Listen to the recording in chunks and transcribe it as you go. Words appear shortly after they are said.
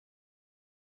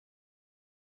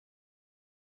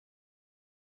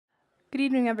Good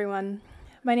evening, everyone.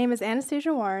 My name is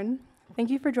Anastasia Warren. Thank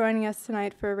you for joining us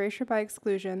tonight for Erasure by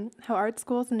Exclusion, How Art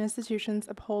Schools and Institutions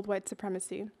Uphold White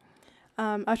Supremacy.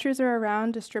 Ushers are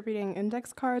around distributing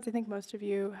index cards. I think most of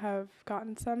you have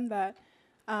gotten some that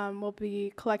will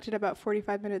be collected about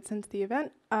 45 minutes into the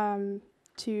event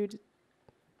to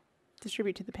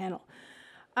distribute to the panel.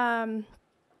 I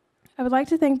would like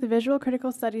to thank the Visual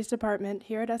Critical Studies Department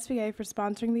here at SVA for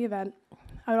sponsoring the event.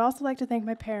 I would also like to thank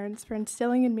my parents for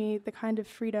instilling in me the kind of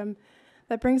freedom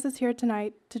that brings us here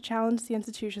tonight to challenge the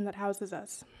institution that houses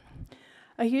us.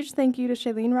 A huge thank you to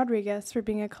Shailene Rodriguez for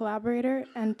being a collaborator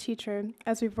and teacher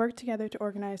as we've worked together to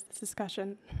organize this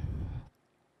discussion.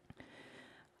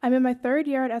 I'm in my third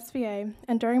year at SVA,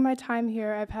 and during my time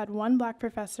here, I've had one Black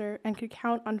professor and could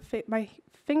count on my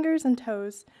fingers and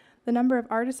toes the number of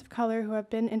artists of color who have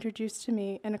been introduced to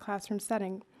me in a classroom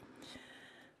setting.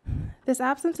 This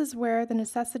absence is where the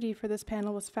necessity for this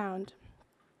panel was found.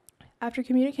 After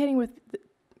communicating to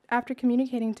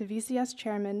VCS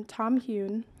Chairman Tom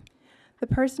Hune, the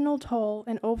personal toll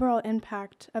and overall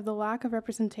impact of the lack of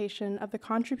representation of the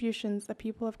contributions of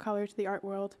people of color to the art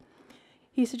world,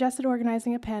 he suggested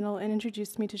organizing a panel and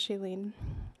introduced me to Shailene.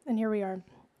 And here we are.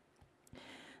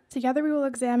 Together we will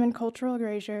examine cultural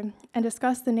erasure and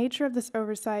discuss the nature of this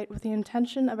oversight with the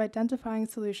intention of identifying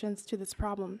solutions to this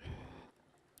problem.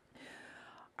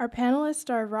 Our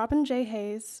panelists are Robin J.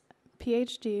 Hayes,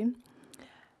 PhD,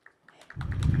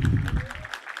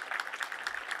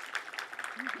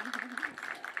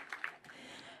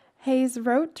 Hayes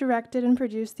wrote, directed, and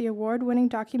produced the award-winning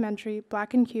documentary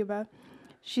Black and Cuba.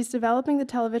 She's developing the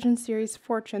television series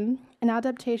Fortune, an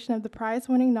adaptation of the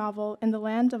prize-winning novel In the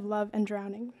Land of Love and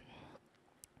Drowning.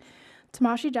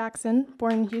 Tamashi Jackson,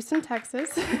 born in Houston,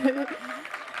 Texas,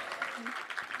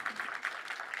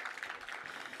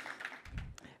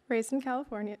 raised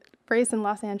in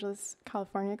Los Angeles,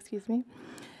 California, excuse me.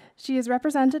 She is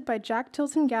represented by Jack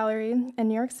Tilton Gallery in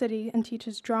New York City and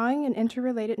teaches drawing and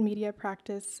interrelated media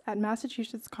practice at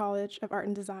Massachusetts College of Art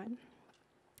and Design.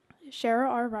 Cheryl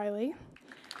R. Riley.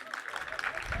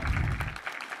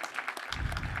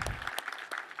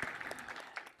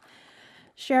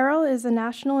 Cheryl is a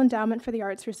National Endowment for the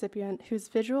Arts recipient whose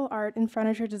visual art and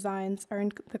furniture designs are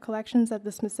in the collections of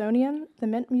the Smithsonian, the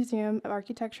Mint Museum of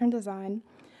Architecture and Design,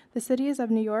 the cities of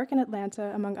New York and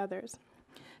Atlanta, among others.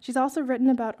 She's also written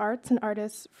about arts and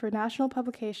artists for national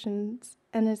publications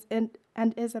and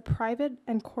is a private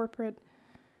and corporate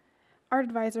art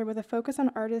advisor with a focus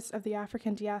on artists of the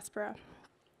African diaspora.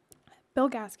 Bill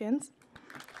Gaskins.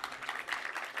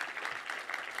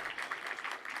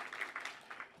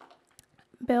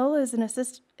 Bill is an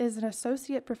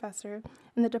associate professor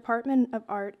in the Department of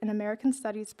Art and American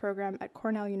Studies program at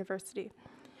Cornell University.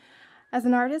 As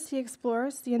an artist, he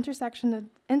explores the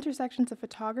intersections of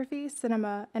photography,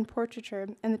 cinema, and portraiture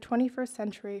in the 21st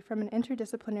century from an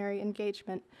interdisciplinary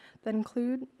engagement that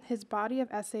include his body of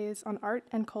essays on art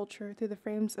and culture through the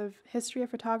frames of history of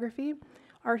photography,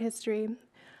 art history,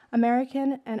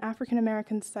 American and African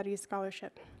American studies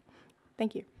scholarship.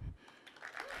 Thank you.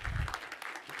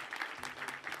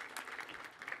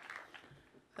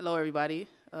 Hello, everybody.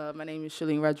 My name is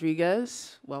Shailene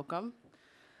Rodriguez. Welcome.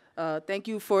 Thank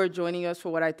you for joining us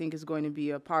for what I think is going to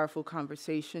be a powerful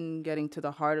conversation, getting to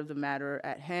the heart of the matter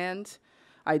at hand,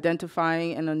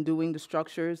 identifying and undoing the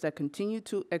structures that continue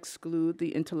to exclude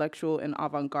the intellectual and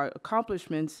avant-garde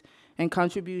accomplishments and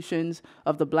contributions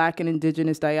of the Black and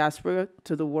Indigenous diaspora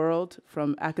to the world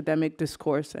from academic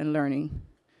discourse and learning.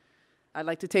 I'd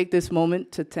like to take this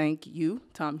moment to thank you,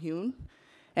 Tom Hune,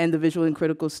 and the Visual and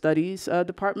Critical Studies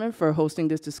Department for hosting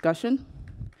this discussion.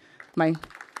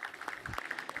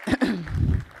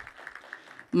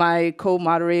 My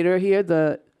co-moderator here,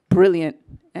 the brilliant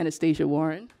Anastasia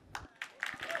Warren.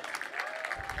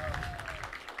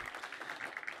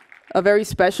 A very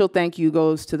special thank you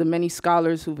goes to the many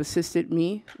scholars who've assisted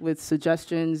me with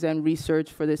suggestions and research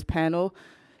for this panel,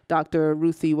 Dr.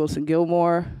 Ruthie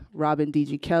Wilson-Gilmore, Robin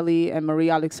D.G. Kelly, and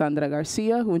Maria Alexandra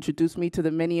Garcia, who introduced me to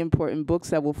the many important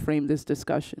books that will frame this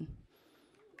discussion.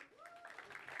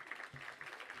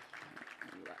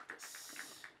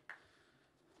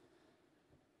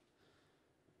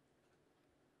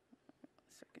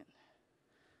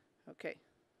 Okay,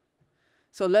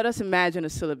 so let us imagine a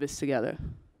syllabus together.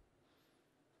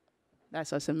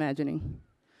 That's us imagining.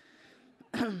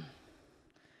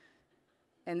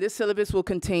 And this syllabus will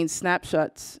contain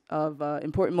snapshots of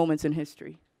important moments in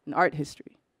history, in art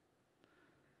history.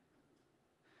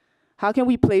 How can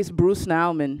we place Bruce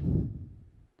Nauman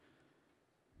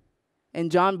and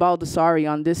John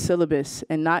Baldessari on this syllabus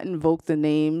and not invoke the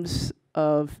names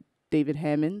of David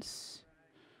Hammonds,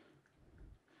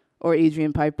 or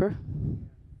Adrian Piper?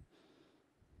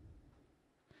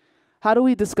 How do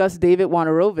we discuss David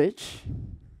Wojnarowicz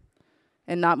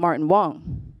and not Martin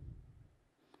Wong?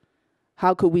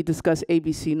 How could we discuss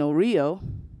ABC No Rio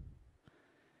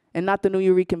and not the New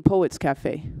Eurekan Poets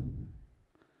Cafe?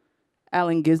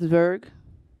 Allen Ginsberg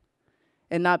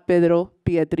and not Pedro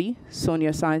Pietri,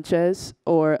 Sonia Sanchez,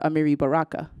 or Amiri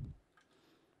Baraka?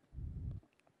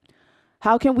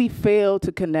 How can we fail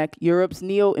to connect Europe's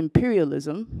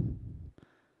neo-imperialism,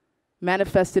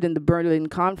 manifested in the Berlin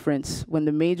Conference when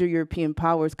the major European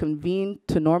powers convened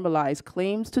to normalize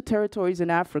claims to territories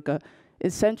in Africa,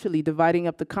 essentially dividing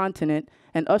up the continent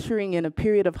and ushering in a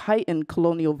period of heightened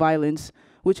colonial violence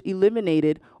which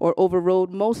eliminated or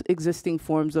overrode most existing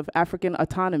forms of African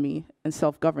autonomy and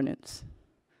self-governance?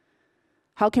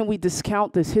 How can we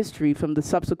discount this history from the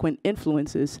subsequent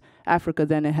influences Africa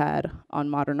then had on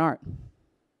modern art?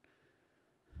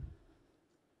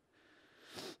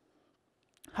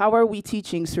 How are we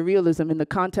teaching surrealism in the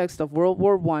context of World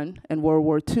War I and World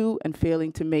War II and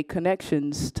failing to make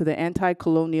connections to the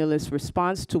anti-colonialist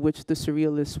response to which the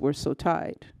surrealists were so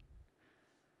tied?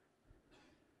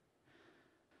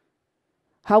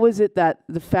 How is it that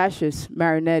the fascist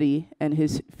Marinetti and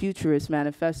his futurist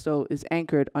manifesto is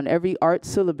anchored on every art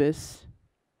syllabus,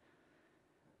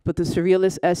 but the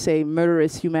surrealist essay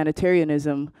Murderous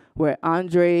Humanitarianism, where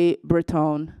André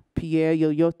Breton, Pierre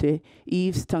Yoyote,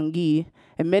 Yves Tanguy,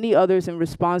 and many others in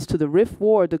response to the Rif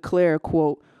War declare,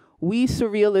 quote, "We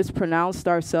surrealists pronounced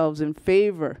ourselves in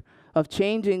favor of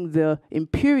changing the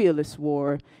imperialist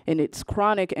war in its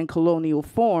chronic and colonial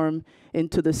form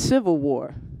into the civil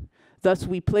war. Thus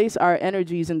we place our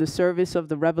energies in the service of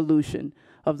the revolution,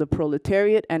 of the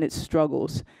proletariat and its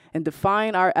struggles, and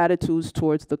define our attitudes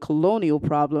towards the colonial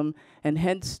problem and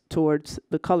hence towards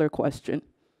the color question."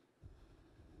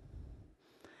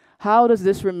 How does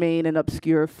this remain an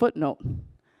obscure footnote?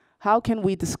 How can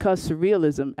we discuss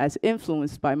surrealism as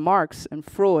influenced by Marx and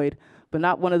Freud, but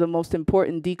not one of the most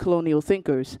important decolonial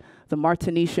thinkers, the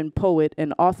Martinician poet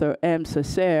and author M.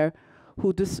 Césaire,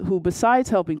 who besides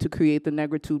helping to create the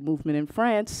Negritude movement in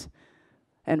France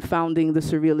and founding the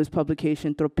surrealist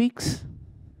publication Tropiques,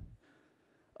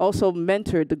 also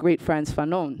mentored the great Frantz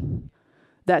Fanon?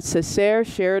 That Césaire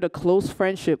shared a close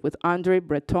friendship with André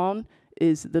Breton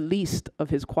is the least of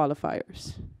his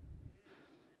qualifiers.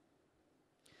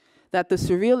 That the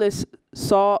surrealists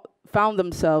found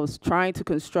themselves trying to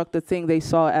construct the thing they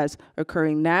saw as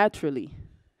occurring naturally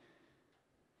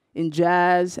in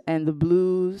jazz and the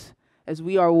blues, as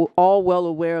we are all well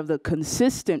aware of the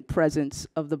consistent presence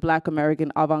of the Black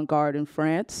American avant-garde in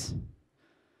France.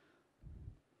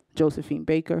 Josephine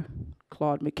Baker,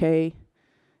 Claude McKay,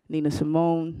 Nina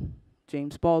Simone,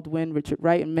 James Baldwin, Richard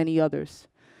Wright, and many others.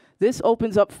 This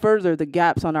opens up further the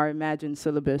gaps on our imagined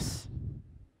syllabus.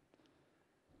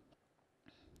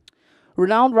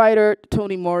 Renowned writer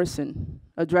Toni Morrison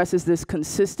addresses this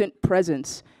consistent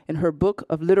presence in her book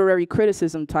of literary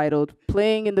criticism titled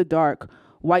Playing in the Dark,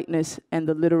 Whiteness and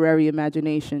the Literary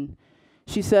Imagination.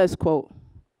 She says, quote,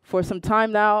 "For some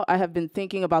time now, I have been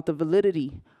thinking about the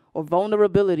validity or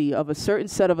vulnerability of a certain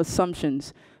set of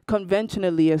assumptions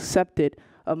conventionally accepted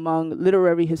among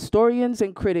literary historians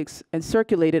and critics and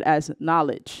circulated as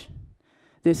knowledge.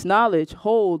 This knowledge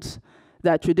holds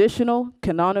that traditional,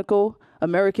 canonical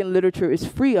American literature is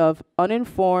free of,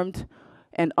 uninformed,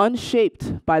 and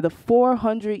unshaped by the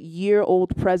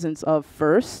 400-year-old presence of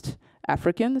first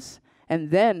Africans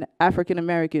and then African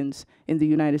Americans in the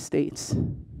United States.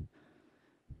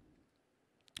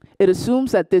 It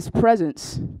assumes that this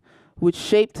presence, which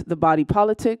shaped the body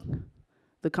politic,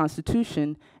 the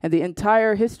Constitution, and the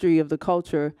entire history of the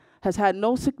culture, has had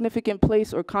no significant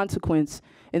place or consequence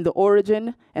in the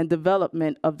origin and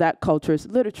development of that culture's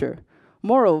literature.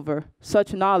 Moreover,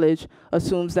 such knowledge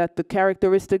assumes that the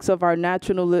characteristics of our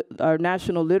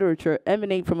national literature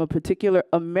emanate from a particular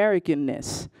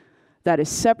Americanness that is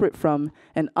separate from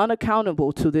and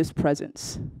unaccountable to this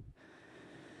presence.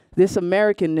 This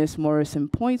Americanness Morrison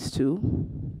points to,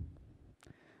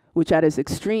 which at its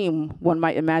extreme, one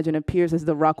might imagine appears as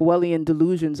the Rockwellian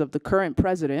delusions of the current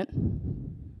president,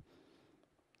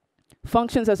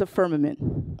 functions as a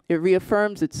firmament. It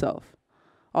reaffirms itself.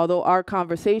 Although our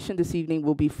conversation this evening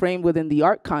will be framed within the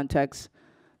art context,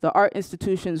 the art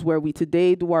institutions where we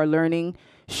today do our learning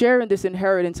share in this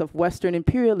inheritance of Western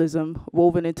imperialism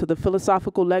woven into the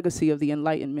philosophical legacy of the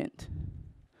Enlightenment.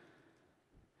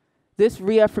 This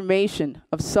reaffirmation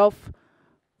of self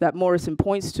that Morrison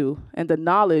points to, and the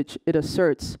knowledge it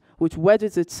asserts, which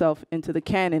wedges itself into the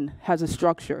canon, has a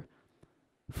structure.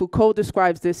 Foucault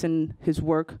describes this in his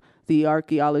work, The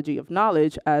Archaeology of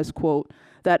Knowledge, as, quote,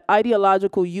 "that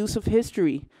ideological use of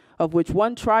history of which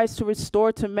one tries to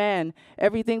restore to man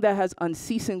everything that has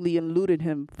unceasingly eluded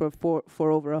him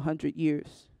for over 100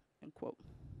 years, end quote.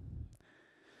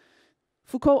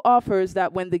 Foucault offers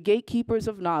that when the gatekeepers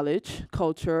of knowledge,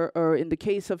 culture, or in the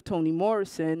case of Toni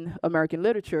Morrison, American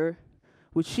literature,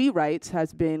 which she writes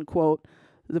has been, quote,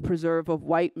 the preserve of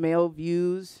white male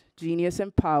views, genius,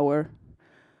 and power,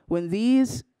 when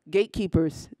these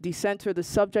gatekeepers decenter the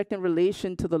subject in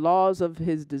relation to the laws of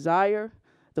his desire,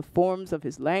 the forms of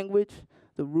his language,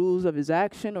 the rules of his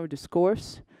action or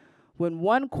discourse, when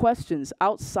one questions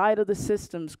outside of the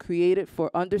systems created for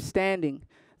understanding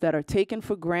that are taken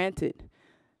for granted,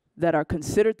 that are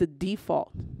considered the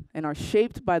default, and are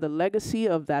shaped by the legacy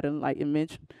of that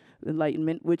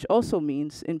enlightenment, which also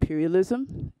means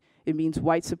imperialism, it means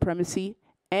white supremacy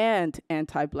and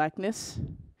anti-blackness,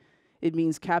 it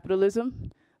means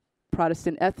capitalism,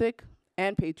 Protestant ethic,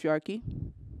 and patriarchy.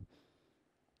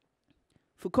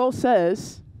 Foucault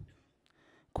says,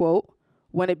 quote,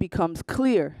 when it becomes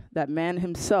clear that man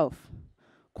himself,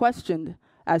 questioned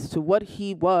as to what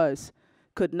he was,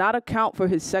 could not account for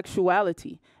his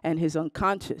sexuality and his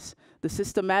unconscious, the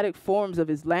systematic forms of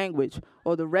his language,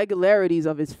 or the regularities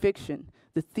of his fiction,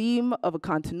 the theme of a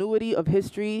continuity of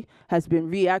history has been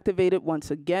reactivated once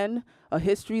again, a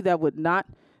history that would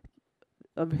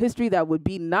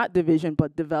be not division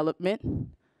but development,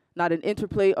 not an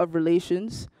interplay of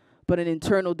relations, but an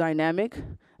internal dynamic,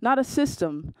 not a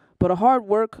system, but a hard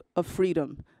work of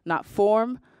freedom, not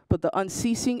form, but the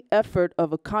unceasing effort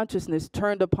of a consciousness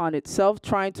turned upon itself,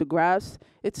 trying to grasp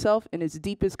itself in its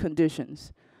deepest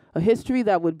conditions. A history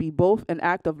that would be both an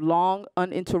act of long,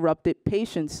 uninterrupted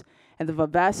patience and the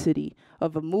vivacity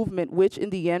of a movement which in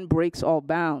the end breaks all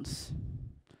bounds.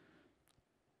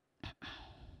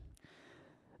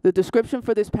 The description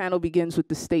for this panel begins with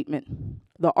the statement,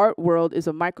 the art world is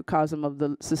a microcosm of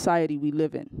the society we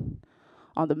live in.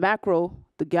 On the macro,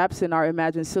 the gaps in our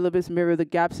imagined syllabus mirror the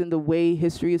gaps in the way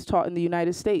history is taught in the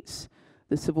United States.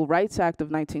 The Civil Rights Act of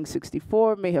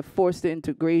 1964 may have forced the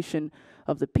integration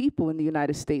of the people in the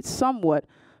United States somewhat,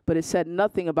 but it said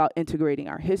nothing about integrating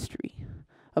our history,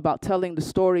 about telling the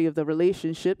story of the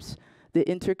relationships, the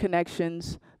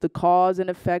interconnections, the cause and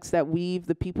effects that weave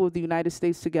the people of the United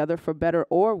States together for better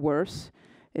or worse.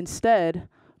 Instead,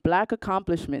 Black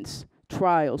accomplishments,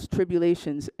 trials,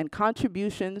 tribulations, and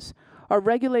contributions are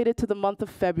regulated to the month of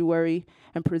February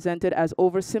and presented as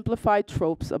oversimplified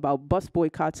tropes about bus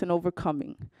boycotts and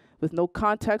overcoming. With no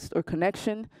context or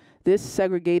connection, this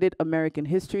segregated American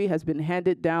history has been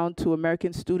handed down to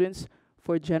American students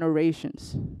for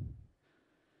generations.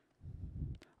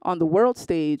 On the world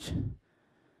stage,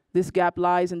 this gap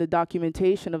lies in the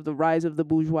documentation of the rise of the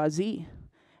bourgeoisie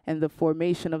and the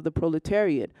formation of the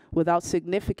proletariat without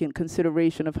significant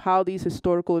consideration of how these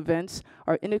historical events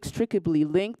are inextricably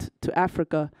linked to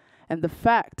Africa and the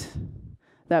fact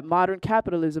that modern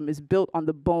capitalism is built on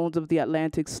the bones of the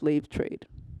Atlantic slave trade.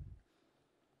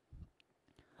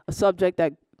 A subject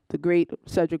that the great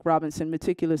Cedric Robinson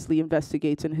meticulously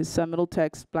investigates in his seminal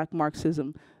text, Black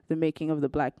Marxism, The Making of the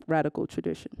Black Radical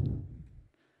Tradition.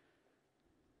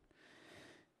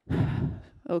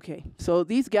 Okay, so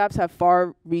these gaps have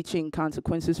far-reaching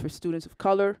consequences for students of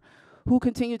color who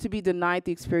continue to be denied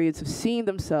the experience of seeing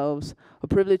themselves, a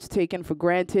privilege taken for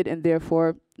granted and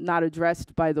therefore not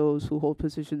addressed by those who hold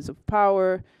positions of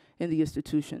power in the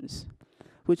institutions.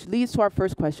 Which leads to our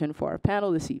first question for our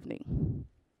panel this evening.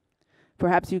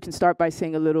 Perhaps you can start by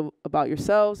saying a little about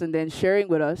yourselves and then sharing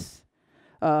with us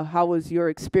how was your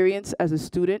experience as a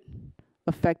student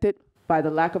affected by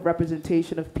the lack of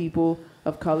representation of people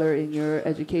of color in your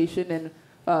education, and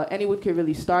anyone can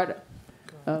really start.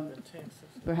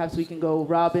 Perhaps we can go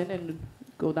Robin and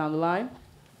go down the line.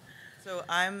 So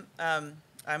I'm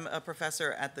a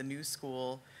professor at the New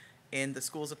School in the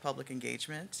Schools of Public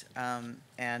Engagement,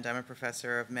 and I'm a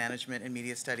professor of Management and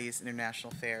Media Studies,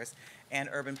 International Affairs, and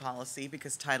Urban Policy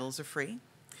because titles are free.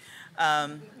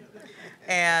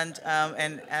 And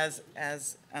as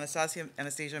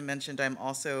Anastasia mentioned, I'm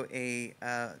also a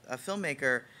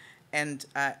filmmaker, and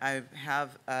I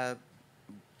have a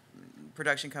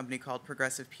production company called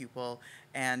Progressive Pupil,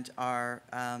 and our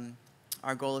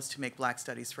goal is to make Black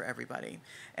studies for everybody.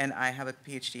 And I have a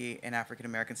PhD in African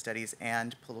American Studies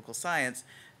and political science,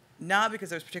 not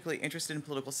because I was particularly interested in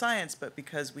political science, but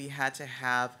because we had to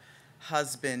have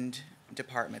husband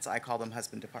departments. I call them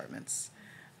husband departments.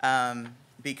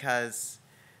 Because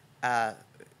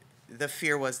the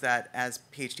fear was that as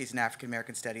PhDs in African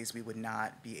American Studies, we would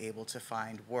not be able to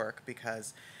find work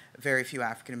because very few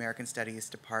African American Studies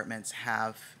departments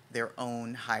have their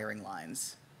own hiring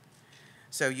lines.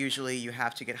 So usually you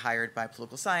have to get hired by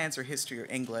political science or history or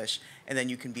English, and then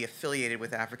you can be affiliated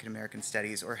with African American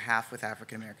studies or half with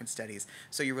African American studies.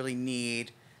 So you really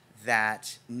need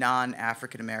that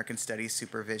non-African American studies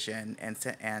supervision and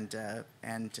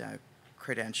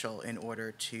credential in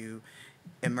order to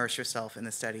immerse yourself in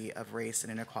the study of race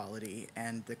and inequality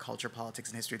and the culture, politics,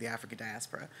 and history of the African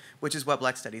diaspora, which is what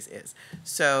Black Studies is.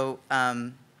 So,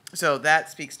 so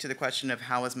that speaks to the question of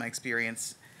how was my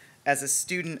experience as a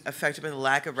student affected by the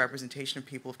lack of representation of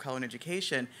people of color in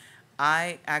education.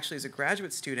 I actually, as a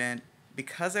graduate student,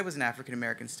 because I was in African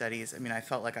American studies, I mean, I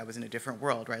felt like I was in a different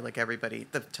world, right? Like everybody,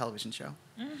 the television show.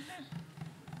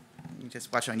 You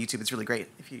just watch it on YouTube. It's really great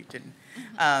if you didn't.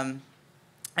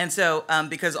 And so,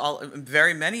 because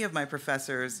very many of my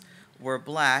professors were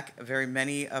Black, very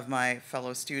many of my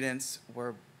fellow students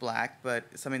were Black, but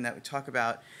something that we talk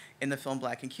about in the film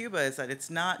Black and Cuba is that it's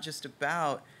not just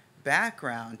about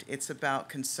background, it's about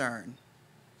concern,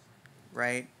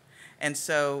 right? And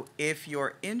so if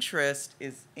your interest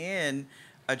is in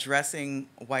addressing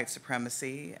white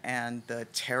supremacy and the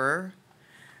terror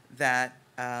that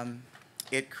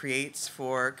it creates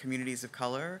for communities of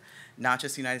color, not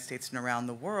just the United States and around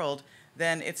the world,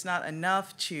 then it's not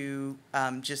enough to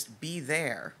just be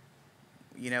there,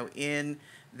 you know, in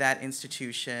that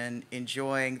institution,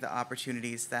 enjoying the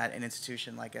opportunities that an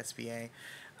institution like SBA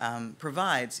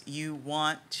provides. You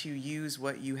want to use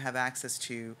what you have access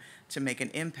to make an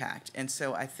impact. And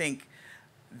so I think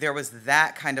there was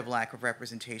that kind of lack of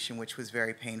representation, which was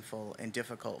very painful and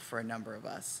difficult for a number of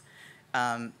us.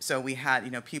 So we had,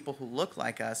 you know, people who looked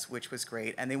like us, which was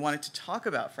great, and they wanted to talk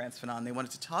about Frantz Fanon, they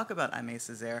wanted to talk about Aimé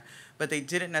Césaire, but they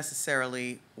didn't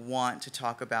necessarily want to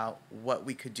talk about what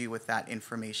we could do with that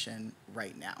information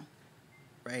right now,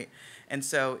 right? And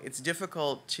so it's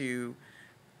difficult to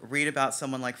read about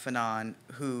someone like Fanon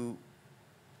who,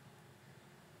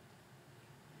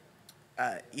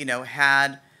 you know,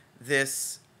 had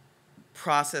this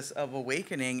process of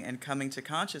awakening and coming to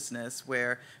consciousness,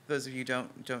 where those of you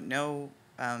don't know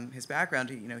his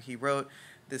background, you know, he wrote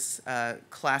this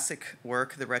classic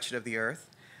work, The Wretched of the Earth,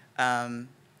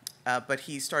 but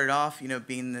he started off, you know,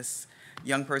 being this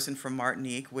young person from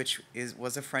Martinique, which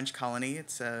was a French colony.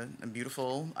 It's a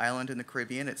beautiful island in the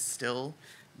Caribbean. It's still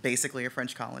basically a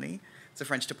French colony. It's a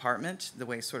French department, the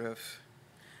way sort of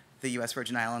the U.S.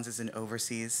 Virgin Islands is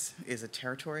a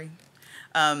territory.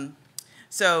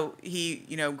 So he,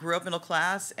 you know, grew up middle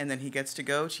class, and then he gets to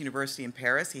go to university in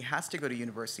Paris. He has to go to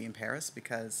university in Paris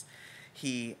because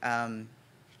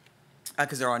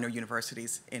because there are no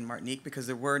universities in Martinique, because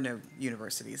there were no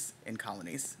universities in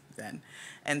colonies then.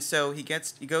 And so he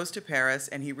goes to Paris,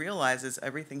 and he realizes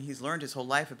everything he's learned his whole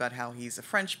life about how he's a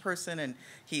French person and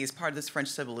he is part of this French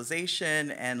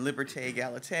civilization and liberté,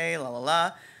 égalité, la la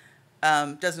la,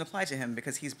 doesn't apply to him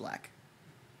because he's Black,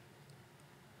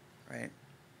 right?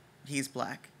 He's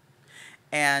Black.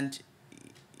 And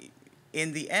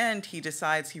in the end, he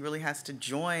decides he really has to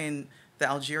join the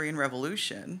Algerian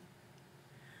Revolution,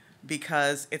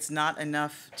 because it's not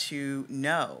enough to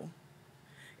know.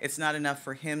 It's not enough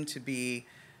for him to be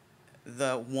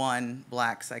the one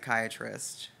Black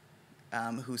psychiatrist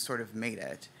who sort of made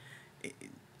it.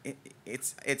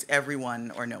 It's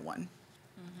everyone or no one.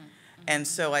 Mm-hmm. And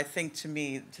so I think, to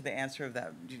me, to the answer of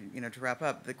that, you know, to wrap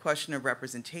up, the question of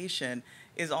representation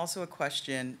is also a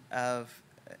question of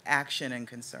action and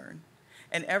concern.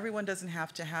 And everyone doesn't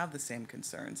have to have the same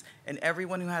concerns. And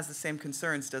everyone who has the same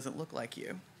concerns doesn't look like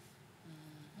you.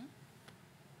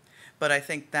 But I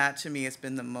think that, to me, has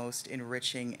been the most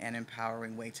enriching and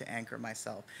empowering way to anchor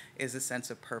myself, is a sense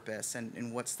of purpose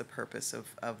and what's the purpose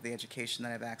of the education that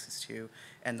I have access to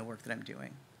and the work that I'm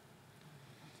doing.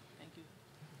 Thank you.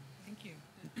 Thank you.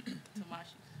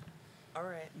 Tomashi. All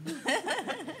right.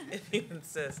 If you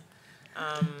insist.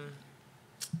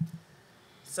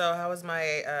 So how was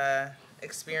my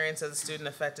experience as a student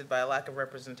affected by a lack of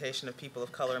representation of people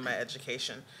of color in my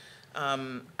education?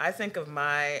 I think of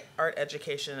my art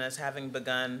education as having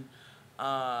begun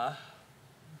in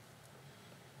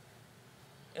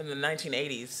the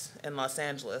 1980s in Los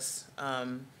Angeles.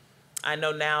 I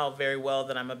know now very well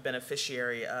that I'm a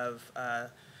beneficiary of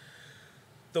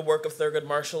the work of Thurgood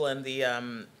Marshall and the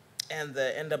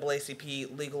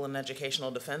NAACP Legal and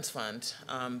Educational Defense Fund,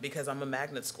 because I'm a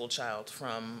magnet school child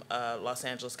from Los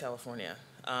Angeles, California.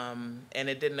 And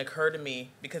it didn't occur to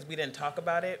me, because we didn't talk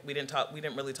about it. We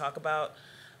didn't really talk about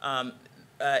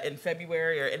in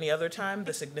February or any other time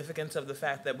the significance of the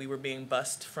fact that we were being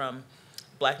bused from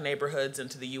Black neighborhoods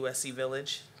into the USC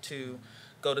Village to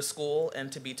go to school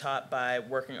and to be taught by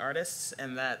working artists,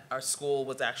 and that our school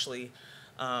was actually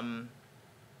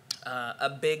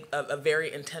a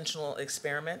very intentional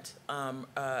experiment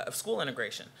of school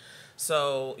integration.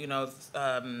 So,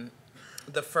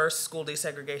 the first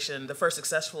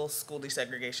successful school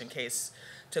desegregation case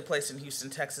took place in Houston,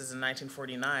 Texas in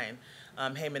 1949.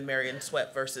 Heyman Marion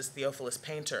Sweat versus Theophilus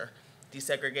Painter,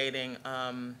 desegregating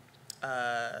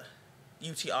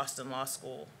UT Austin Law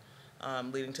School,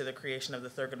 leading to the creation of the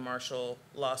Thurgood Marshall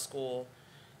Law School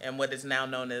and what is now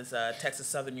known as Texas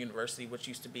Southern University, which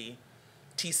used to be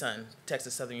TSUN,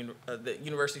 Texas Southern the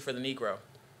University for the Negro.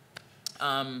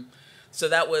 So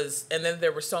that was, and then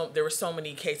there were so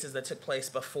many cases that took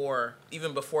place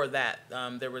even before that.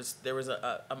 There was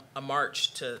a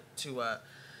march to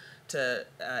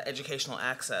educational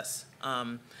access.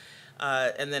 And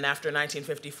then after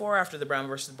 1954, after the Brown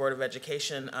versus Board of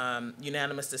Education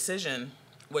unanimous decision,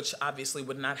 which obviously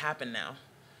would not happen now.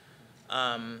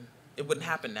 It wouldn't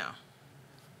happen now.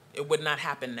 It would not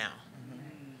happen now.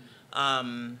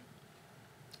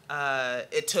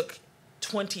 It took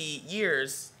 20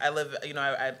 years. I lived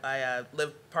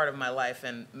part of my life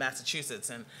in Massachusetts,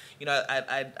 and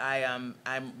I'm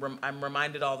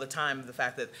reminded all the time of the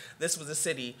fact that this was a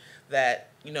city that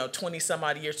 20 some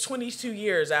odd years, 22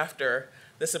 years after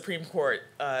the Supreme Court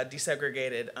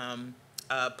desegregated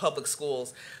public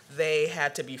schools, they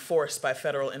had to be forced by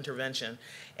federal intervention,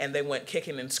 and they went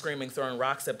kicking and screaming, throwing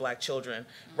rocks at black children,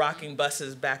 rocking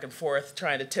buses back and forth,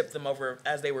 trying to tip them over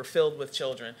as they were filled with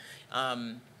children.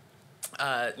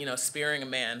 Spearing a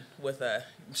man with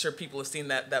I'm sure people have seen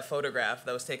that photograph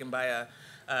that was taken by a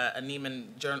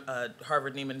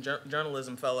Harvard Neiman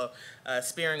journalism fellow,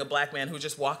 spearing a black man who was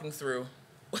just walking through.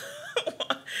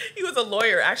 He was a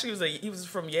lawyer. Actually, he was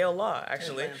from Yale Law,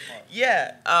 actually.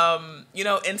 Yeah.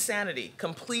 Insanity,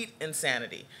 complete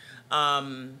insanity.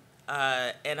 And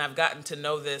I've gotten to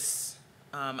know this.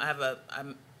 I'm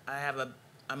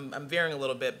veering a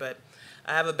little bit, but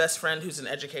I have a best friend who's an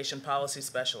education policy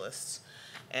specialist.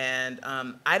 And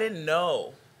I didn't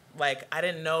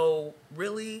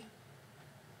really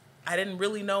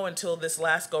know until this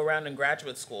last go round in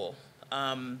graduate school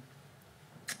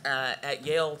at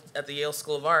Yale, at the Yale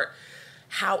School of Art,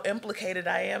 how implicated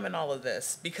I am in all of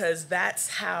this, because that's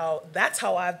how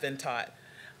I've been taught.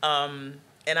 And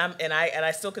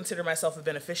I still consider myself a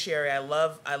beneficiary. I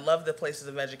love the places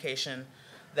of education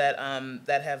that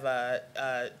have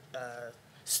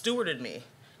stewarded me,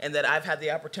 and that I've had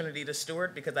the opportunity to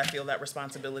steward, because I feel that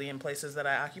responsibility in places that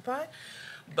I occupy.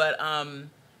 But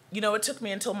it took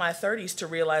me until my 30s to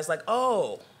realize, like,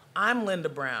 oh, I'm Linda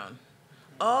Brown.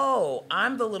 Oh,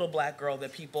 I'm the little black girl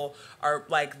that people are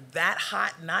like that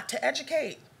hot not to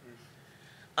educate.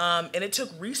 And it took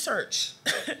research,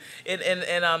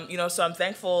 so I'm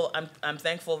thankful. I'm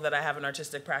thankful that I have an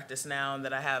artistic practice now, and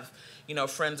that I have,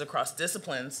 friends across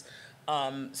disciplines,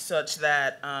 such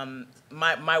that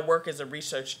my work is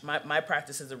my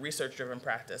practice is a research-driven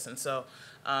practice, and so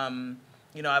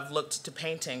I've looked to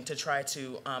painting to try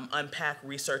to unpack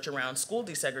research around school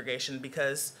desegregation,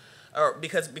 because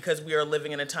we are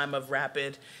living in a time of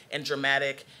rapid and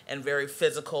dramatic and very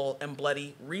physical and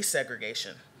bloody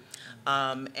resegregation.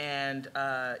 The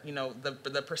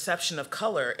perception of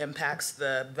color impacts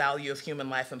the value of human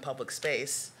life in public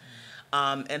space,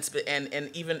 and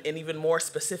even more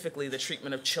specifically, the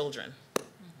treatment of children.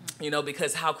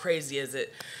 Because how crazy is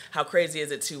it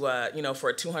to for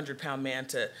a 200-pound man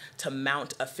to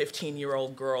mount a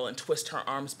 15-year-old girl and twist her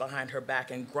arms behind her back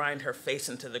and grind her face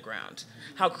into the ground?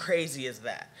 How crazy is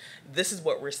that? This is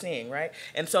what we're seeing, right?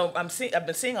 And so I've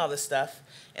been seeing all this stuff,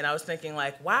 and I was thinking,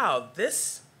 like, wow,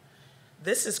 this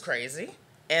is crazy.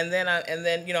 And then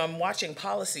I'm watching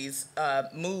policies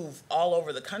move all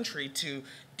over the country to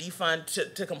defund,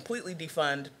 to completely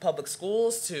defund public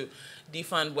schools, to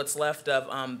defund what's left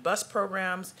of bus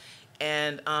programs,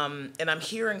 and I'm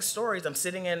hearing stories. I'm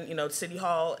sitting in City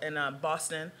Hall in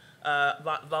Boston,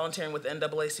 volunteering with the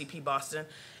NAACP Boston,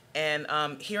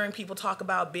 and hearing people talk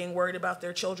about being worried about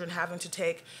their children having to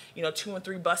take 2 and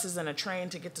 3 buses and a train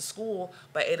to get to school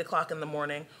by 8 o'clock in the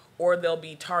morning, or they'll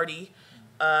be tardy.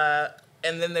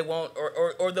 And then they won't,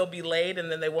 or they'll be late,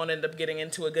 and then they won't end up getting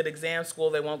into a good exam school.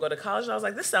 They won't go to college. And I was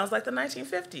like, this sounds like the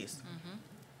 1950s. Mm-hmm.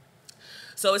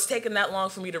 So it's taken that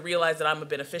long for me to realize that I'm a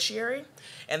beneficiary,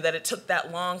 and that it took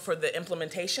that long for the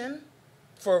implementation,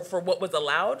 for what was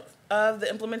allowed of the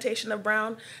implementation of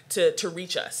Brown to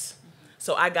reach us.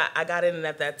 So I got in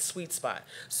at that sweet spot.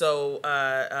 So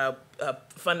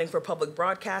funding for public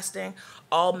broadcasting,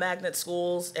 all magnet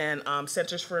schools and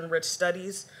centers for enriched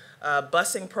studies,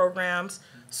 busing programs,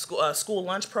 school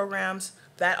lunch programs,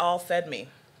 that all fed me.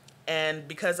 And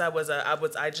because I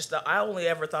only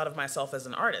ever thought of myself as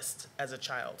an artist as a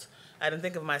child. I didn't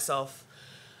think of myself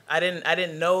I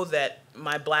didn't know that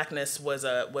my blackness was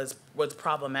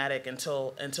problematic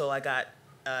until I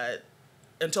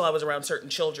was around certain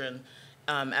children,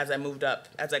 as I moved up,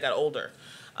 as I got older.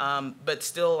 But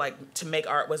still, like, to make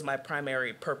art was my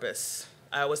primary purpose.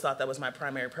 I always thought that was my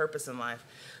primary purpose in life.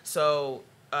 So,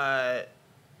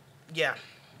 yeah.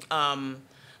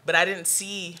 But I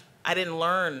didn't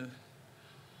learn,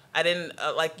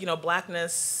 like, you know,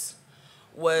 blackness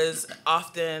was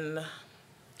often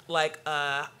like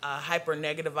a hyper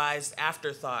negativized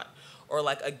afterthought, or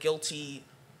like a guilty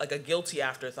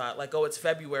afterthought. Like, oh, it's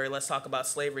February, let's talk about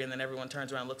slavery, and then everyone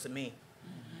turns around and looks at me.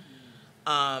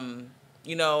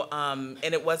 You know,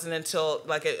 and it wasn't until,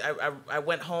 like, I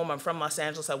went home. I'm from Los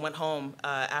Angeles. I went home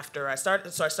after I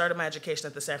started my education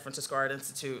at the San Francisco Art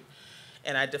Institute,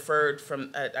 and I deferred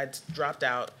from, I dropped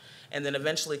out, and then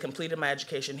eventually completed my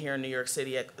education here in New York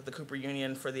City at the Cooper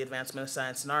Union for the Advancement of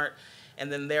Science and Art. And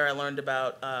then there I learned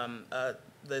about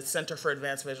the Center for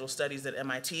Advanced Visual Studies at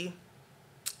MIT,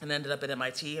 and ended up at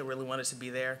MIT. I really wanted to be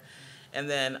there. And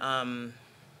then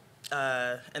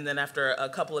after a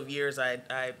couple of years,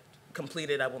 I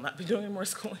completed, I will not be doing any more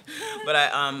schooling, but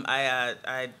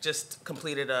I just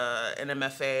completed an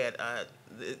MFA at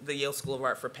the Yale School of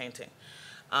Art for painting.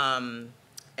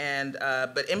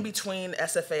 But in between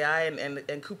SFAI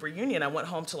and Cooper Union, I went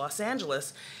home to Los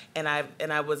Angeles, and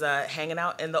I was hanging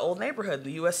out in the old neighborhood,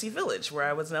 the USC Village, where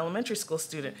I was an elementary school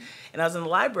student. And I was in the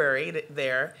library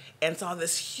there and saw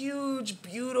this huge,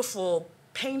 beautiful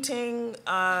painting,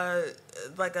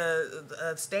 like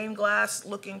a stained glass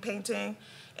looking painting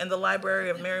in the library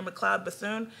of Mary McLeod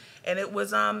Bethune. And it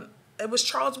was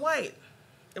Charles White.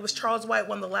 It was Charles White,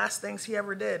 one of the last things he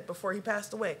ever did before he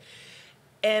passed away.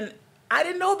 And I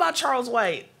didn't know about Charles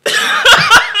White.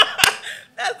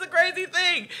 That's the crazy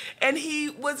thing. And he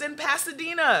was in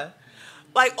Pasadena,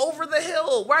 like over the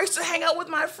hill, where I used to hang out with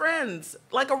my friends,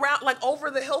 like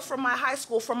over the hill from my high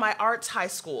school, from my arts high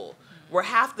school, where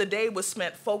half the day was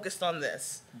spent focused on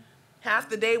this. Half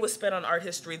the day was spent on art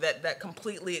history that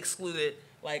completely excluded,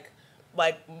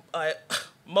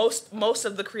 most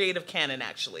of the creative canon,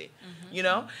 actually, you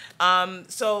know?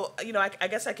 So, you know, I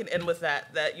guess I can end with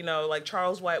that, you know, like,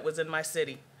 Charles White was in my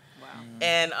city. Wow.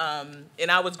 And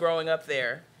I was growing up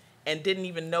there and didn't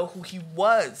even know who he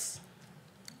was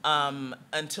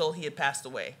until he had passed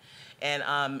away.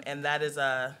 And that is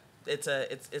it's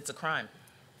a crime.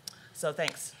 So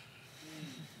thanks.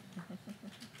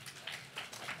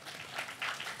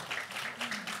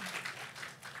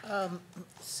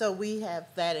 So we have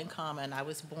that in common. I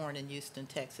was born in Houston,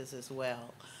 Texas as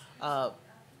well. Sorry.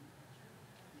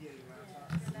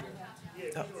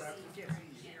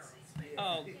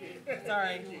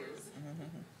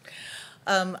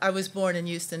 I was born in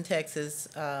Houston, Texas,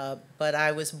 but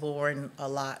I was born a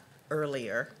lot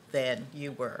earlier than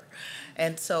you were.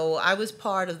 And so I was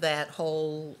part of that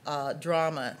whole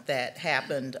drama that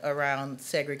happened around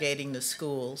segregating the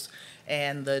schools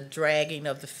and the dragging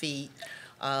of the feet.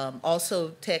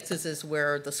 Also, Texas is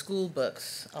where the school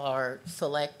books are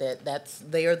selected.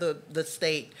 They are the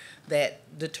state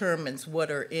that determines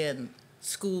what are in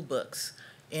school books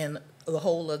in the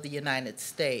whole of the United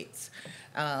States.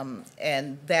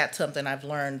 And that's something I've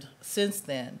learned since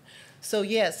then. So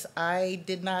yes, I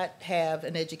did not have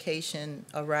an education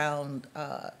around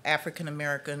African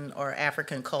American or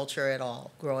African culture at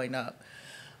all growing up.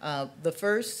 The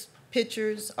first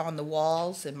pictures on the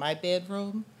walls in my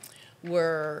bedroom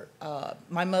were,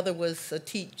 my mother was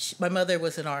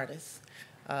an artist.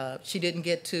 She didn't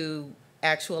get to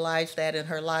actualize that in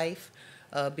her life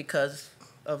because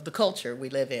of the culture we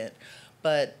live in.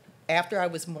 But after I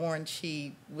was born,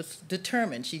 she was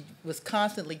determined. She was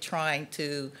constantly trying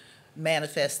to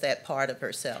manifest that part of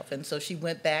herself. And so she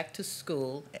went back to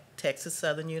school at Texas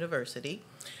Southern University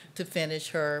to finish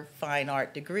her fine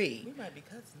art degree. We might be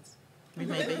cousins. We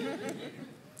may be.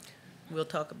 We'll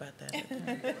talk about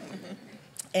that.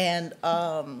 And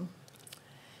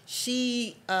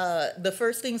the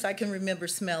first things I can remember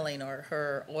smelling are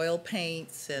her oil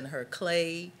paints and her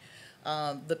clay.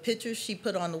 The pictures she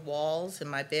put on the walls in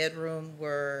my bedroom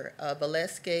were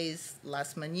Velázquez's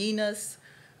Las Mañanas.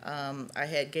 I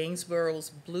had Gainsborough's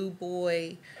Blue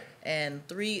Boy and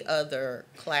 3 other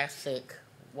classic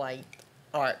white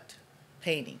art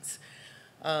paintings.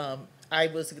 I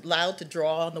was allowed to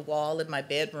draw on the wall in my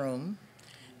bedroom,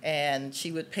 and she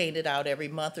would paint it out every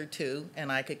month or 2, and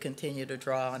I could continue to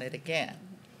draw on it again.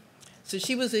 So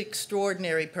she was an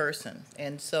extraordinary person,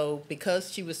 and so because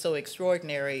she was so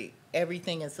extraordinary,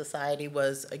 everything in society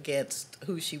was against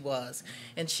who she was,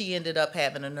 and she ended up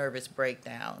having a nervous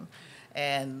breakdown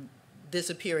and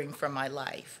disappearing from my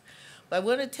life. But I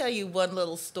want to tell you one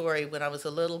little story. When I was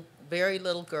a little very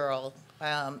little girl,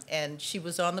 and she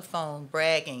was on the phone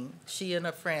bragging. She and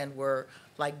a friend were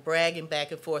like bragging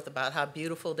back and forth about how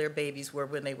beautiful their babies were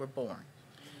when they were born.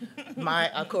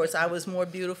 Of course, I was more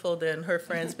beautiful than her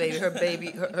friend's baby.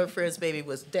 Her friend's baby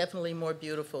was definitely more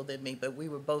beautiful than me, but we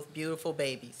were both beautiful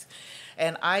babies.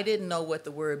 And I didn't know what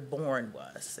the word born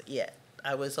was yet.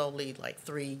 I was only like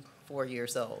 3, 4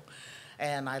 years old.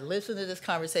 And I listened to this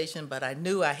conversation, but I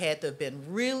knew I had to have been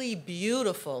really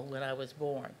beautiful when I was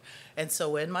born. And so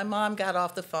when my mom got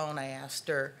off the phone, I asked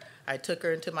her, I took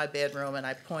her into my bedroom and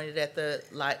I pointed at the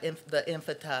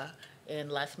Epatha in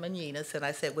Las Mañanas, and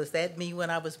I said, was that me when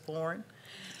I was born?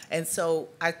 And so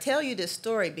I tell you this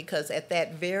story because at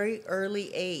that very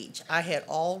early age, I had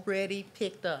already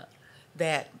picked up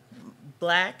that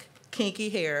black, kinky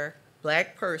hair,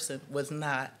 black person was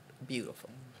not beautiful.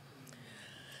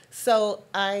 So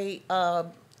I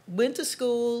went to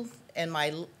school, and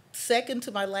my second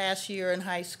to my last year in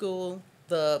high school,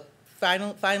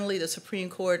 finally the Supreme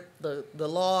Court, the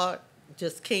law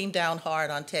just came down hard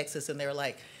on Texas, and they were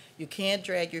like, you can't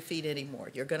drag your feet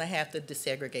anymore. You're going to have to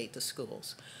desegregate the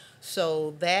schools.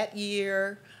 So that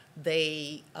year,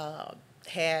 they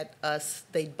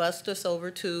they bussed us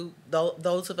over to,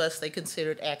 those of us they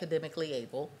considered academically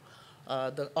able,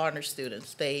 the honor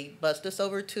students. They bussed us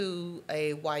over to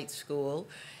a white school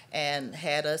and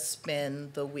had us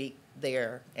spend the week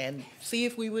there and see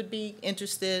if we would be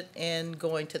interested in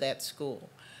going to that school.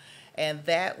 And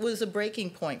that was a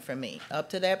breaking point for me. Up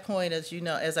to that point, as you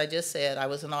know, as I just said, I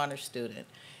was an honor student.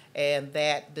 And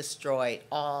that destroyed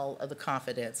all of the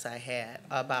confidence I had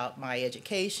about my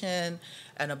education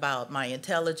and about my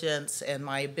intelligence and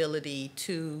my ability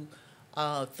to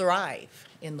thrive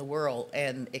in the world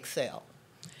and excel.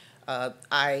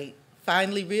 I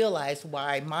finally realized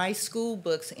why my school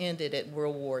books ended at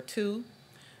World War II,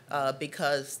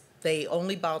 because they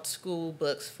only bought school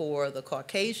books for the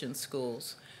Caucasian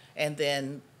schools, and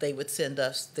then they would send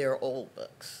us their old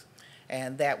books.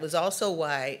 And that was also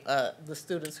why the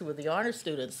students who were the honor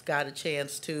students got a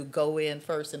chance to go in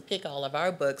first and pick all of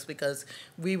our books, because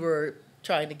we were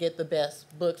trying to get the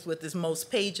best books with the most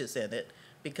pages in it,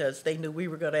 because they knew we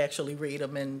were going to actually read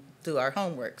them and do our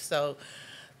homework. So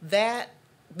then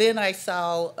I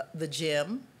saw the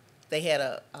gym. They had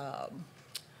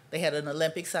an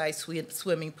Olympic-sized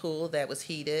swimming pool that was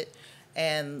heated,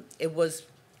 and it was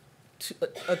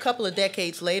a couple of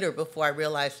decades later before I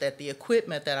realized that the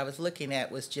equipment that I was looking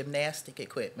at was gymnastic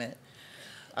equipment.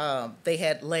 They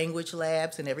had language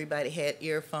labs, and everybody had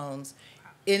earphones.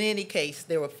 In any case,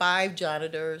 there were 5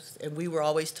 janitors, and we were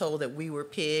always told that we were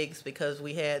pigs because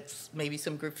we had maybe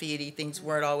some graffiti. Things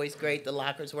weren't always great. The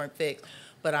lockers weren't fixed.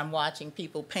 But I'm watching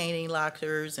people painting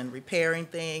lockers and repairing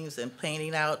things and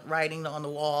painting out, writing on the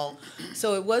wall.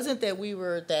 So it wasn't that we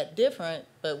were that different,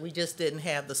 but we just didn't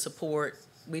have the support.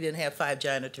 We didn't have 5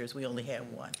 janitors. We only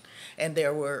had 1. And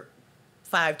there were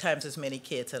 5 times as many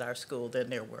kids at our school than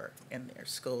there were in their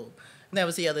school. And that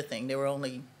was the other thing. There were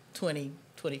only 20,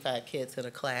 25 kids in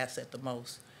a class at the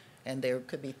most, and there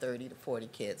could be 30 to 40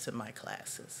 kids in my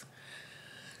classes.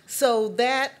 So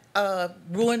that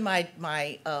ruined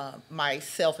my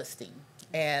self-esteem.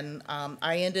 And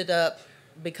I ended up,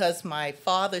 because my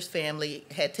father's family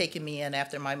had taken me in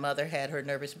after my mother had her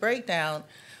nervous breakdown,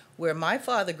 where my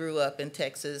father grew up in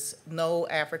Texas, no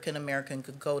African American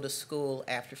could go to school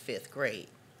after 5th grade.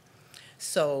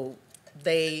 So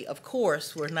they, of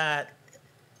course, were not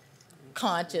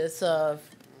conscious of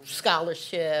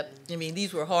scholarship. I mean,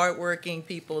 these were hardworking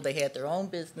people. They had their own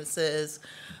businesses.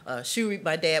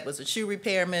 My dad was a shoe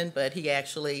repairman, but he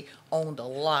actually owned a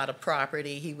lot of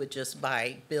property. He would just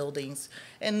buy buildings.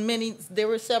 And there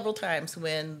were several times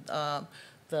when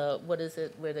what is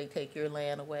it, where they take your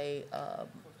land away?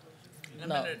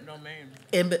 Eminent domain.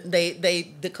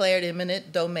 They declared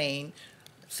eminent domain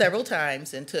several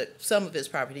times and took some of his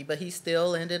property, but he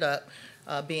still ended up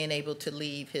being able to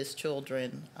leave his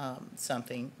children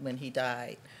something when he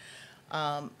died.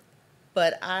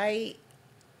 But I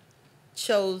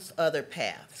chose other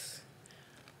paths.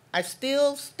 I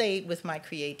still stayed with my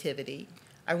creativity.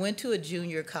 I went to a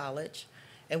junior college,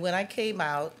 and when I came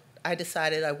out, I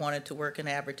decided I wanted to work in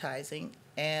advertising,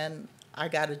 and I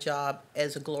got a job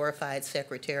as a glorified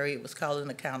secretary. It was called an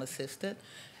account assistant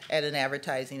at an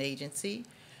advertising agency.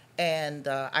 And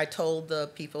I told the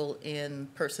people in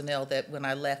personnel that when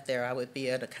I left there, I would be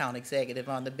an account executive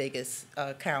on the biggest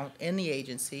account in the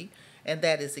agency, and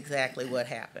that is exactly what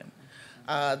happened.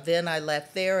 Then I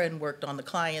left there and worked on the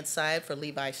client side for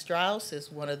Levi Strauss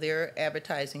as one of their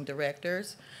advertising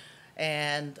directors.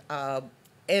 And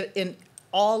in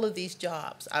all of these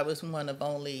jobs, I was one of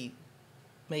only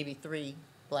maybe 3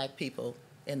 black people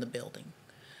in the building.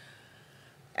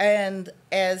 And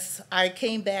as I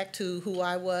came back to who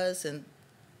I was, and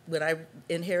when I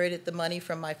inherited the money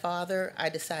from my father, I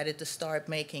decided to start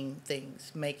making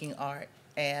things, making art.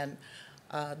 And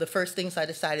the first things I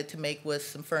decided to make was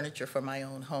some furniture for my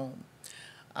own home.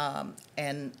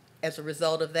 And as a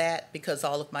result of that, because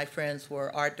all of my friends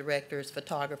were art directors,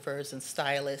 photographers, and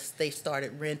stylists, they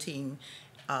started renting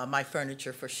my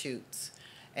furniture for shoots.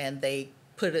 And they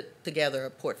put it together a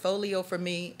portfolio for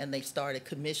me, and they started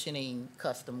commissioning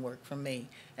custom work from me.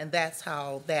 And that's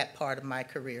how that part of my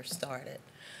career started.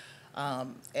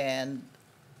 And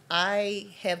I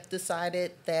have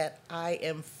decided that I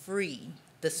am free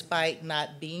despite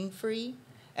not being free,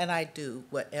 and I do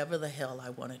whatever the hell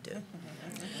I want to do.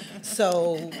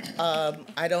 So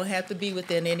I don't have to be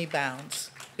within any bounds,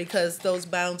 because those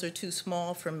bounds are too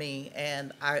small for me,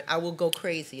 and I will go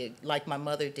crazy like my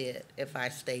mother did if I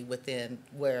stay within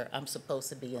where I'm supposed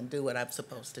to be and do what I'm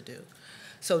supposed to do.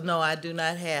 So no, I do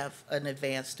not have an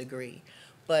advanced degree,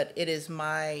 but it is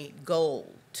my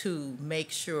goal to make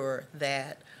sure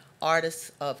that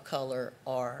artists of color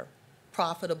are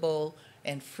profitable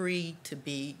and free to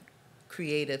be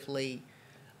creatively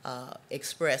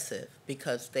expressive,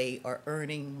 because they are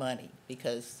earning money,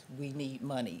 because we need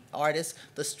money. Artists,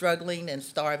 the struggling and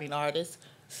starving artist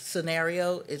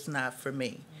scenario is not for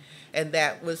me. And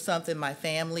that was something my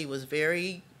family was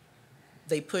they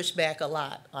pushed back a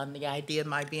lot on the idea of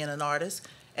my being an artist.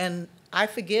 And I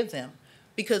forgive them,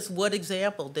 because what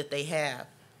example did they have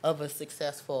of a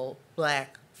successful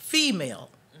Black female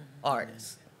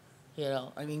artist? You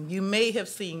know, I mean, you may have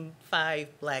seen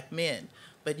 5 Black men,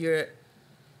 but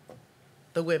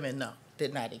the women, no,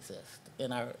 did not exist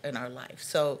in our life.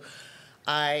 So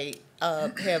I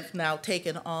have now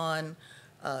taken on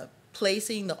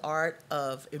placing the art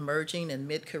of emerging and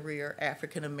mid-career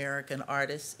African-American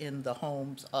artists in the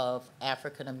homes of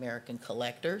African-American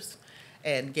collectors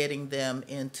and getting them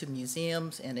into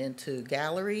museums and into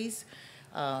galleries.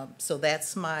 So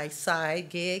that's my side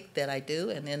gig that I do,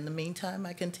 and in the meantime,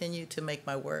 I continue to make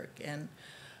my work. And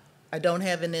I don't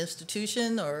have an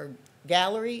institution or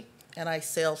gallery, and I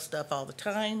sell stuff all the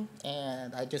time,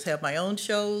 and I just have my own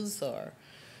shows, or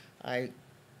I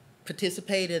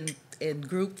participate in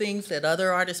group things that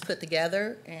other artists put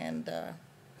together, and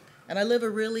I live a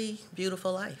really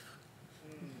beautiful life.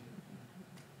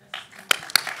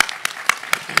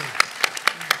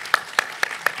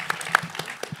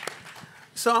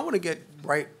 So I want to get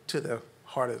right to the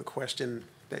heart of the question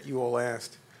that you all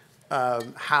asked.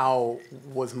 How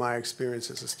was my experience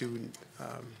as a student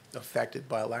affected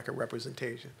by a lack of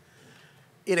representation?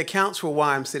 It accounts for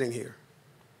why I'm sitting here,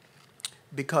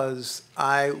 because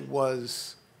I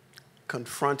was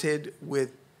confronted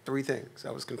with 3 things.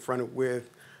 I was confronted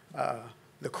with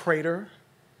the crater,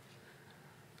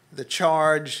 the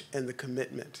charge, and the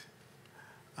commitment.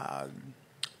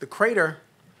 The crater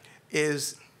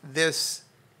is this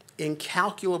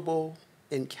incalculable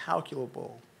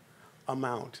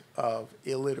amount of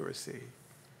illiteracy,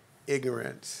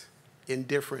 ignorance,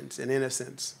 indifference, and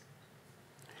innocence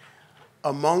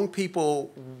among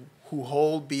people who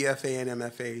hold BFA and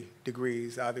MFA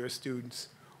degrees, either as students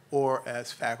or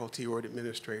as faculty or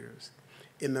administrators,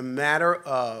 in the matter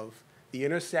of the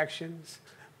intersections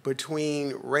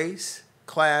between race,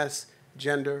 class,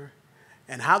 gender,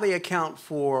 and how they account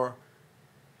for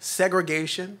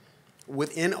segregation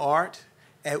within art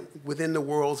and within the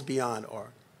worlds beyond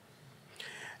art.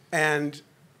 And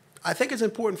I think it's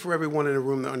important for everyone in the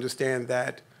room to understand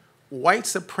that white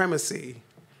supremacy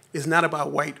is not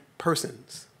about white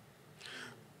persons.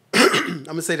 I'm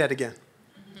going to say that again,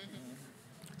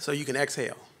 so you can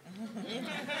exhale.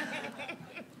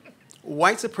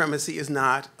 White supremacy is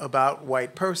not about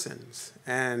white persons,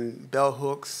 and bell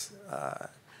hooks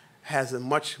has a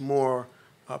much more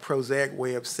prosaic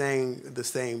way of saying the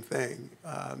same thing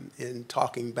in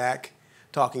Talking Back,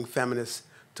 Talking Feminist,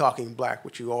 Talking Black,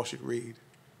 which you all should read.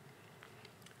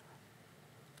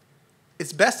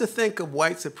 It's best to think of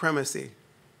white supremacy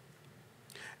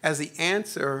as the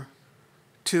answer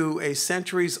to a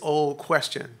centuries-old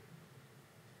question: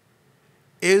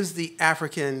 is the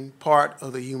African part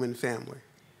of the human family?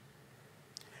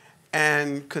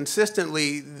 And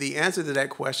consistently, the answer to that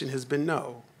question has been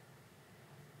no.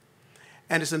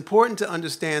 And it's important to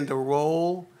understand the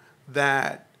role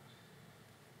that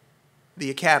the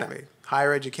academy,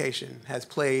 higher education, has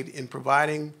played in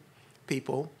providing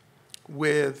people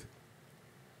with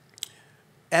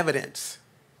evidence,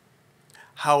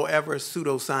 however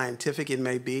pseudoscientific it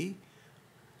may be,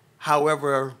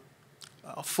 however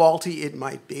faulty it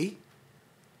might be,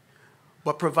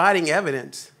 but providing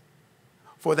evidence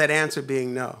for that answer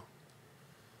being no.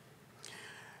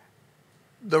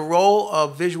 the role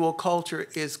of visual culture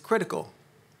is critical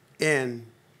in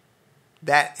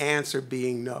that answer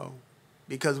being no,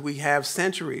 because we have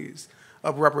centuries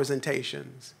of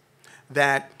representations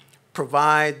that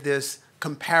provide this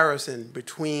comparison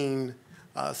between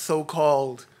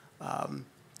so-called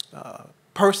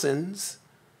persons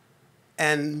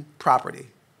and property.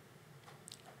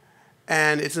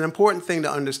 And it's an important thing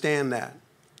to understand that.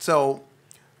 So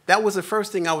that was the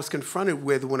first thing I was confronted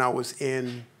with when I was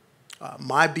in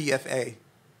my BFA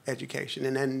education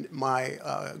and then my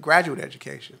graduate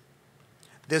education.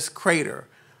 This crater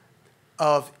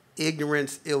of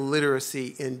ignorance,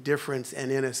 illiteracy, indifference,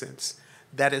 and innocence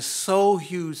that is so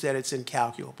huge that it's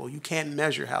incalculable. You can't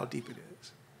measure how deep it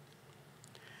is.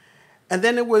 And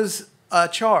then there was a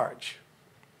charge.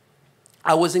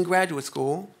 I was in graduate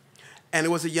school, and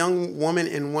there was a young woman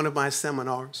in one of my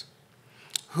seminars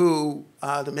who,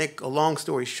 to make a long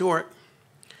story short,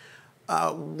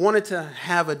 wanted to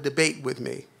have a debate with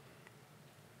me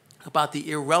about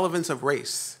the irrelevance of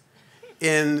race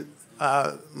in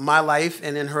my life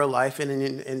and in her life and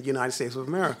in the United States of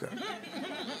America.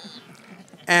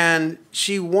 And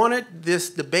she wanted this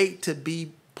debate to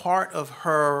be part of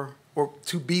her, or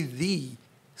to be the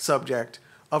subject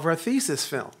of her thesis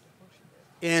film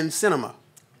in cinema.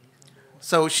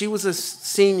 So she was a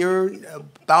senior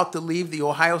about to leave the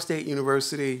Ohio State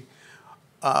University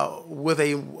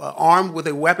armed with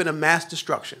a weapon of mass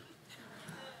destruction.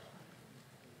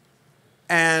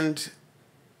 And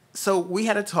so we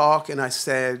had a talk, and I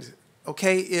said,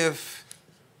 okay, if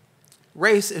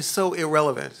race is so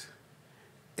irrelevant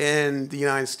in the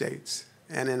United States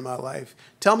and in my life,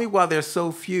 tell me why there's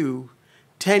so few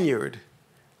tenured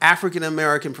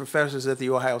African-American professors at the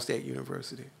Ohio State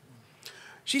University.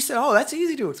 She said, oh, that's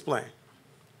easy to explain.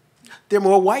 There are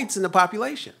more whites in the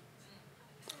population.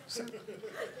 I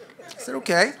said,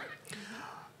 okay.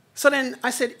 So then I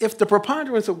said, if the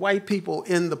preponderance of white people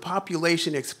in the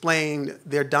population explain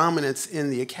their dominance in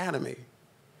the academy,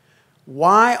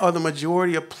 why are the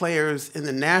majority of players in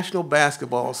the National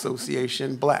Basketball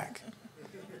Association black?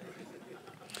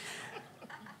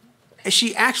 And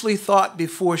she actually thought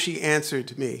before she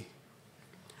answered me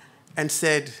and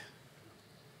said,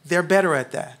 they're better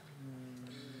at that.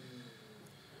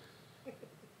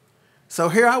 So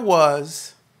here I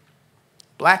was,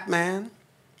 black man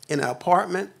in an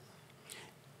apartment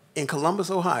in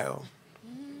Columbus, Ohio,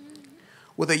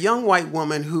 with a young white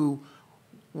woman who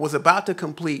was about to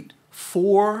complete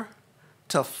 4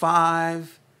 to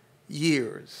 5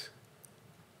 years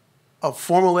of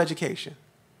formal education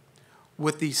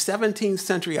with the 17th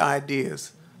century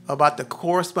ideas about the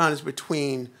correspondence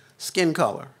between skin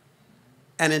color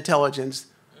and intelligence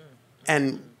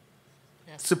and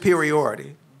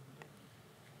superiority.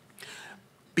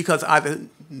 Because either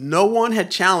no one had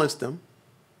challenged them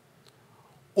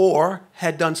or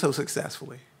had done so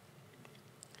successfully.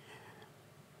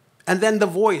 And then the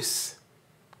voice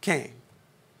came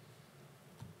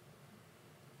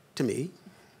to me.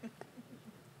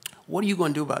 What are you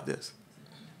going to do about this?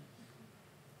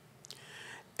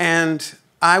 And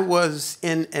I was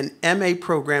in an MA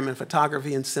program in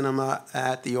photography and cinema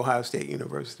at The Ohio State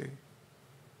University.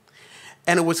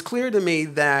 And it was clear to me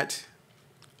that,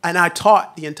 and I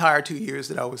taught the entire 2 years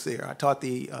that I was there. I taught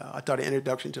an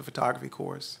introduction to photography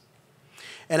course.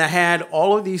 And I had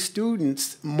all of these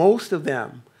students, most of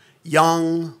them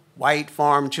young, white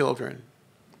farm children,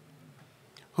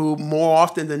 who more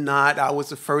often than not, I was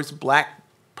the first black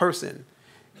person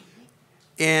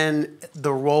in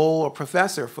the role of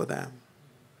professor for them.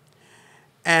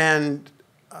 And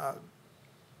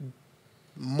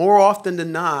more often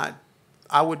than not,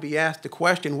 I would be asked the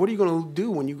question, what are you going to do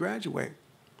when you graduate?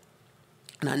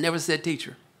 And I never said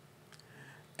teacher.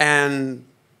 And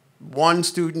one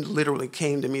student literally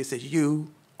came to me and said,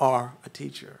 you are a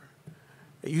teacher.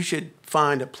 You should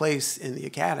find a place in the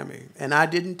academy. And I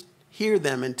didn't hear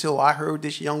them until I heard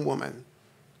this young woman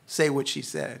say what she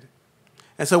said.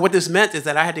 And so what this meant is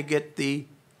that I had to get the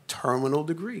terminal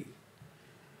degree.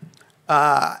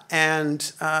 I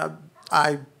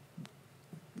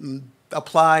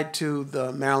applied to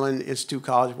the Maryland Institute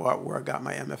College of Art, where I got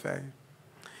my MFA.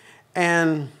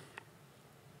 And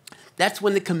that's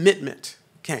when the commitment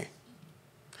came.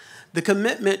 The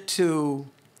commitment to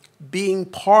being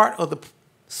part of the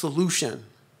solution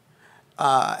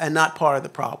and not part of the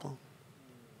problem.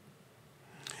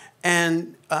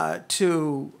 And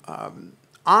to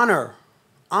honor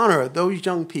those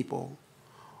young people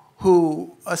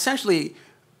who essentially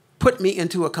put me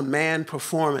into a command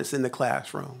performance in the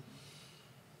classroom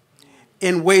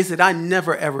in ways that I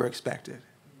never, ever expected.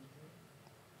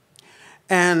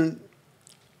 And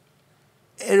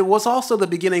it was also the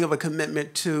beginning of a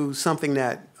commitment to something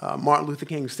that Martin Luther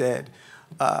King said,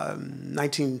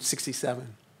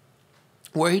 1967,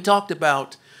 where he talked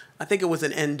about, I think it was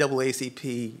an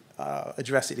NAACP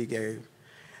address that he gave,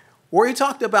 where he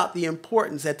talked about the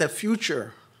importance that the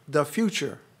future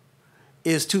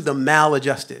is to the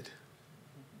maladjusted.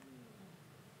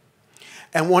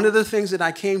 And one of the things that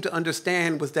I came to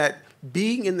understand was that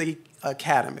being in the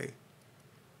academy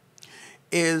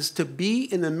is to be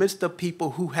in the midst of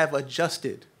people who have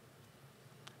adjusted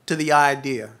to the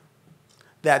idea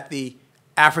that the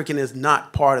African is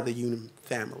not part of the human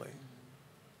family,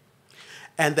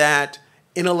 and that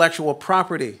intellectual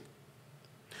property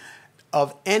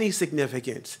of any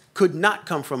significance could not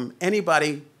come from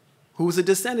anybody who was a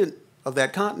descendant of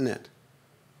that continent.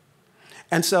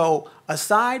 And so,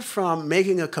 aside from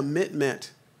making a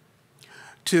commitment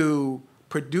to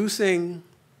producing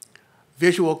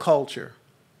visual culture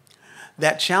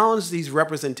that challenged these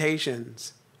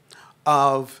representations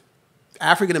of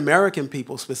African American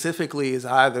people specifically as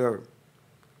either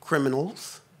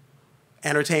criminals,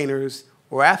 entertainers,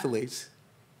 or athletes,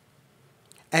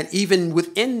 and even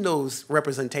within those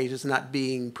representations not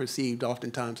being perceived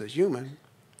oftentimes as human,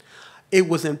 it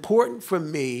was important for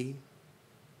me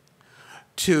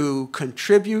to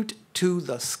contribute to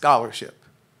the scholarship.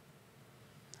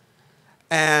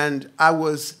 And I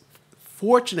was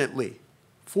fortunately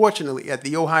at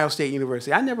the Ohio State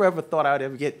University. I never ever thought I'd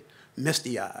ever get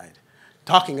misty-eyed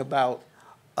talking about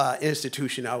an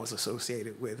institution I was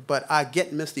associated with, but I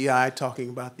get misty-eyed talking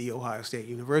about the Ohio State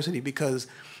University because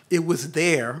it was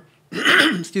there,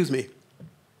 excuse me,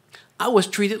 I was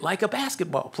treated like a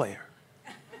basketball player.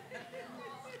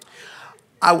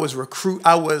 I was recruited,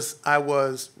 I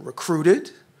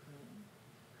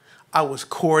was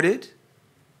courted,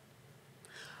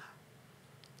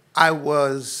 I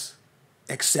was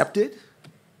accepted,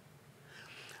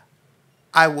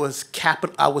 I was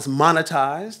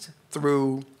monetized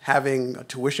through having a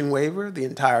tuition waiver the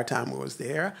entire time I was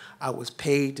there. I was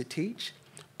paid to teach,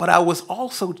 but I was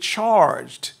also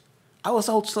charged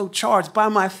by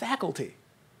my faculty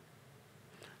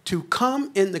to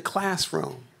come in the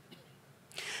classroom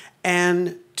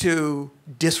and to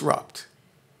disrupt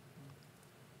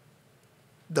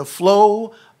the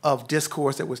flow of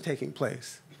discourse that was taking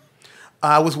place.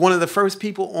 I was one of the first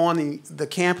people on the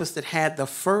campus that had the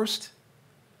first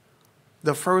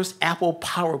Apple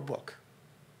PowerBook.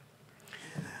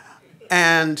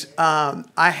 And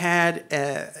I had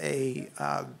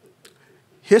a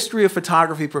history of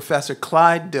photography professor,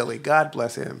 Clyde Dilley, God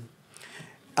bless him.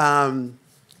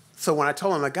 So when I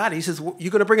told him I got it, he says, well,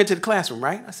 you're going to bring it to the classroom,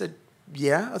 right? I said,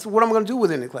 yeah. I said, what am I going to do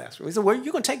within the classroom? He said, well,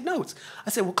 you're going to take notes. I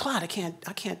said, well, Clyde, I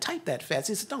can't type that fast.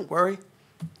 He said, don't worry,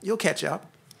 you'll catch up.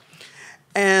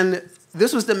 And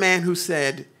this was the man who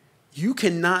said, you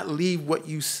cannot leave what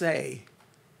you say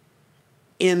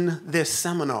in this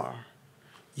seminar.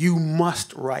 You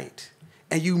must write,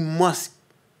 and you must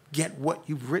get what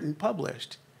you've written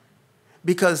published.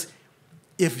 Because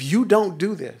if you don't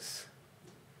do this,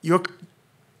 your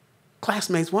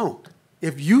classmates won't.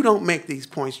 If you don't make these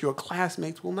points, your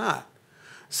classmates will not.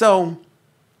 So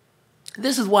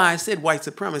this is why I said white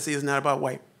supremacy is not about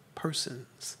white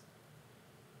persons.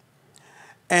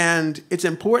 And it's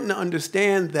important to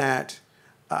understand that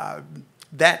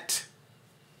that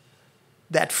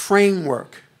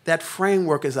framework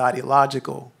is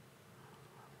ideological,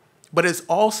 but it's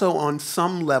also on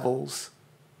some levels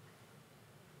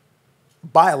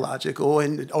biological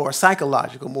or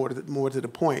psychological, more to the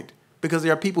point, because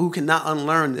there are people who cannot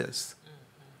unlearn this.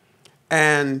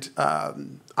 And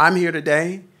I'm here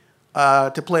today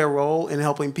to play a role in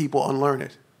helping people unlearn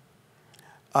it.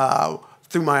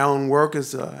 Through my own work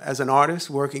as an artist,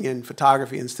 working in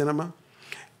photography and cinema,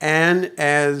 and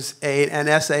as an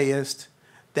essayist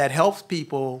that helps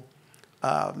people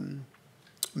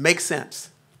make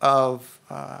sense of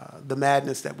the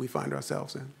madness that we find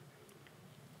ourselves in.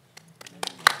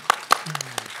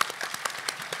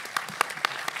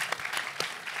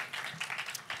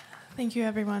 Thank you,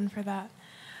 everyone, for that.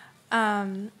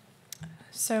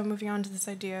 So moving on to this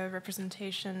idea of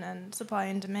representation and supply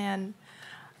and demand.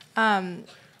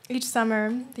 Each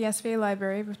summer, the SVA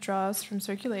Library withdraws from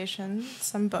circulation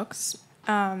some books,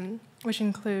 which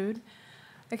include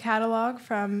a catalog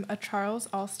from a Charles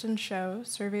Alston show,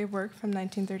 survey work from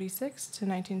 1936 to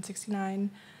 1969,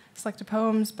 selected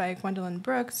poems by Gwendolyn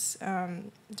Brooks,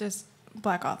 just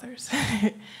Black authors.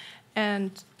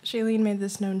 And Shailene made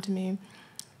this known to me.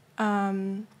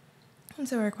 And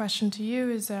so our question to you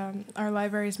is, are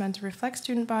libraries meant to reflect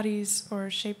student bodies or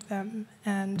shape them?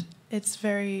 And it's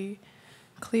very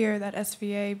clear that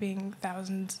SVA, being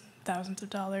thousands thousands of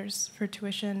dollars for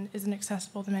tuition isn't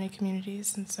accessible to many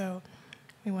communities, and so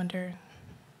we wonder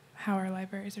how our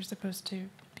libraries are supposed to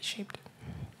be shaped.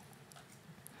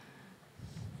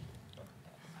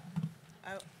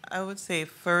 I would say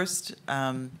first,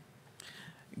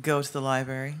 go to the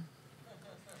library.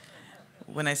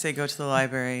 When I say go to the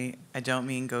library, I don't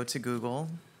mean go to Google.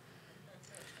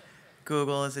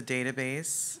 Google is a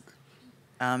database.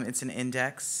 It's an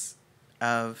index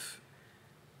of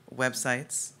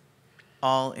websites.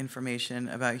 All information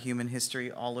about human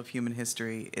history, all of human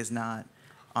history, is not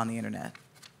on the internet.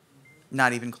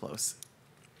 Not even close.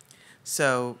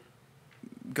 So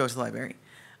go to the library.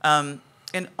 And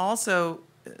also,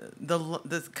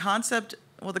 the concept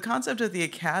of the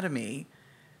academy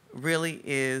really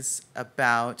is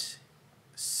about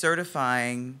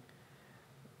certifying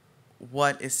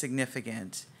what is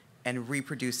significant and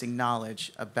reproducing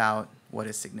knowledge about what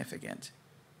is significant.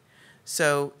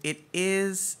 So it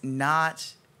is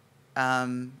not,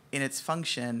 in its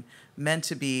function, meant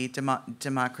to be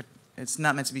democratic. It's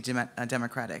not meant to be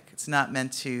democratic. It's not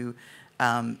meant to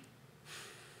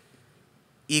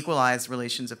equalize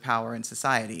relations of power in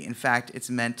society. In fact, it's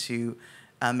meant to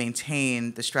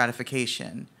maintain the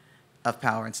stratification of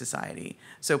power in society.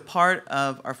 So part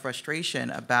of our frustration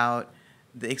about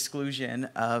the exclusion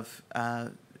of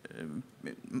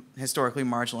historically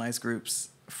marginalized groups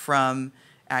from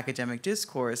academic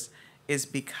discourse is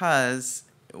because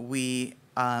we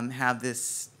have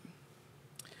this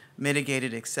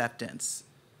mitigated acceptance,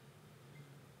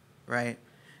 right?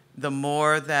 The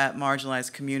more that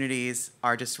marginalized communities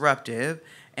are disruptive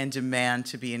and demand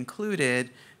to be included,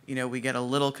 you know, we get a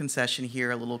little concession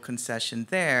here, a little concession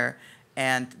there,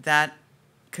 and that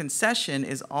concession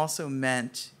is also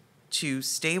meant to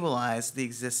stabilize the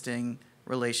existing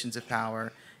relations of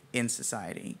power in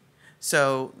society.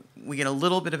 So we get a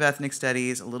little bit of ethnic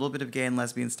studies, a little bit of gay and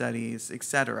lesbian studies, et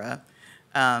cetera,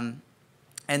 and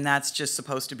that's just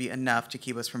supposed to be enough to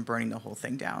keep us from burning the whole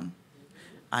thing down.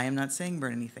 I am not saying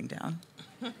burn anything down,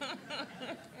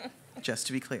 just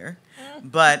to be clear.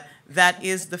 But that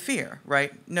is the fear,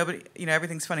 right? Nobody, you know,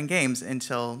 everything's fun and games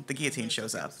until the guillotine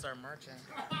shows up. Start marching.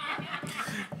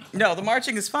 No, the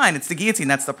marching is fine. It's the guillotine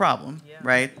that's the problem,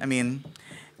 right? I mean,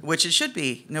 which it should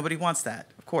be. Nobody wants that,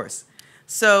 of course.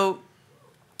 So,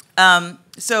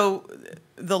 so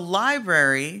the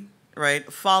library, right,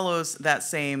 follows that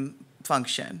same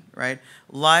function, right?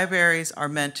 Libraries are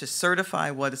meant to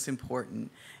certify what is important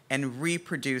and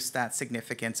reproduce that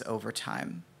significance over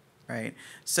time, right?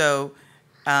 So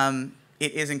it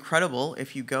is incredible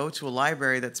if you go to a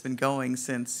library that's been going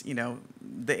since, you know,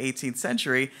 the 18th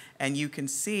century, and you can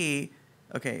see,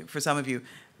 okay, for some of you,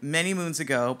 many moons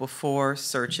ago, before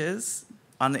searches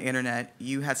on the internet,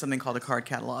 you had something called a card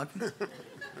catalog.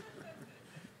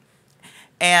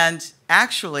 And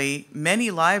actually,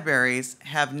 many libraries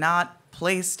have not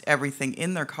placed everything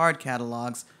in their card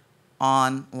catalogs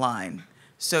online.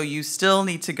 So you still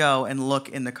need to go and look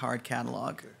in the card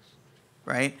catalog,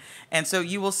 right? And so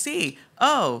you will see,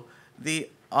 oh, the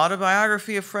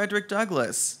autobiography of Frederick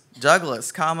Douglass,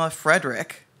 comma,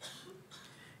 Frederick,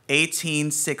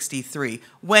 1863,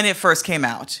 when it first came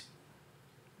out,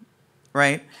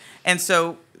 right? And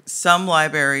so some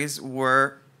libraries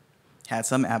had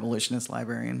some abolitionist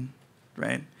librarian,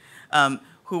 right,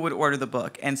 who would order the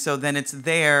book. And so then it's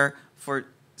there for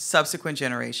subsequent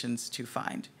generations to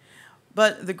find.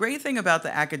 But the great thing about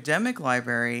the academic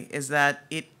library is that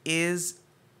it is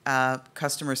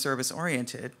customer service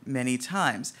oriented many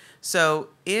times. So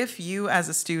if you as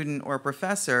a student or a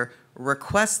professor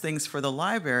request things for the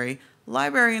library,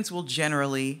 librarians will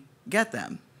generally get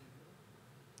them.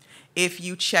 If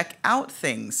you check out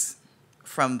things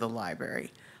from the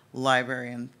library,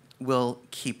 librarian will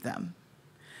keep them.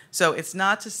 So it's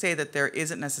not to say that there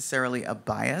isn't necessarily a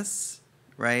bias,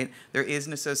 right? There is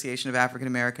an association of African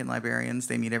American librarians.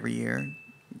 They meet every year.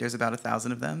 There's about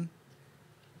 1,000 of them.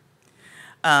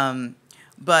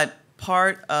 But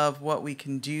part of what we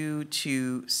can do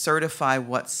to certify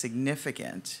what's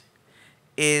significant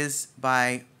is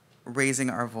by raising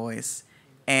our voice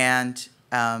and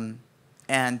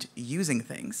using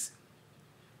things,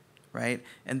 right?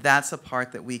 And that's a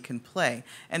part that we can play.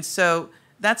 And so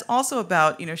that's also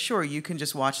about, you know, sure, you can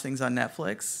just watch things on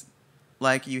Netflix.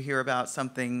 Like you hear about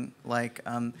something like,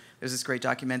 there's this great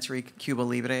documentary, Cuba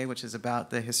Libre, which is about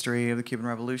the history of the Cuban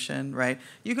Revolution, right?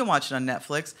 You can watch it on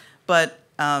Netflix, but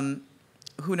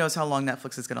who knows how long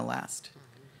Netflix is going to last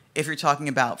if you're talking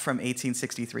about from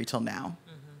 1863 till now,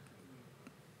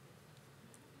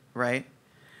 right?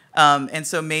 And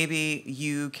so maybe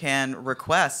you can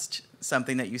request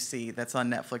something that you see that's on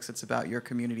Netflix that's about your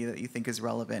community that you think is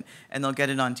relevant, and they'll get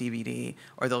it on DVD,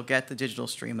 or they'll get the digital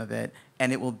stream of it,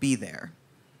 and it will be there,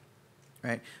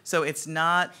 right? So it's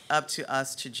not up to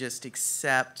us to just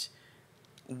accept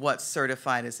what's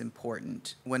certified as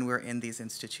important when we're in these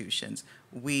institutions.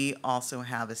 We also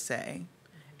have a say.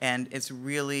 And it's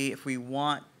really, if we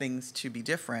want things to be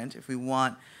different, if we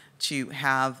want to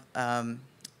have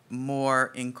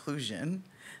more inclusion,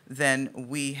 then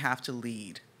we have to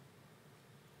lead.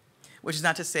 Which is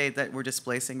not to say that we're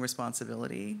displacing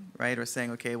responsibility, right? Or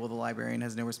saying, okay, well, the librarian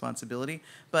has no responsibility.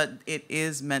 But it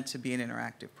is meant to be an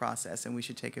interactive process, and we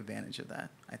should take advantage of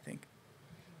that, I think.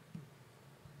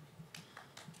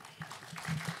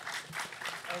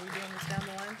 Are we doing this down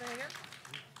the line thing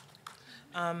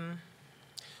again?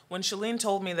 When Shalene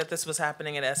told me that this was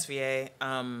happening at SVA,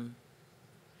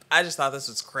 I just thought this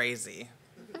was crazy.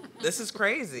 This is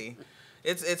crazy.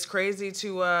 It's crazy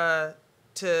to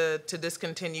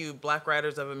discontinue Black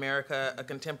Writers of America, a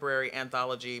contemporary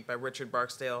anthology by Richard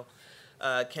Barksdale,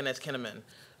 Kenneth Kinnaman,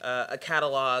 a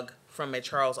catalog from a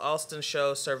Charles Alston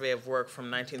show, survey of work from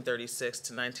 1936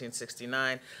 to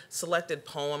 1969, selected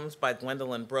poems by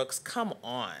Gwendolyn Brooks. Come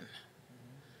on.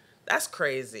 That's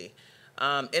crazy.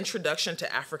 Introduction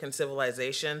to African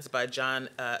Civilizations by John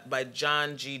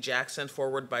G. Jackson,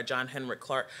 foreword by John Henrik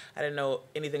Clarke. I didn't know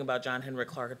anything about John Henrik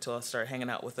Clarke until I started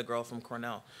hanging out with a girl from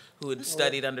Cornell who had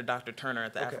studied under Dr. Turner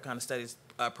at the Africana Studies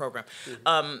program.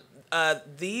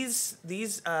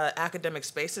 These academic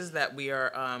spaces that we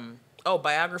are,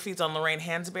 biographies on Lorraine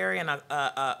Hansberry and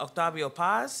Octavio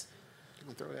Paz. You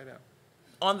can throw that out.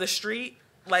 On the street.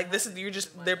 Like, this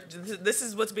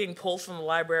is what's being pulled from the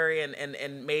library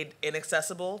and made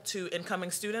inaccessible to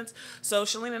incoming students. So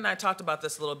Shalene and I talked about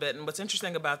this a little bit, and what's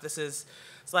interesting about this is,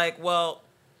 it's like, well,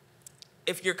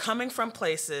 if you're coming from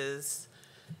places,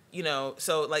 you know,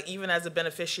 so like even as a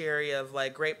beneficiary of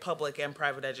like great public and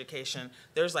private education,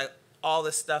 there's like all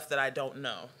this stuff that I don't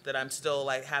know, that I'm still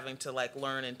like having to like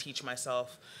learn and teach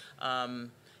myself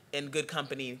in good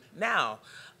company now.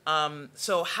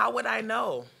 So how would I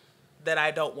know that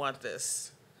I don't want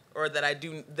this, or that I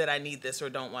need this or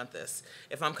don't want this?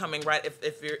 If I'm coming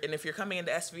if you're coming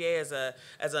into SVA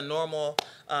as a normal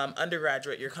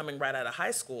undergraduate, you're coming right out of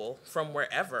high school from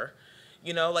wherever,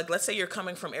 you know, like let's say you're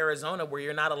coming from Arizona where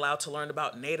you're not allowed to learn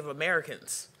about Native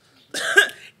Americans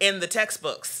in the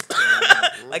textbooks.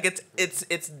 Like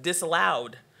it's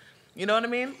disallowed. You know what I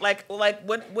mean? Like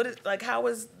what is, like, how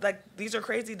is, like, these are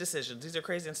crazy decisions. These are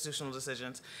crazy institutional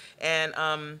decisions. And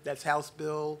That's House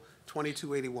Bill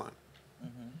 2281.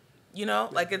 you know,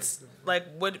 like, it's like,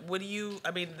 what do you,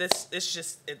 I mean, it's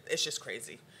just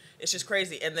crazy. It's just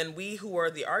crazy. And then we who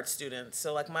are the art students,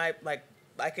 so like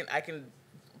I can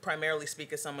primarily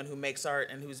speak as someone who makes art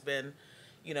and who's been,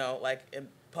 you know, like in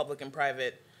public and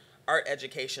private art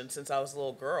education since I was a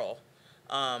little girl.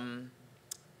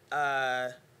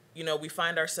 You know, we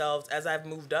find ourselves, as I've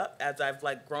moved up, as I've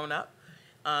like grown up,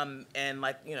 and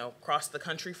like, you know, crossed the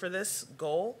country for this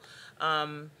goal,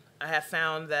 I have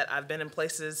found that I've been in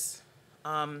places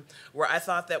where I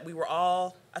thought that we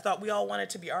all wanted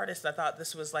to be artists. I thought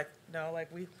this was like, you know, like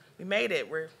we made it.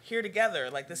 We're here together.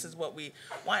 Like, this is what we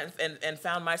want. And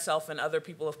found myself and other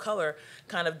people of color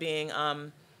kind of being,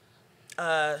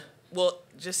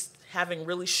 just having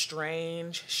really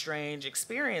strange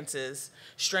experiences,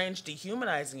 strange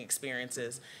dehumanizing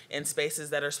experiences in spaces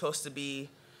that are supposed to be,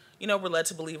 you know, we're led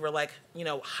to believe are like, you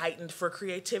know, heightened for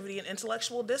creativity and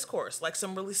intellectual discourse, like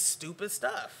some really stupid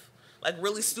stuff, like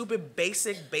really stupid,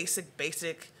 basic,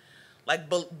 like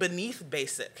beneath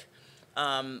basic,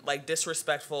 like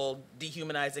disrespectful,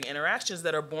 dehumanizing interactions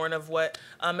that are born of what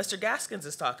Mr. Gaskins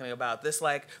is talking about,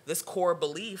 this core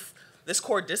belief, this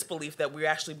core disbelief that we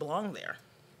actually belong there.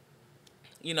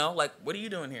 You know, like, what are you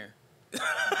doing here?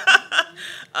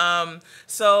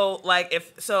 So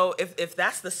if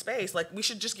that's the space, like, we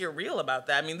should just get real about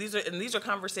that. I mean, these are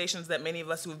conversations that many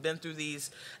of us who've been through these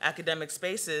academic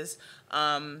spaces,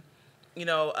 you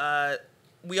know,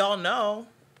 we all know,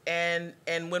 and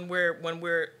when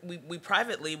we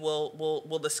privately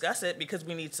will discuss it because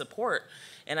we need support.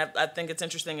 And I think it's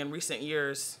interesting in recent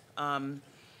years.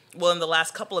 Well, in the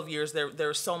last couple of years, there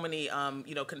are so many,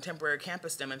 you know, contemporary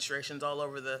campus demonstrations all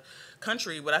over the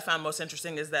country. What I found most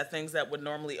interesting is that things that would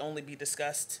normally only be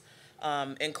discussed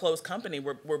in closed company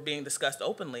were being discussed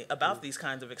openly about these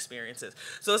kinds of experiences.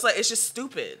 So it's like, it's just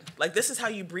stupid. Like, this is how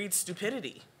you breed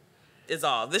stupidity, is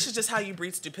all. This is just how you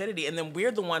breed stupidity, and then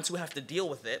we're the ones who have to deal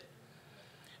with it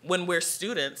when we're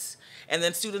students. And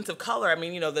then students of color, I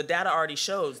mean, you know, the data already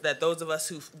shows that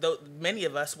many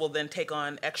of us will then take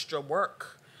on extra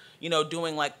work, you know,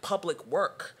 doing like public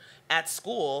work at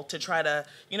school to try to,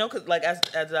 you know, cause like as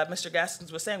Mr.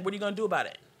 Gaskins was saying, what are you going to do about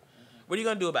it? What are you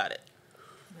going to do about it?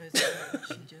 Is that what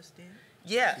she just did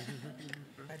Yeah.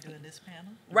 by doing this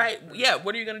panel? Right. Yeah.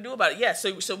 What are you going to do about it? Yeah.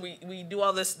 So we do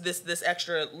all this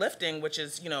extra lifting, which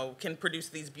is, you know, can produce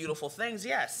these beautiful things.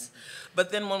 Yes.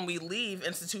 But then when we leave,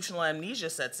 institutional amnesia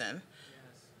sets in.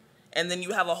 And then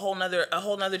you have a whole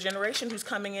nother generation who's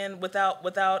coming in without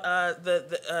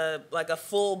like a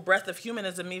full breadth of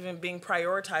humanism even being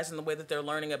prioritized in the way that they're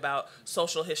learning about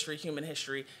social history, human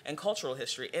history, and cultural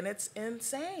history, and it's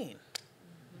insane.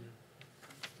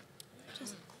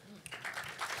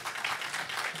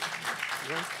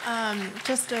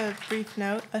 Just a brief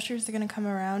note, ushers are going to come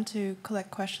around to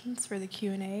collect questions for the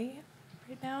Q&A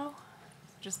right now.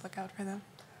 Just look out for them.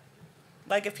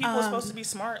 Like, if people are supposed to be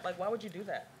smart, like, why would you do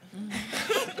that?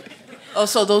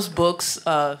 Also, those books,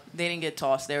 they didn't get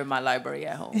tossed. They're in my library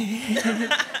at home.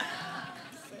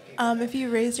 If you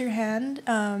raise your hand,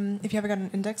 if you haven't got an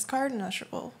index card, an usher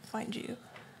will find you.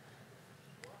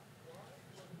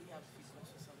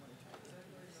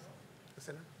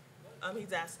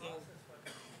 He's asking.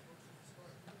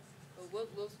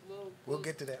 We'll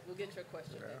get to that. We'll get your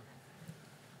question.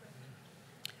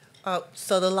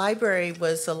 So the library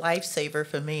was a lifesaver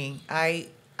for me. I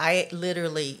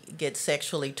literally get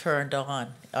sexually turned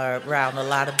on around a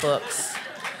lot of books,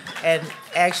 and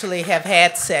actually have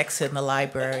had sex in the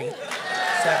library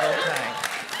several times.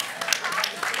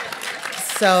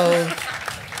 So,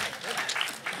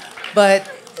 but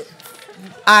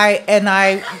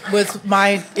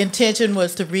my intention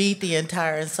was to read the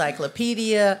entire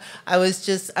encyclopedia. I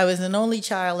was an only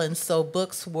child, and so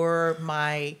books were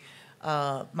my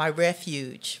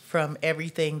refuge from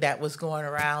everything that was going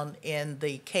around in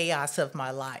the chaos of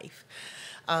my life.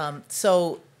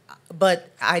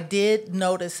 But I did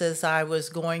notice as I was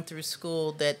going through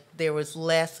school that there was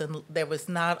less, and there was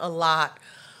not a lot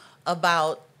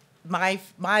about my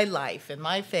life and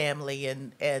my family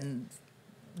and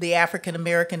the African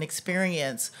American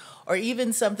experience, or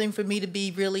even something for me to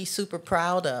be really super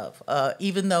proud of,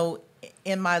 even though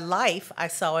in my life I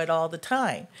saw it all the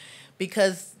time.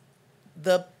 Because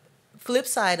the flip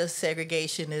side of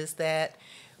segregation is that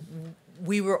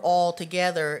we were all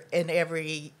together in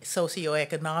every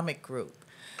socioeconomic group.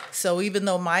 So even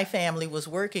though my family was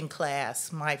working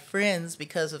class, my friends,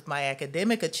 because of my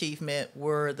academic achievement,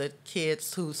 were the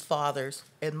kids whose fathers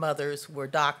and mothers were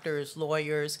doctors,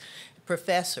 lawyers,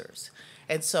 professors.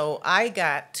 And so I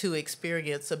got to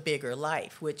experience a bigger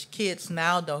life, which kids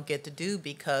now don't get to do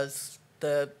because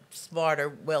the smarter,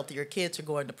 wealthier kids are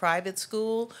going to private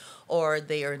school or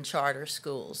they are in charter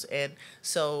schools. And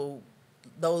so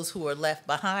those who are left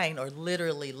behind are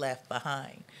literally left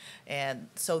behind. And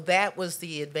so that was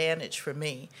the advantage for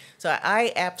me. So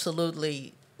I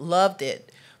absolutely loved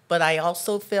it, but I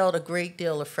also felt a great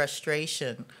deal of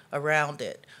frustration around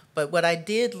it. But what I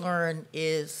did learn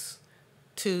is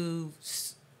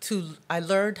I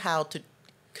learned how to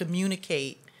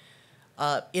communicate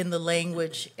in the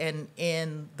language and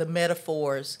in the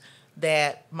metaphors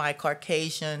that my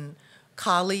Caucasian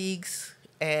colleagues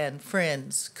and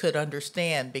friends could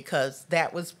understand, because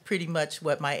that was pretty much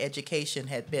what my education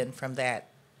had been from that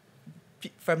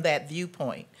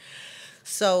viewpoint.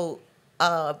 So,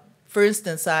 for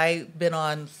instance, I've been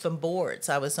on some boards.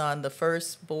 I was on the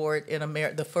first board in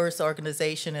America, the first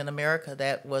organization in America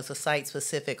that was a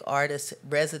site-specific artist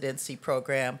residency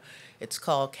program. It's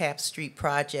called Cap Street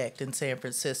Project in San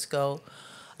Francisco.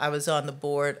 I was on the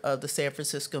board of the San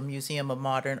Francisco Museum of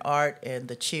Modern Art and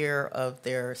the chair of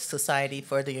their Society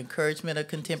for the Encouragement of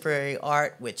Contemporary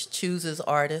Art, which chooses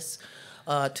artists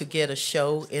to get a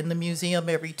show in the museum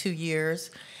every 2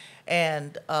 years.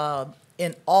 And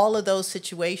in all of those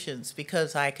situations,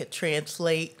 because I could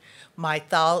translate my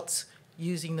thoughts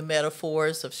using the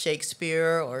metaphors of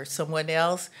Shakespeare or someone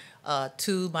else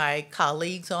to my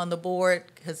colleagues on the board,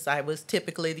 because I was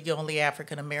typically the only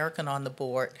African American on the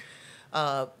board,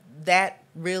 that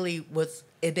really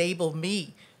enabled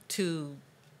me to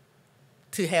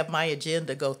have my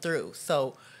agenda go through.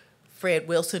 So Fred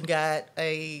Wilson got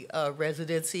a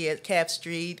residency at Cap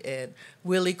Street, and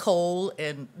Willie Cole,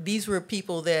 and these were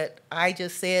people that I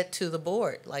just said to the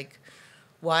board, like,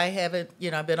 why haven't,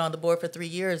 I've been on the board for 3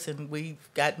 years, and we've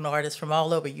gotten artists from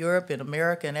all over Europe and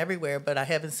America and everywhere, but I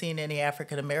haven't seen any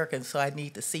African Americans, so I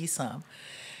need to see some.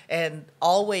 And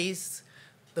always,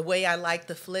 the way I like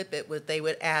to flip it was they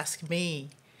would ask me,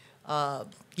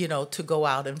 to go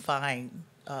out and find,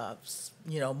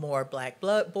 more Black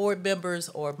board members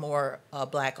or more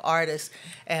Black artists,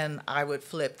 and I would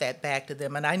flip that back to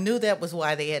them. And I knew that was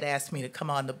why they had asked me to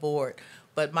come on the board,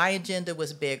 but my agenda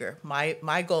was bigger.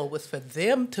 My goal was for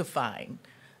them to find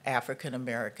African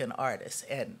American artists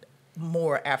and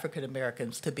more African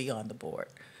Americans to be on the board,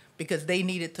 because they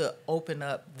needed to open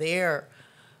up their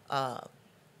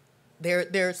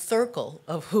circle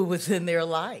of who was in their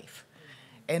life,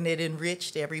 and it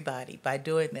enriched everybody by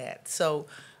doing that. So,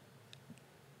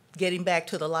 getting back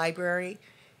to the library,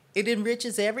 it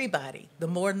enriches everybody. The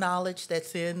more knowledge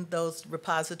that's in those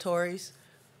repositories,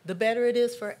 the better it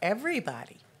is for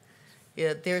everybody.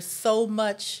 Yeah, there's so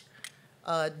much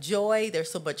joy,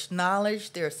 there's so much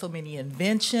knowledge, there are so many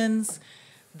inventions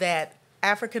that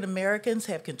African Americans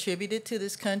have contributed to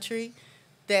this country,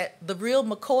 that the real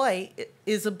McCoy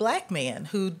is a black man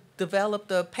who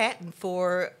developed a patent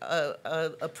for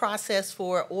a process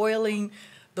for oiling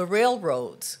the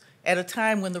railroads at a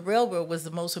time when the railroad was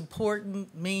the most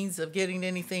important means of getting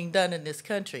anything done in this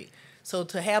country. So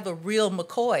to have a real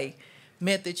McCoy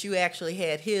meant that you actually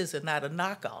had his and not a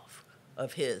knockoff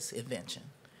of his invention.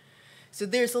 So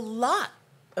there's a lot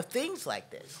of things like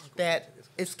this that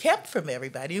is kept from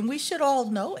everybody, and we should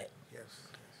all know it.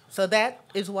 So that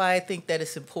is why I think that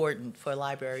it's important for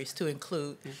libraries to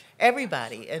include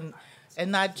everybody, and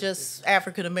not just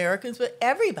African Americans, but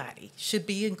everybody should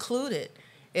be included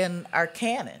in our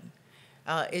canon.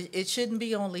 It shouldn't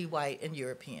be only white and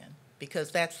European,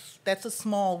 because that's a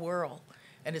small world,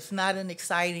 and it's not an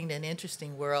exciting and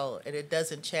interesting world, and it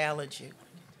doesn't challenge you,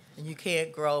 and you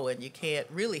can't grow, and you can't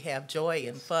really have joy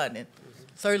and fun, and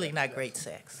certainly not great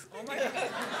sex.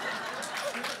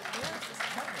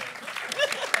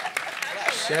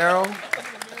 Cheryl,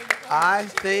 I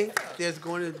think there's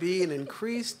going to be an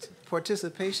increased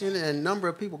participation and a number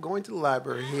of people going to the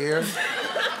library here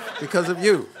because of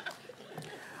you.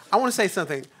 I want to say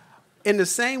something. In the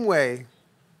same way,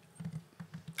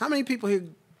 how many people here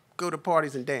go to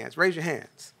parties and dance? Raise your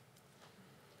hands.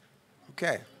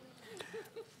 Okay.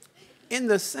 In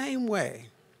the same way,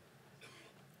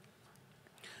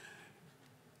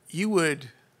 you would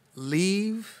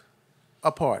leave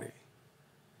a party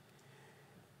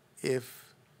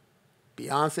if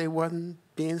Beyonce wasn't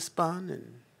being spun,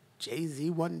 and Jay-Z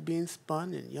wasn't being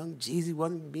spun, and Young Jeezy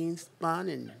wasn't being spun,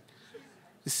 and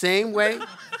the same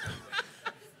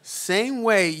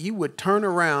way you would turn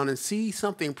around and see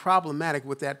something problematic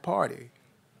with that party.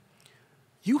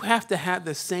 You have to have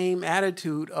the same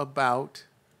attitude about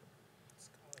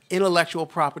intellectual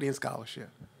property and scholarship.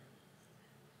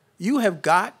 You have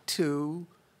got to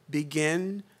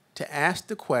begin to ask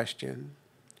the question,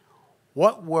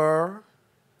 what were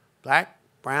black,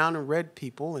 brown, and red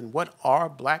people, and what are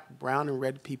black, brown, and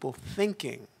red people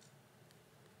thinking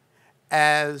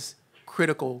as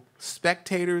critical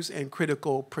spectators and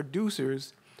critical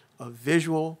producers of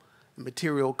visual and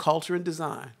material culture and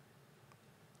design?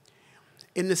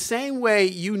 In the same way,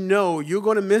 you know you're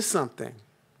going to miss something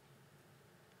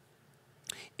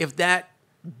if that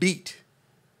beat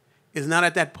is not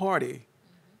at that party.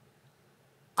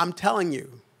 I'm telling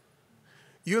you,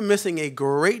 you're missing a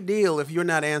great deal if you're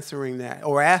not answering that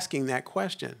or asking that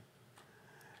question.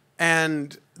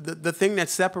 And the thing that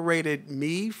separated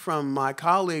me from my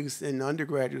colleagues in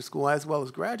undergraduate school as well as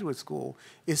graduate school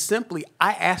is simply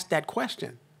I asked that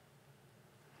question.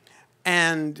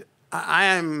 And I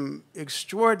am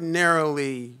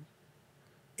extraordinarily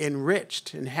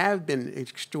enriched and have been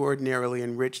extraordinarily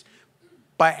enriched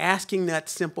by asking that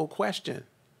simple question.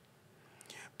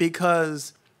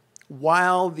 Because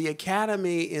while the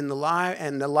academy and the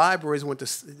libraries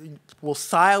will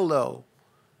silo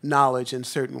knowledge in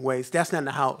certain ways, that's not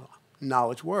how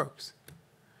knowledge works.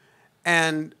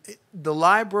 And the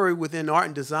library within art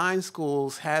and design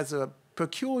schools has a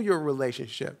peculiar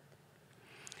relationship,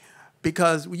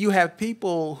 because you have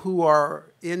people who are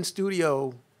in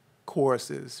studio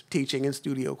courses, teaching in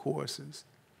studio courses,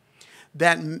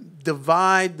 that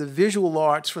divide the visual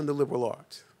arts from the liberal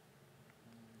arts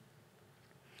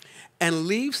and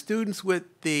leave students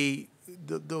with the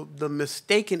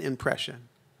mistaken impression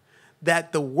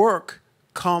that the work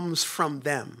comes from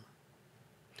them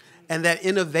and that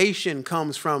innovation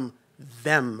comes from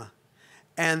them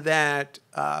and that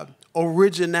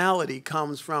originality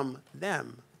comes from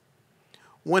them,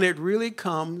 when it really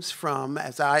comes from,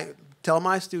 as I tell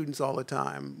my students all the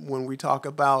time when we talk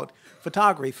about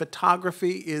photography,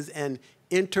 photography is an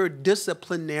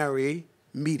interdisciplinary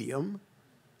medium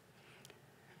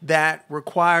that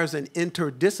requires an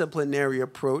interdisciplinary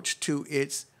approach to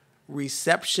its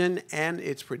reception and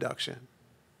its production.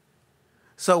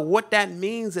 So what that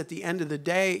means at the end of the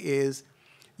day is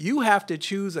you have to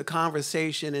choose a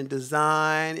conversation in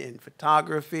design, in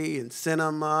photography, in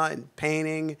cinema, in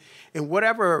painting, in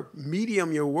whatever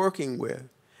medium you're working with,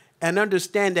 and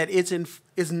understand that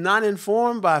it's not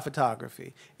informed by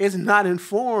photography. It's not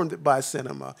informed by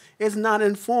cinema. It's not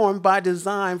informed by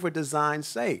design for design's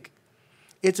sake.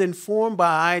 It's informed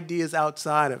by ideas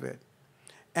outside of it.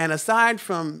 And aside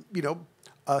from,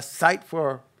 a site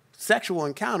for sexual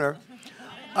encounter,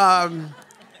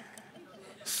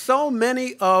 so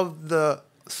many of the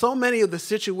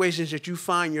situations that you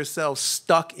find yourself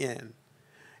stuck in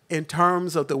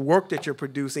terms of the work that you're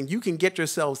producing, you can get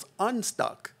yourselves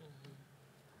unstuck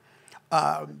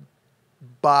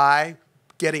by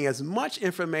getting as much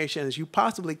information as you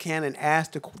possibly can and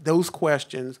ask those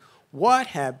questions. What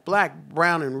have black,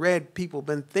 brown, and red people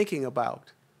been thinking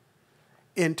about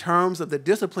in terms of the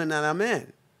discipline that I'm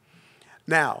in?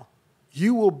 Now,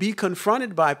 you will be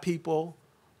confronted by people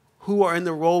who are in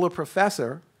the role of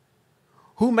professor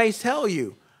who may tell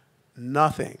you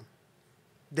nothing.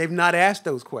 They've not asked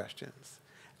those questions.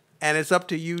 And it's up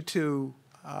to you to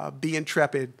be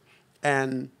intrepid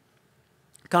and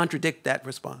contradict that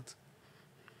response.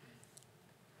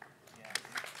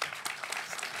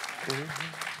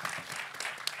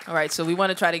 All right, so we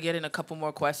want to try to get in a couple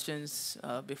more questions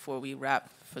before we wrap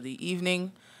for the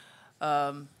evening.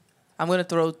 I'm going to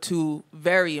throw two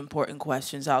very important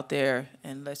questions out there,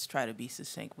 and let's try to be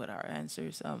succinct with our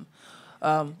answers.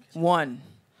 One,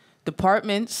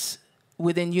 departments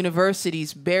within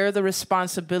universities bear the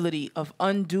responsibility of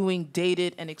undoing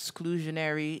dated and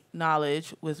exclusionary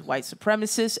knowledge with white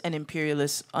supremacist and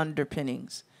imperialist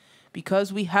underpinnings.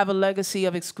 Because we have a legacy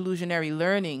of exclusionary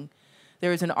learning,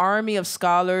 there is an army of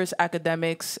scholars,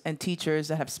 academics, and teachers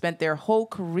that have spent their whole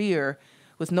career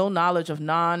with no knowledge of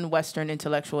non-Western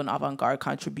intellectual and avant-garde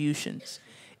contributions.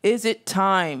 Is it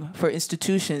time for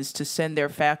institutions to send their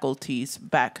faculties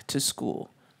back to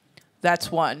school?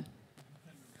 That's one.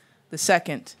 The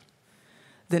second,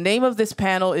 the name of this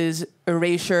panel is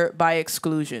Erasure by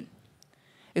Exclusion.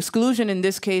 Exclusion in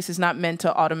this case is not meant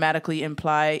to automatically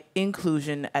imply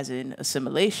inclusion as in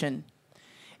assimilation.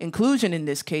 Inclusion in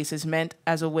this case is meant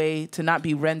as a way to not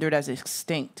be rendered as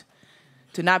extinct,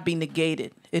 to not be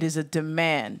negated. It is a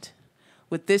demand.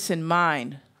 With this in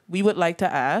mind, we would like to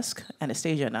ask,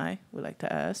 Anastasia and I would like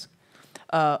to ask,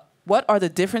 what are the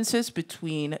differences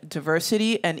between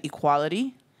diversity and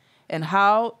equality, and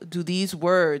how do these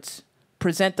words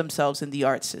present themselves in the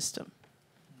art system?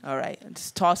 All right, I'm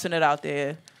just tossing it out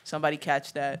there. Somebody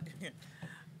catch that.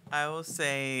 I will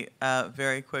say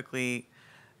very quickly,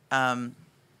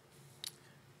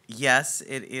 yes,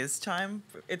 it is time.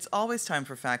 It's always time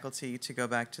for faculty to go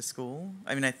back to school.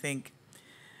 I mean, I think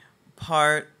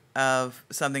part of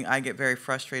something I get very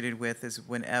frustrated with is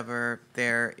whenever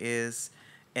there is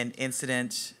an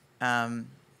incident of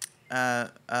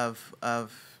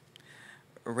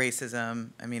racism.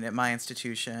 I mean, at my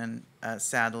institution,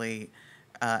 sadly,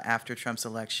 after Trump's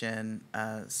election,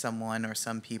 someone or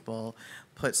some people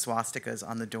put swastikas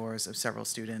on the doors of several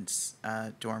students'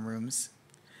 dorm rooms.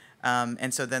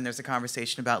 And so then there's a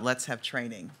conversation about let's have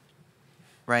training,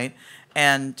 right?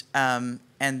 And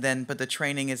then, but the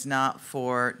training is not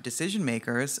for decision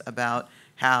makers about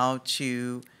how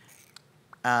to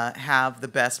have the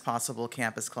best possible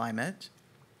campus climate.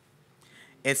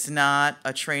 It's not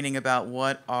a training about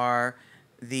what are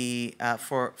the,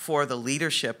 for the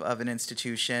leadership of an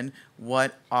institution,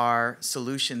 what are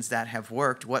solutions that have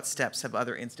worked, what steps have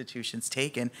other institutions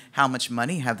taken, how much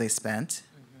money have they spent.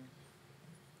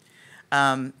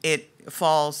 It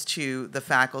falls to the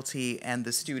faculty and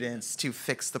the students to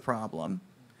fix the problem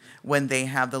when they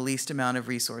have the least amount of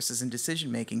resources and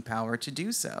decision-making power to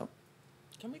do so.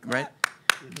 Can we clap? Right?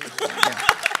 Yeah.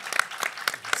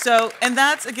 So, and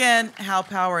that's, again, how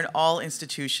power in all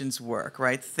institutions work,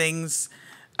 right? Things,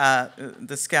 the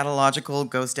scatological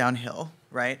goes downhill,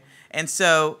 right? And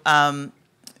so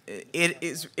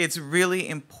it's really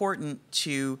important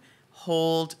to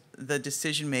hold the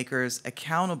decision makers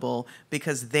accountable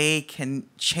because they can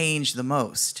change the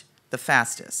most, the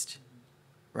fastest,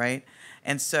 right?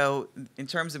 And so in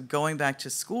terms of going back to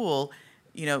school,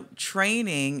 you know,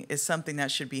 training is something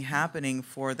that should be happening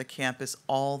for the campus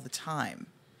all the time,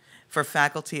 for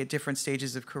faculty at different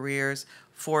stages of careers,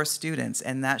 for students,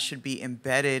 and that should be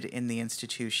embedded in the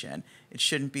institution. It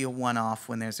shouldn't be a one-off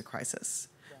when there's a crisis.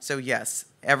 So yes,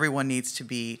 everyone needs to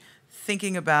be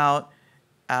thinking about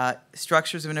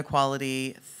structures of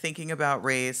inequality, thinking about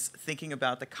race, thinking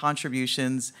about the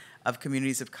contributions of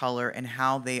communities of color and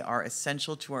how they are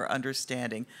essential to our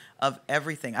understanding of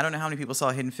everything. I don't know how many people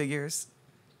saw Hidden Figures,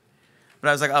 but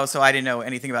I was like, oh, so I didn't know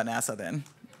anything about NASA then.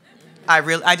 I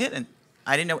didn't.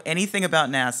 I didn't know anything about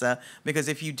NASA because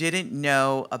if you didn't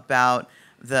know about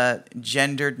the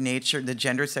gendered nature, the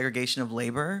gender segregation of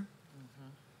labor,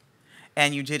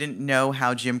 and you didn't know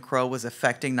how Jim Crow was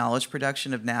affecting knowledge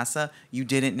production of NASA, you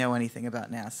didn't know anything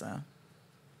about NASA.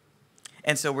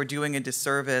 And so we're doing a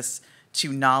disservice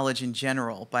to knowledge in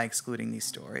general by excluding these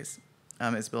stories,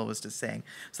 as Bill was just saying.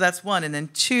 So that's one. And then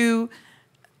two,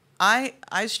 I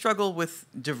struggle with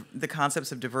the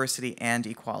concepts of diversity and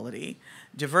equality.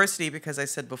 Diversity, because I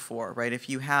said before, right, if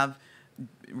you have,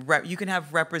 you can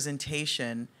have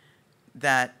representation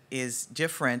that is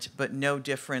different, but no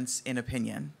difference in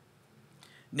opinion,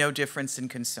 no difference in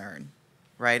concern,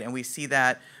 right? And we see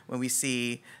that when we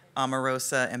see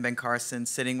Omarosa and Ben Carson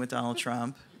sitting with Donald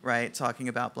Trump, right, talking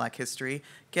about Black history.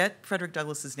 Get Frederick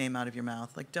Douglass's name out of your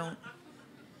mouth. Like, don't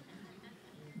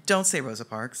say Rosa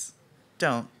Parks.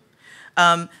 Don't.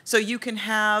 So you can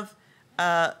have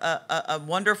a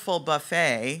wonderful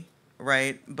buffet,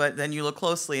 right, but then you look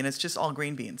closely and it's just all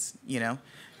green beans, you know?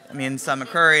 I mean, some are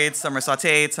curried, some are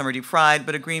sautéed, some are deep fried,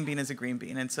 but a green bean is a green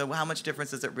bean. And so how much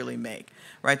difference does it really make,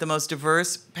 right? The most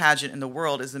diverse pageant in the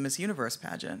world is the Miss Universe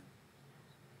pageant,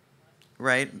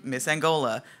 right? Miss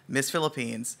Angola, Miss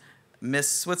Philippines, Miss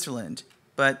Switzerland.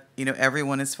 But, you know,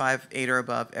 everyone is 5'8" or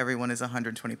above. Everyone is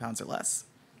 120 pounds or less.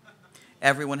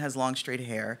 Everyone has long, straight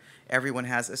hair. Everyone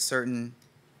has a certain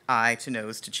eye to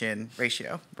nose to chin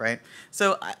ratio, right?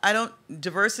 So I don't,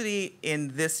 diversity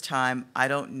in this time, I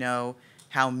don't know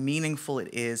how meaningful it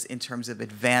is in terms of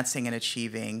advancing and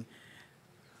achieving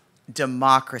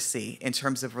democracy, in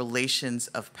terms of relations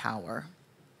of power,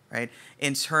 right?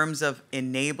 In terms of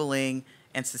enabling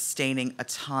and sustaining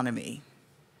autonomy,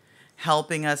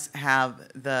 helping us have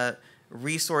the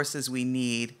resources we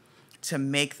need to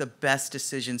make the best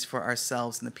decisions for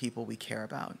ourselves and the people we care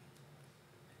about,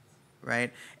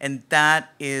 right? And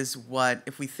that is what,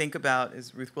 if we think about,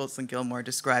 as Ruth Wilson Gilmore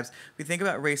describes, we think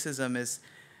about racism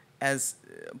as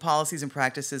policies and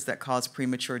practices that cause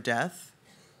premature death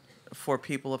for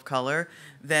people of color,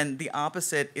 then the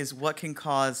opposite is what can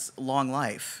cause long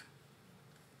life,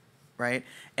 right?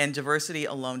 And diversity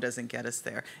alone doesn't get us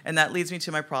there. And that leads me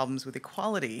to my problems with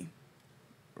equality,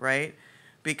 right?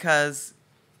 Because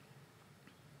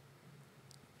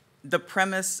the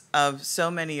premise of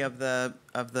so many of the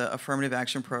affirmative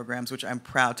action programs, which I'm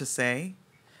proud to say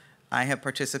I have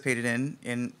participated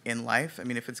in life. I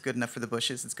mean, if it's good enough for the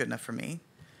Bushes, it's good enough for me.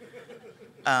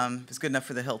 If it's good enough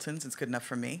for the Hiltons, it's good enough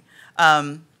for me.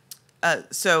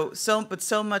 But so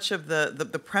much of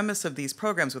the premise of these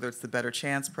programs, whether it's the Better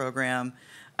Chance program,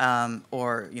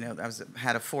 or, you know,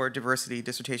 had a Ford Diversity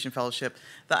Dissertation Fellowship,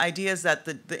 the idea is that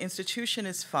the institution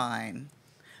is fine,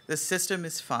 the system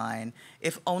is fine,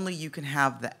 if only you can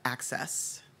have the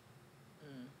access,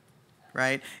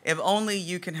 right? If only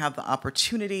you can have the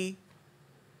opportunity,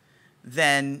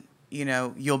 then, you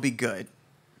know, you'll be good,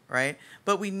 right?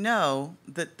 But we know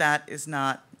that that is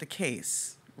not the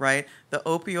case, right? The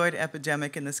opioid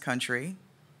epidemic in this country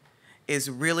is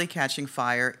really catching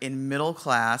fire in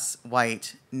middle-class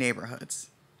white neighborhoods.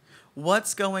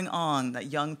 What's going on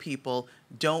that young people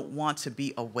don't want to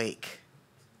be awake?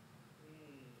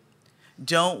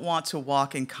 Don't want to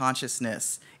walk in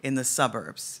consciousness in the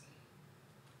suburbs,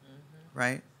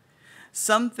 right?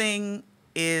 Something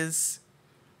is,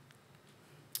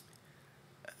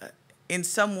 in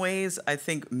some ways, I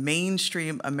think,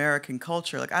 mainstream American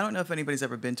culture. Like, I don't know if anybody's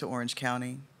ever been to Orange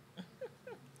County.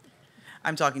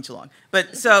 I'm talking too long.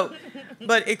 But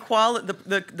equality,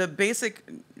 the basic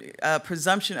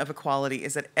presumption of equality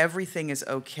is that everything is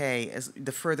okay as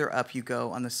the further up you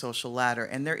go on the social ladder.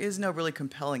 And there is no really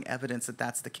compelling evidence that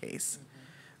that's the case,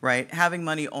 right? Having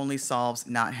money only solves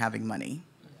not having money,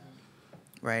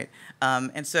 right?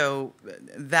 And so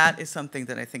that is something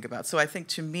that I think about. So I think,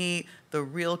 to me, the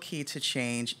real key to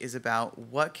change is about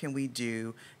what can we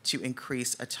do to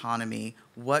increase autonomy?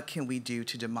 What can we do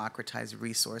to democratize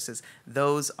resources?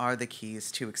 Those are the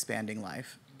keys to expanding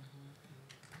life.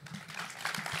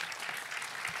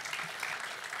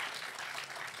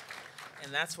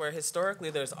 And that's where historically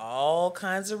there's all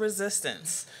kinds of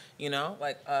resistance, you know,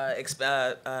 like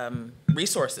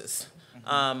resources.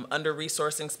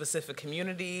 Under-resourcing specific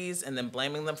communities and then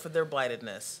blaming them for their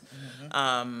blightedness.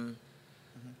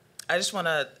 I just want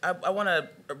to, I want to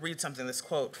read something, this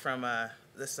quote from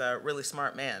this really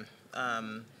smart man,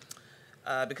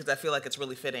 because I feel like it's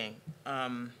really fitting.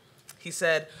 He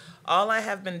said, "All I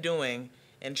have been doing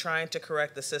in trying to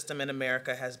correct the system in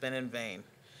America has been in vain.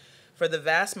 For the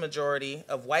vast majority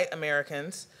of white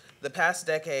Americans, the past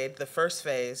decade, the first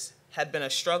phase, had been a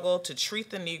struggle to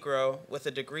treat the Negro with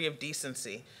a degree of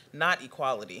decency, not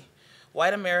equality.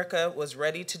 White America was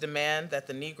ready to demand that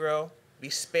the Negro be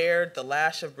spared the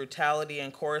lash of brutality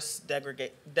and coarse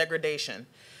degradation.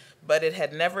 but it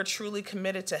had never truly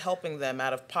committed to helping them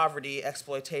out of poverty,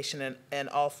 exploitation, and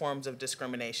all forms of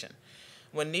discrimination.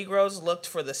 When Negroes looked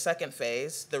for the second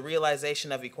phase, the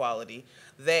realization of equality,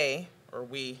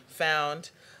 we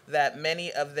found that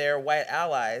many of their white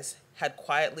allies had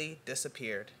quietly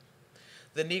disappeared.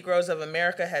 The Negroes of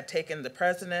America had taken the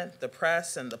president, the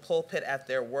press, and the pulpit at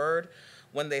their word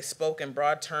when they spoke in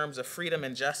broad terms of freedom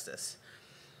and justice.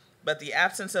 But the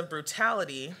absence of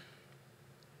brutality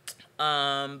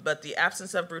and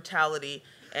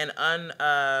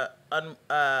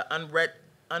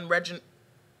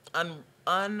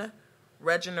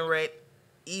unregenerate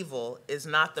evil is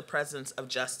not the presence of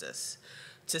justice.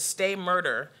 To stay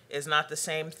murder is not the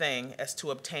same thing as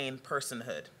to obtain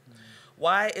personhood.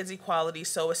 Why is equality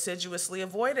so assiduously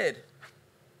avoided?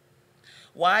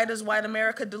 Why does white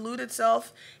America delude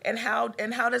itself, and how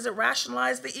does it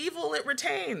rationalize the evil it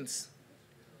retains?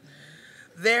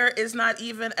 There is not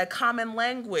even a common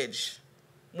language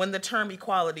when the term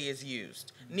equality is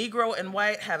used. Negro and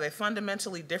white have a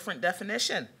fundamentally different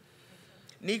definition.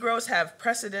 Negroes have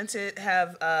proceeded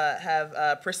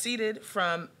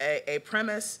from a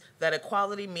premise that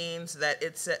equality means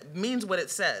what it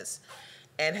says,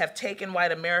 and have taken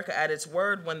white America at its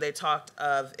word when they talked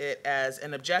of it as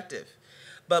an objective.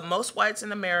 But most whites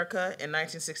in America in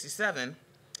 1967,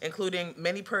 including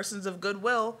many persons of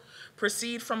goodwill,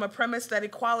 proceed from a premise that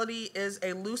equality is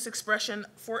a loose expression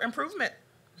for improvement.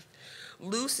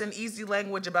 Loose and easy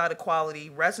language about equality,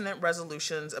 resonant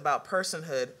resolutions about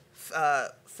personhood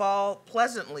fall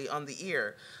pleasantly on the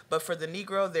ear, but for the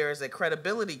Negro there is a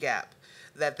credibility gap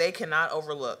that they cannot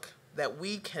overlook, that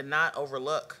we cannot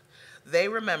overlook. They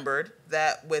remembered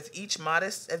that with each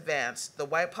modest advance, the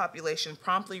white population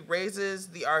promptly raises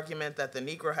the argument that the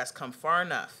Negro has come far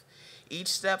enough. Each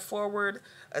step forward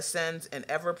ascends an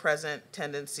ever-present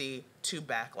tendency to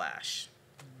backlash.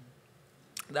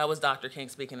 That was Dr. King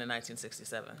speaking in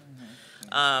 1967.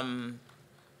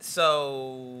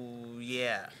 So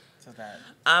that.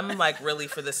 I'm like really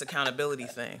for this accountability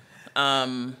thing.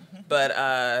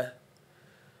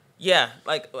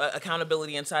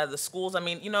 Accountability inside of the schools. I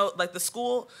mean, like the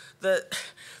school, the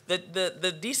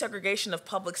desegregation of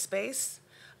public space,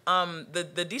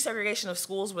 the desegregation of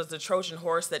schools was the Trojan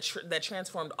horse that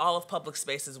transformed all of public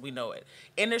space as we know it.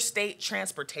 Interstate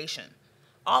transportation,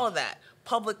 all of that,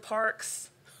 public parks,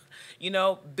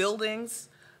 buildings,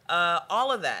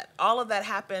 all of that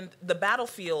happened. The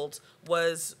battlefield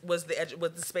was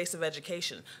the space of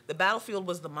education. The battlefield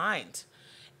was the mind.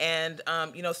 And,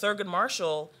 Thurgood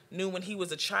Marshall knew when he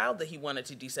was a child that he wanted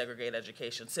to desegregate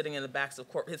education, sitting in the backs of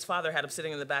court. His father had him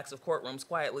sitting in the backs of courtrooms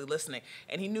quietly listening.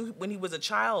 And he knew when he was a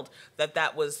child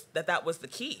that was the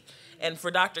key. And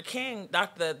for Dr. King,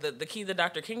 the key that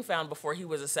Dr. King found before he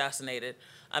was assassinated,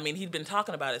 I mean, he'd been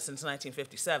talking about it since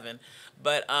 1957,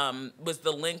 but was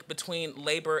the link between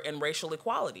labor and racial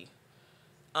equality.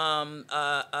 And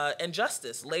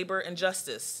justice, labor and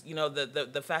justice.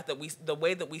 The fact that the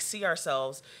way that we see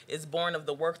ourselves is born of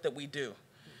the work that we do,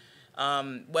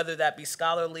 whether that be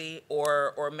scholarly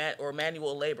or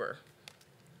manual labor.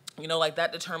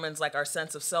 That determines like our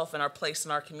sense of self and our place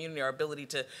in our community, our ability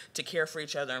to care for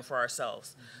each other and for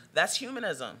ourselves. That's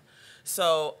humanism.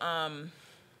 So,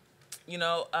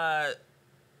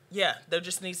 there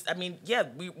just needs,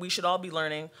 we should all be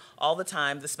learning all the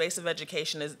time. The space of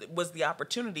education was the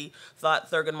opportunity, thought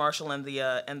Thurgood Marshall and the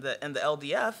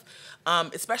LDF,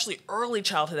 especially early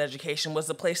childhood education was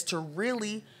the place to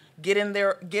really get in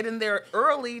there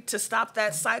early to stop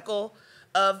that cycle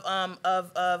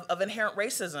of inherent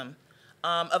racism,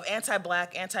 of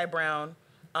anti-black, anti-brown,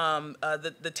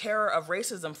 the terror of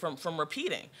racism from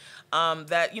repeating.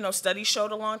 Studies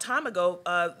showed a long time ago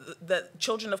that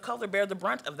children of color bear the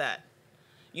brunt of that.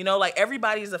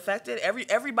 Everybody is affected.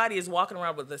 Everybody is walking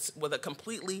around with a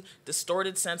completely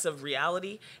distorted sense of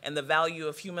reality and the value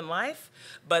of human life.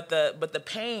 But the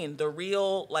pain, the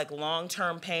real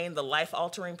long-term pain, the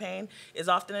life-altering pain, is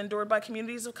often endured by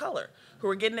communities of color who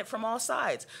are getting it from all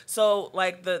sides. So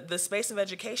the space of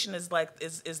education is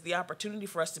the opportunity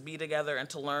for us to be together and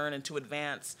to learn and to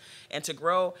advance and to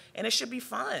grow, and it should be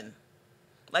fun.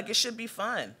 It should be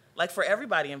fun. For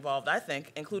everybody involved, I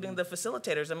think, including the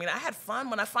facilitators. I mean, I had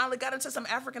fun when I finally got into some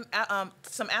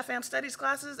AFAM studies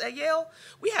classes at Yale.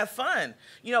 We had fun,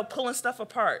 pulling stuff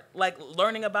apart,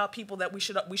 learning about people that we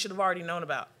should have already known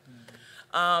about.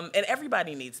 And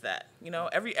everybody needs that.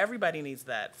 Everybody needs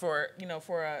that for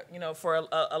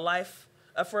a life,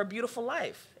 for a beautiful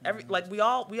life. We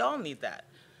all need that.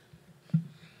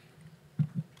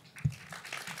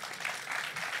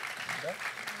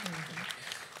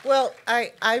 Well,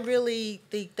 I really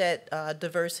think that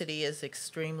diversity is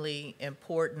extremely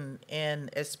important, and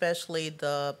especially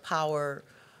the power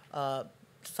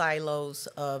silos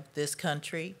of this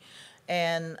country.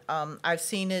 And I've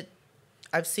seen it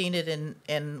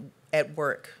in at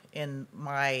work in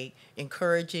my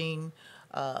encouraging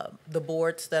the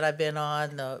boards that I've been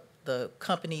on, the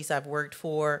companies I've worked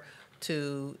for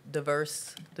to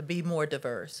be more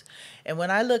diverse. And when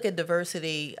I look at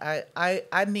diversity,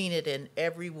 I mean it in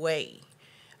every way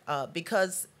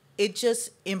because it just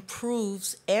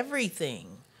improves everything.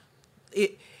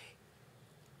 It,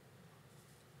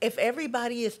 if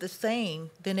everybody is the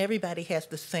same, then everybody has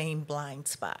the same blind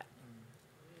spot.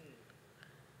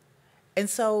 And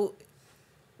so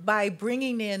by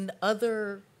bringing in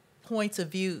other points of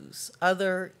views,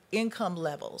 other income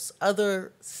levels,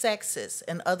 other sexes,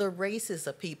 and other races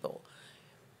of people,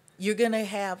 you're going to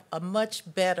have a much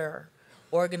better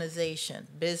organization,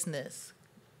 business,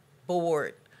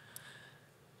 board,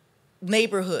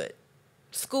 neighborhood,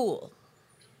 school,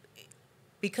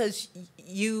 because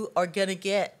you are going to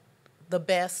get the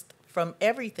best from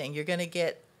everything. You're going to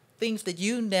get things that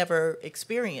you never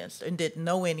experienced and didn't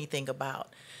know anything about.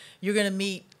 You're going to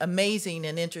meet amazing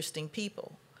and interesting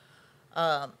people.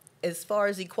 As far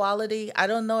as equality, I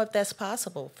don't know if that's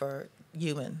possible for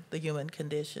the human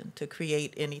condition, to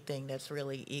create anything that's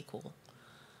really equal.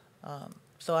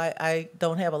 So I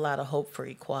don't have a lot of hope for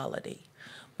equality.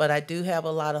 But I do have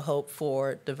a lot of hope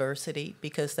for diversity,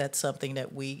 because that's something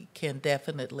that we can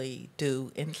definitely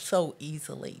do, and so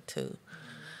easily too.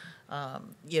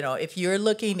 You know, if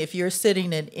you're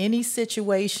sitting in any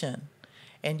situation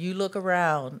and you look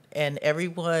around and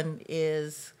everyone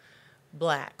is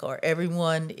Black or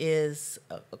everyone is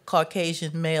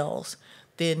Caucasian males,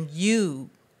 then you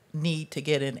need to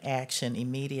get in action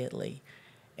immediately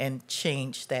and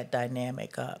change that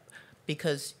dynamic up,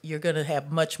 because you're going to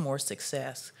have much more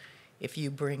success if you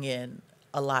bring in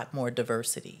a lot more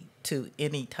diversity to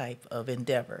any type of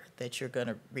endeavor that you're going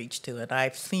to reach to. And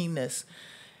I've seen this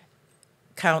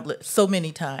so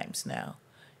many times now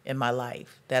in my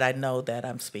life that I know that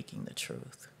I'm speaking the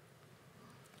truth.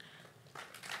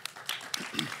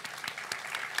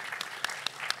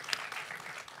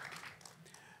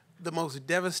 The most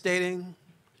devastating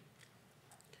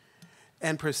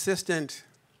and persistent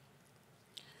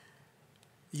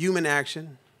human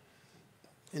action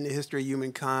in the history of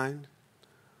humankind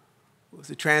was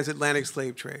the transatlantic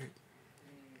slave trade.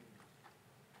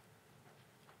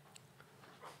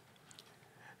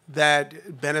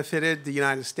 That benefited the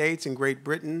United States and Great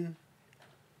Britain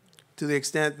to the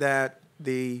extent that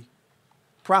the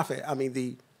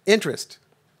interest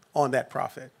on that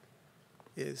profit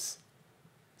is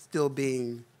still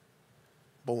being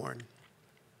borne.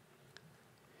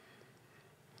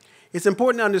 It's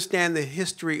important to understand the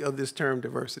history of this term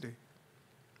diversity.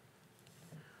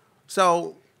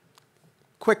 So,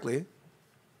 quickly,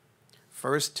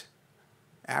 first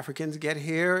Africans get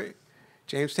here,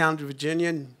 Jamestown, Virginia,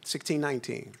 in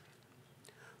 1619.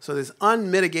 So there's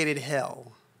unmitigated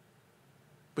hell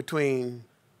between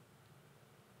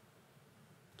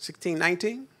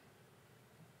 1619,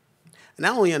 and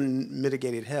not only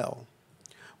unmitigated hell,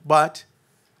 but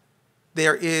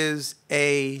there is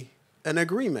an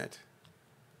agreement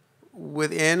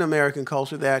within American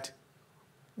culture that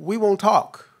we won't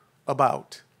talk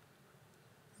about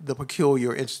the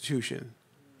peculiar institution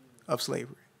of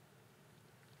slavery.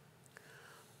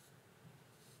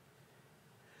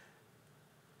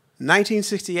 In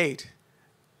 1968,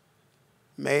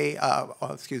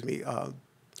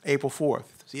 April 4th,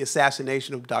 the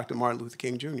assassination of Dr. Martin Luther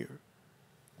King Jr.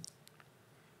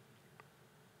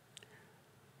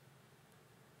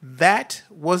 That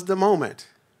was the moment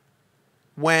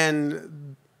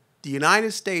when the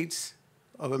United States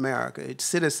of America, its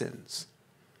citizens,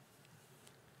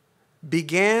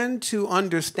 began to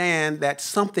understand that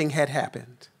something had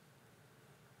happened,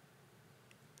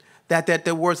 that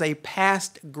there was a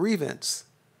past grievance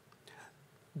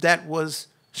that was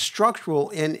structural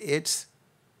in its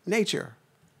nature.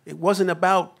 It wasn't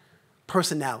about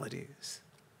personalities.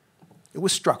 It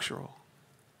was structural.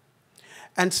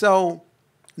 And so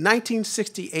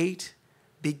 1968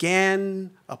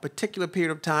 began a particular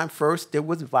period of time. First, there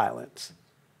was violence.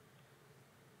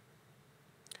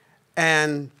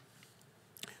 And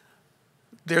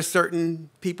there's certain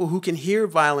people who can hear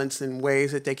violence in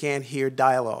ways that they can't hear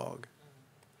dialogue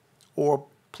or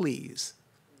pleas.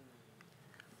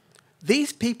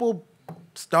 These people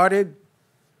started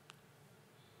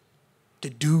to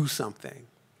do something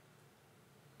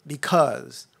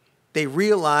because they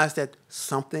realized that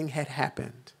something had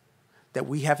happened that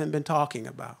we haven't been talking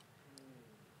about.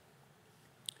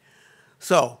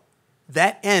 So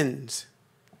that ends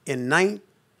in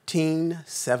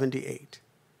 1978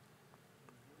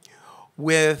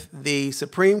 with the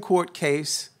Supreme Court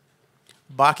case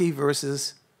Bakke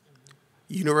versus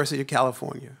University of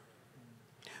California.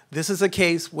 This is a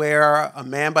case where a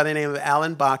man by the name of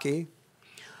Alan Bakke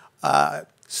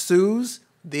sues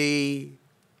the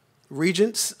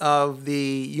regents of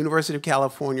the University of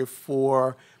California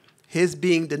for his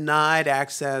being denied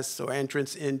access or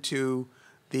entrance into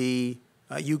the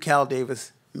UCal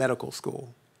Davis Medical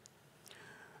School.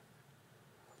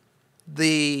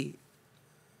 The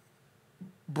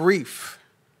brief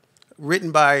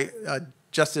written by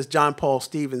Justice John Paul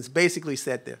Stevens basically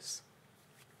said this.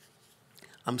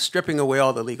 I'm stripping away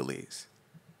all the legalese.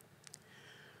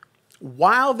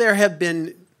 While there have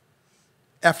been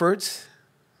efforts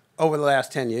over the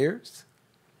last 10 years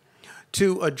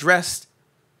to address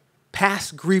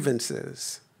past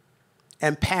grievances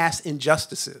and past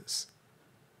injustices,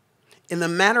 in the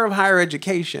matter of higher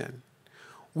education,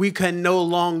 we can no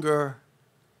longer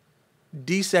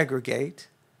desegregate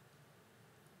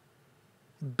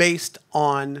based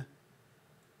on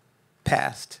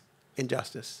past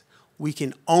injustice. We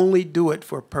can only do it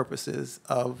for purposes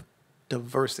of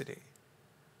diversity.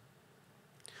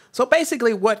 So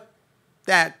basically what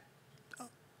that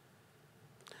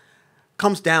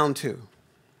comes down to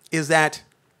is that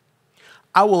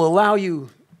I will allow you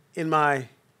in my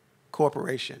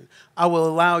corporation. I will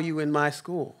allow you in my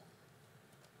school.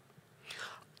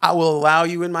 I will allow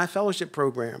you in my fellowship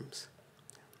programs.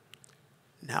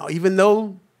 Now, even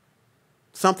though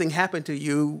something happened to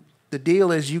you, the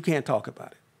deal is you can't talk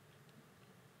about it.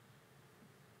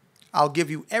 I'll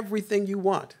give you everything you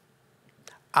want.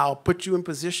 I'll put you in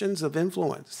positions of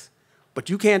influence, but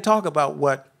you can't talk about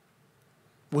what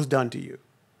was done to you.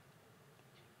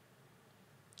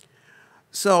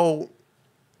 So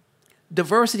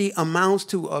diversity amounts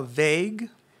to a vague,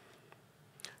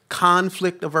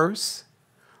 conflict-averse,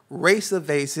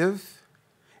 race-evasive,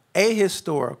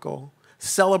 ahistorical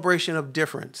celebration of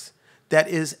difference that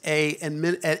is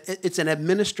it's an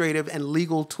administrative and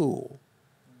legal tool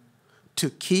to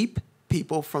keep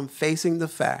people from facing the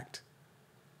fact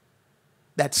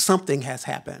that something has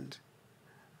happened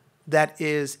that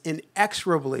is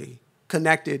inexorably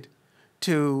connected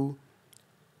to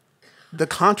the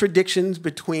contradictions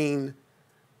between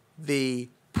the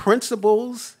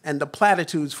principles and the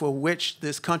platitudes for which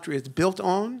this country is built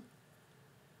on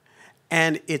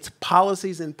and its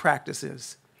policies and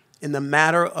practices in the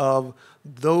matter of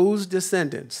those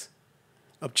descendants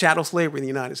of chattel slavery in the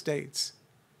United States.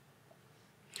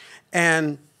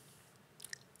 And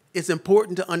it's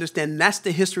important to understand that's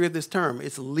the history of this term.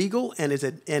 It's legal and it's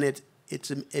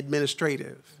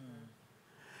administrative.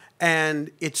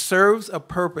 And it serves a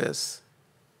purpose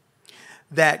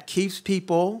that keeps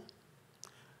people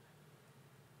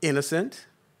innocent,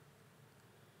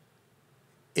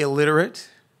 illiterate,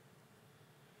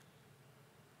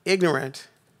 ignorant,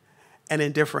 and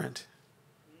indifferent.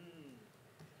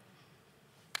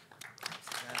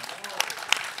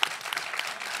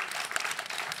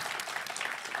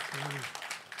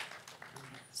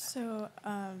 So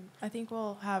I think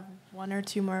we'll have one or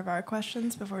two more of our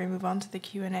questions before we move on to the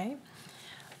Q&A.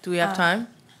 Do we have time?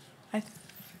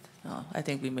 I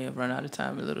think we may have run out of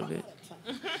time a little bit.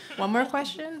 One more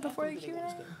question before the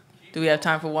Q&A? Do we have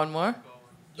time for one more?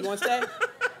 You want to stay?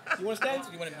 You want to stay?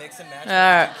 You want to mix and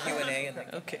match Q&A and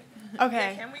like, okay.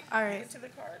 Okay. Can we all right. to the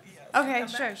card? Okay,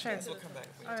 sure. Yes, we'll come back.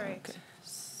 All right. Okay.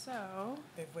 So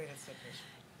They've waited so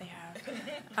patiently. they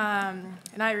have.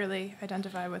 And I really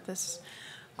identify with this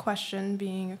question,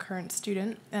 being a current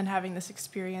student and having this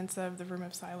experience of the room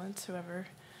of silence, whoever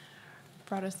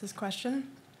brought us this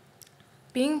question.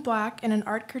 Being Black in an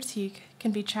art critique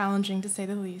can be challenging, to say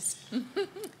the least.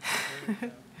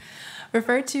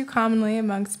 Referred to commonly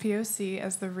amongst POC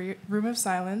as the room of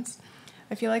silence,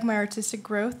 I feel like my artistic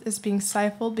growth is being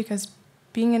stifled because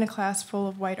being in a class full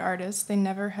of white artists, they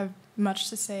never have much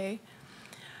to say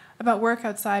about work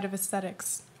outside of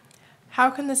aesthetics. How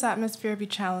can this atmosphere be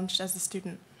challenged as a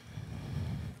student?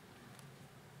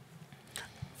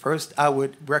 First, I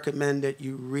would recommend that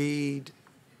you read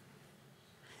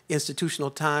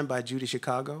Institutional Time by Judy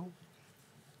Chicago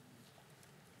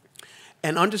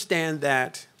and understand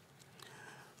that,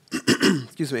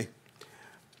 excuse me,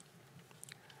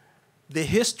 the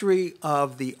history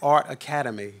of the Art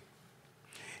Academy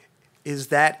is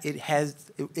that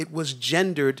it was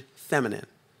gendered feminine.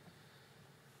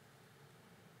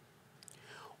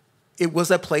 It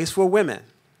was a place for women.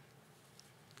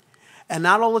 And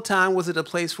not all the time was it a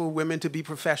place for women to be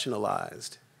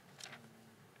professionalized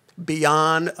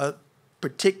beyond a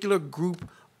particular group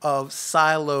of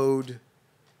siloed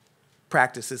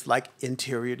practices like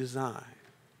interior design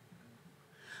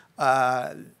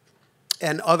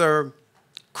and other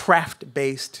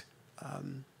craft-based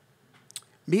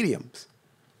mediums.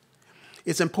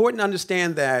 It's important to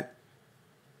understand that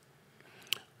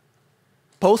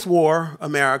post-war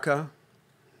America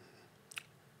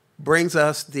brings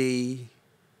us the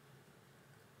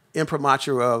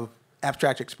imprimatur of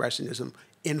abstract expressionism,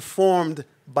 informed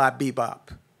by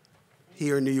bebop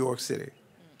here in New York City.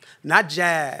 Not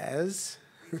jazz,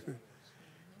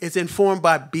 it's informed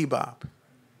by bebop.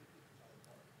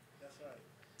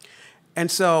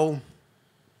 And so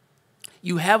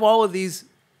you have all of these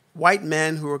white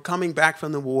men who are coming back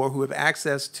from the war who have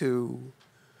access to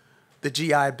the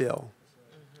GI Bill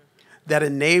that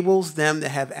enables them to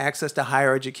have access to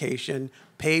higher education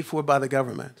paid for by the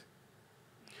government.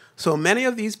 So many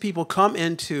of these people come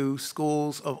into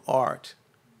schools of art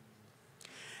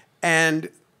and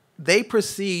they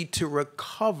proceed to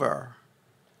recover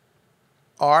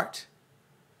art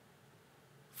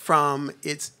from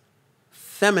its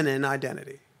feminine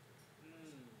identity.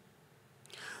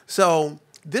 So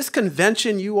this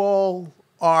convention you all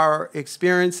are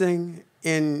experiencing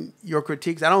in your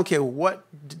critiques, I don't care what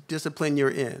discipline you're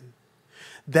in,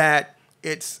 that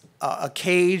it's a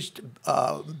caged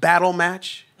battle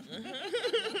match.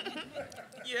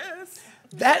 Yes.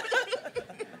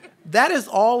 That is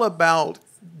all about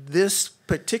this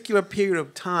particular period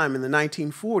of time in the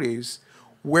 1940s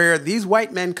where these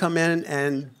white men come in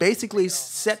and basically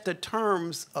set the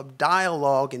terms of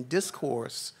dialogue and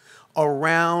discourse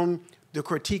around the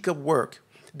critique of work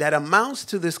that amounts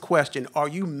to this question, are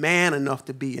you man enough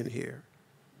to be in here?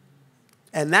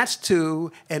 And that's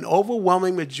to an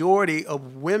overwhelming majority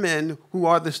of women who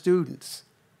are the students.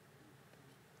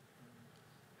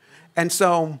 And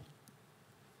so,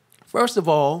 first of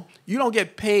all, you don't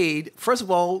get paid. First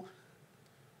of all,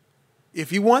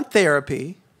 if you want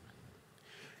therapy,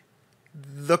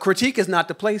 the critique is not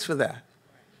the place for that.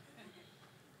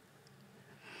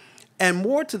 And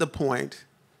more to the point,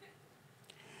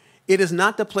 it is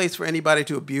not the place for anybody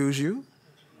to abuse you.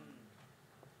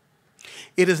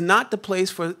 It is not the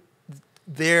place for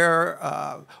there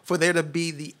to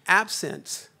be the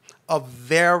absence of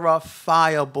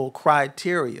verifiable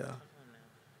criteria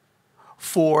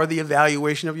for the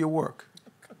evaluation of your work.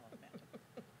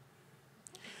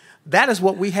 That is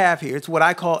what we have here. It's what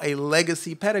I call a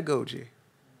legacy pedagogy.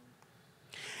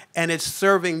 And it's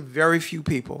serving very few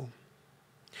people.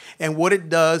 And what it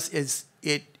does is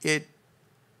it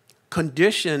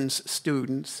conditions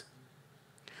students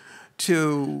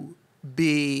to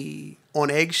be on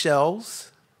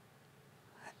eggshells,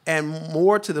 and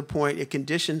more to the point, it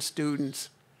conditions students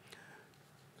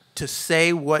to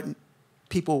say what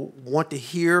people want to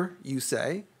hear you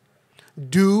say,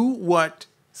 do what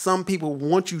some people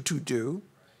want you to do,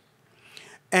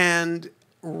 and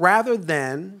rather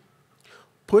than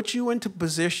put you into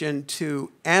position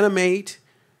to animate,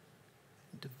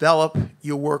 develop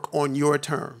your work on your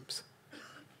terms.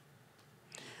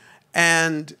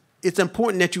 And it's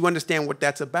important that you understand what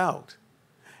that's about.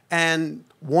 And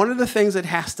one of the things that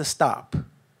has to stop,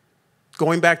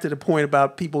 going back to the point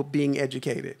about people being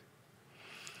educated,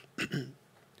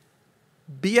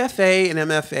 BFA and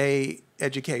MFA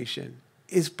education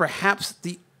is perhaps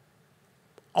the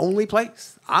only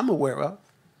place I'm aware of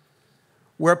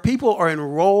where people are in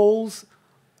roles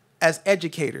as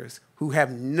educators who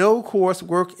have no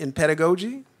coursework in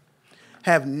pedagogy,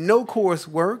 have no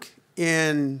coursework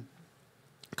in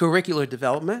curricular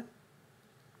development,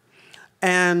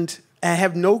 and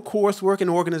have no coursework in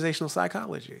organizational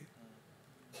psychology.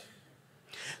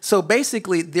 So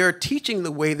basically, they're teaching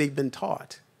the way they've been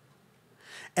taught.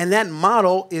 And that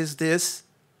model is this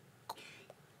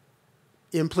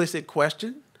implicit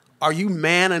question, are you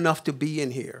man enough to be in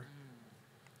here?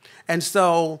 And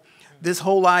so this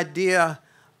whole idea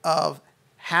of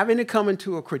having to come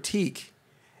into a critique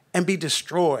and be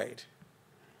destroyed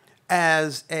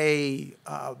as a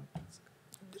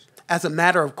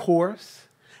matter of course,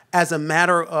 as a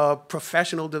matter of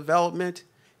professional development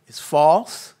is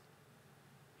false,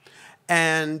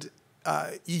 and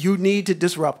you need to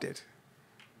disrupt it.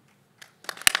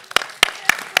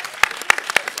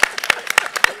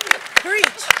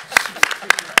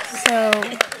 So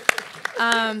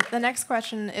the next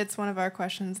question, it's one of our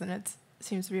questions, and it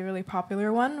seems to be a really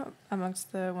popular one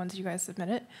amongst the ones you guys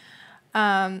submitted.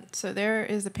 So there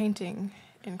is a painting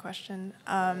in question.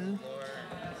 I'll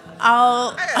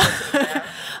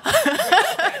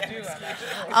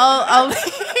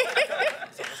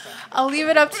leave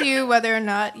it up to you whether or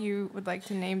not you would like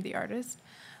to name the artist.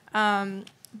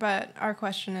 But our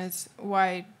question is,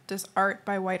 why does art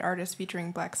by white artists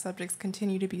featuring black subjects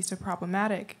continue to be so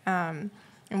problematic? And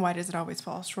why does it always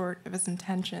fall short of its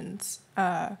intentions?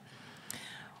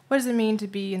 What does it mean to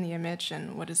be in the image,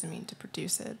 and what does it mean to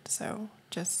produce it? So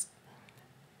just,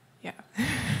 yeah.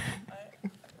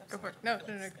 Go for it. No.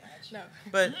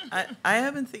 But I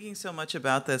have been thinking so much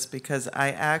about this because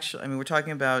I mean, we're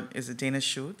talking about, is it Dana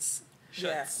Schutz?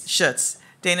 Yes. Schutz.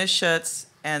 Dana Schutz,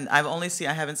 and I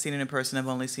haven't seen it in person, I've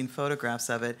only seen photographs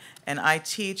of it. And I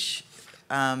teach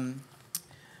about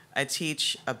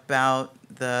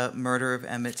the murder of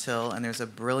Emmett Till, and there's a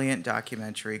brilliant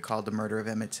documentary called The Murder of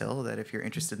Emmett Till that if you're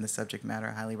interested in the subject matter,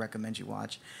 I highly recommend you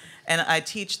watch. And I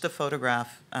teach the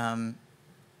photograph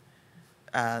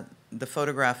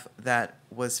that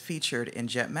was featured in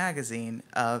Jet magazine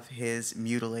of his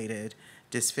mutilated,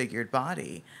 disfigured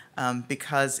body,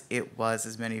 because it was,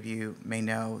 as many of you may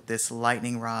know, this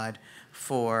lightning rod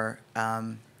for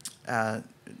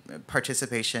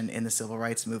participation in the civil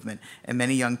rights movement. And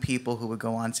many young people who would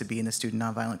go on to be in the Student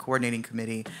Nonviolent Coordinating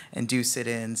Committee and do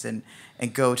sit-ins and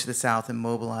go to the South and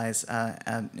mobilize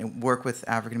and work with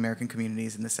African American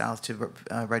communities in the South to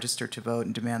register to vote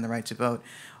and demand the right to vote.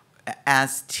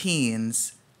 As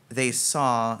teens, they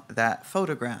saw that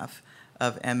photograph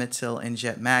of Emmett Till in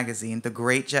Jet magazine, the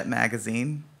great Jet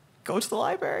magazine. Go to the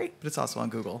library, but it's also on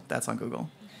Google. That's on Google.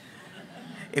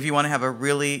 If you want to have a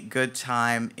really good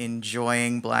time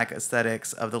enjoying black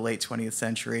aesthetics of the late 20th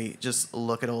century, just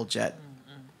look at old Jet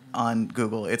on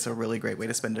Google. It's a really great way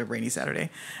to spend a rainy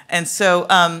Saturday. And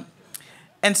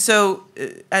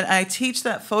I teach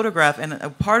that photograph, and a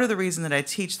part of the reason that I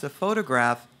teach the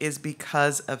photograph is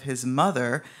because of his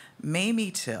mother,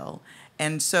 Mamie Till.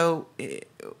 And so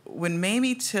when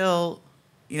Mamie Till,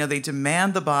 they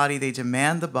demand the body.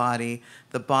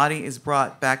 The body is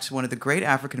brought back to one of the great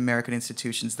African American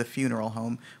institutions, the funeral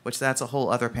home, which that's a whole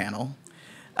other panel,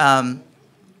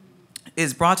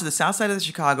 is brought to the south side of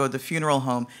Chicago, the funeral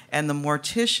home, and the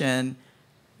mortician,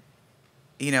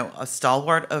 a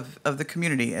stalwart of the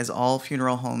community, as all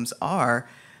funeral homes are,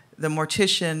 the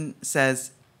mortician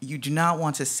says, "You do not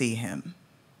want to see him."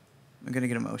 I'm going to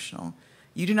get emotional.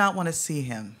 "You do not want to see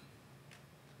him."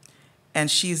 And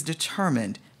she's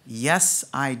determined, "Yes,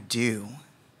 I do."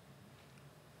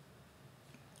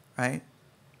 Right?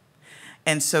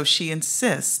 And so she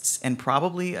insists, and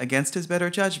probably against his better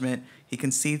judgment, he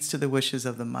concedes to the wishes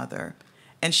of the mother.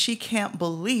 And she can't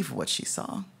believe what she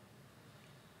saw.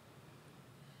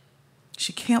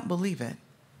 She can't believe it.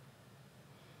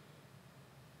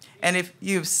 And if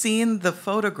you've seen the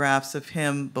photographs of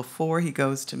him before he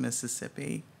goes to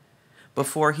Mississippi,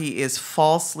 before he is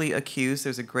falsely accused,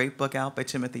 there's a great book out by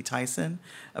Timothy Tyson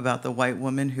about the white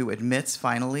woman who admits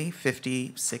finally,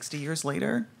 50, 60 years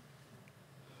later,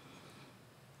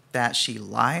 that she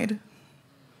lied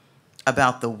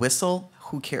about the whistle.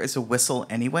 Who cares a whistle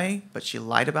anyway? But she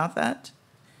lied about that.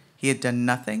 He had done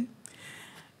nothing.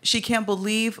 She can't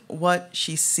believe what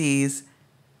she sees,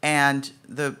 and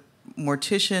the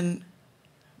mortician,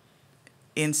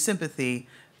 in sympathy,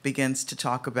 begins to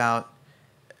talk about,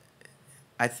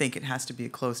 "I think it has to be a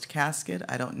closed casket.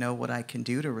 I don't know what I can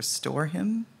do to restore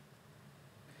him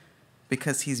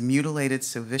because he's mutilated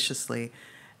so viciously."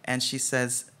 And she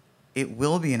says, "It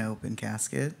will be an open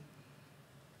casket.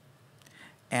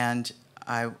 And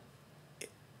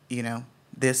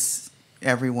this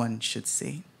everyone should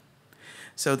see."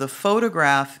 So the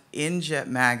photograph in Jet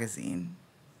magazine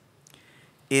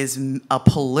is a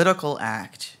political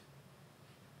act,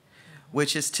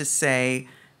 which is to say,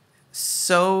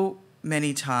 so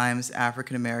many times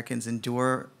African Americans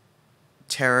endure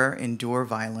terror, endure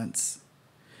violence,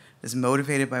 is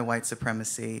motivated by white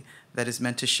supremacy, that is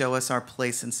meant to show us our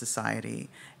place in society,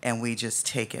 and we just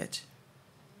take it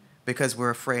because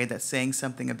we're afraid that saying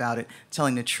something about it,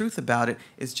 telling the truth about it,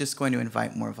 is just going to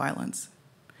invite more violence.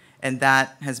 And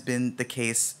that has been the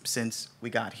case since we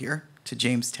got here to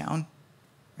Jamestown,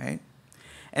 right?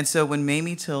 And so when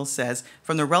Mamie Till says,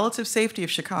 from the relative safety of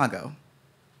Chicago,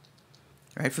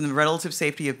 right, from the relative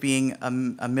safety of being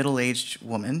a middle-aged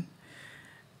woman,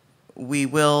 we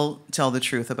will tell the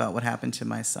truth about what happened to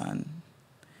my son.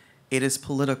 It is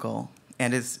political,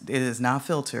 and it is not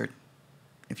filtered.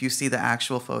 If you see the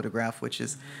actual photograph, which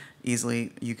is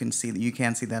easily, you can see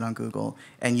that on Google,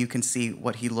 and you can see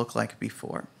what he looked like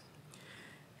before.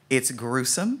 It's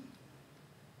gruesome,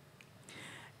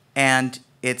 and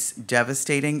it's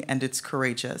devastating, and it's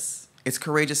courageous. It's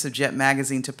courageous of Jet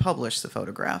magazine to publish the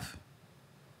photograph,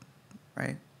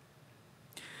 right?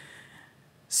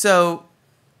 So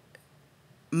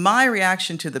my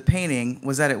reaction to the painting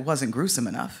was that it wasn't gruesome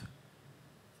enough,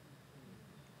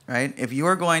 right? If you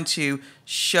are going to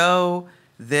show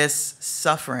this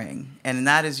suffering, and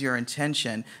that is your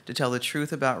intention, to tell the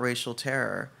truth about racial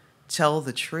terror, tell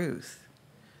the truth.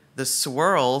 The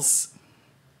swirls,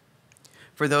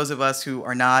 for those of us who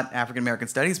are not African American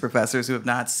studies professors, who have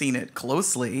not seen it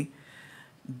closely,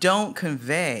 don't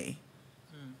convey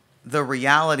the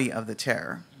reality of the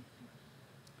terror.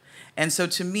 And so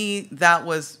to me, that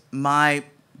was my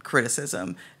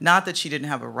criticism. Not that she didn't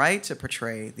have a right to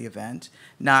portray the event,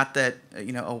 not that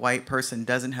a white person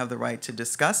doesn't have the right to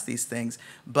discuss these things,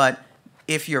 but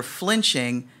if you're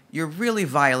flinching, you're really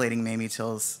violating Mamie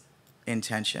Till's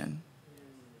intention.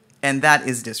 And that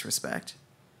is disrespect.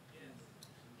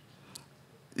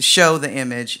 Show the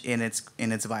image in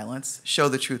its violence, show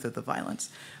the truth of the violence.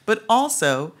 But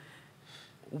also,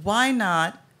 why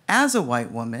not, as a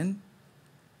white woman,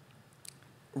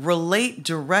 relate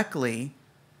directly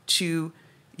to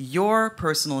your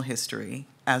personal history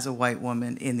as a white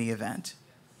woman in the event?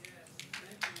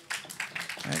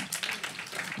 Right?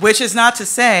 Which is not to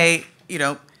say,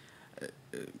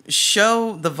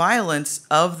 show the violence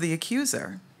of the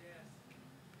accuser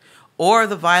or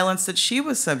the violence that she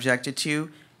was subjected to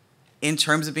in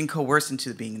terms of being coerced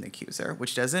into being an accuser,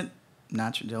 which don't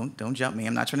jump me.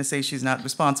 I'm not trying to say she's not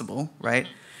responsible, right?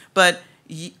 But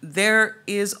there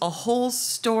is a whole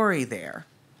story there.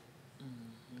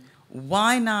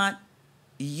 Why not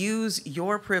use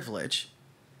your privilege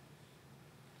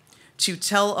to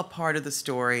tell a part of the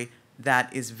story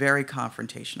that is very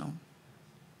confrontational,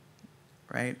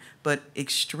 right? But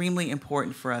extremely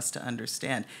important for us to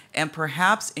understand, and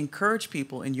perhaps encourage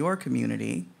people in your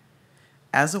community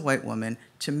as a white woman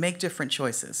to make different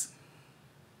choices,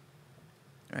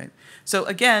 right? So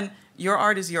again, your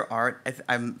art is your art.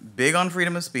 I'm big on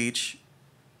freedom of speech,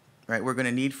 right? We're going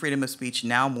to need freedom of speech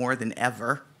now more than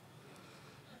ever.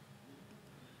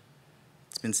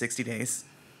 It's been 60 days.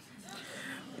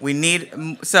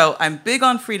 So I'm big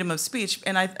on freedom of speech,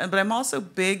 but I'm also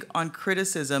big on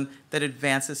criticism that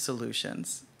advances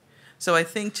solutions. So I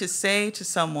think to say to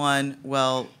someone,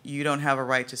 well, you don't have a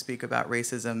right to speak about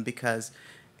racism because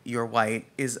you're white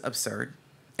is absurd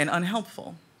and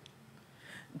unhelpful.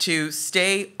 To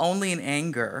stay only in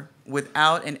anger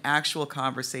without an actual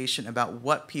conversation about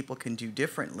what people can do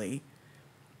differently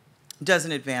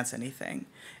doesn't advance anything.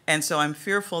 And so I'm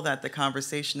fearful that the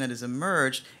conversation that has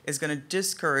emerged is going to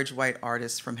discourage white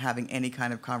artists from having any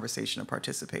kind of conversation or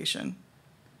participation.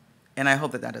 And I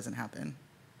hope that that doesn't happen.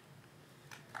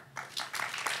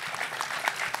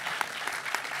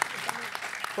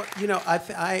 Well,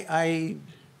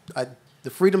 the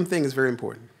freedom thing is very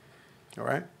important, all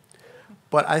right?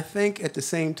 But I think at the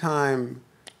same time,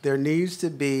 there needs to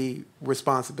be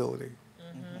responsibility.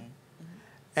 Mm-hmm.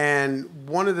 And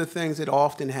one of the things that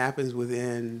often happens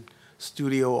within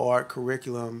studio art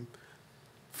curriculum,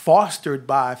 fostered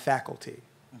by faculty,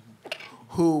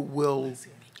 who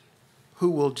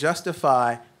will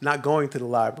justify not going to the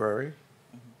library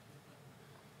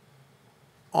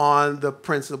on the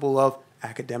principle of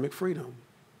academic freedom.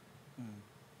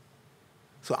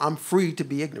 So I'm free to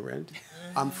be ignorant.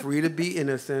 I'm free to be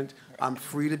innocent. I'm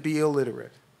free to be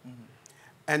illiterate.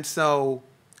 And so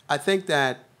I think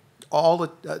that all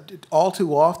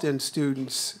too often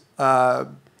students are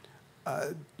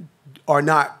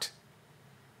not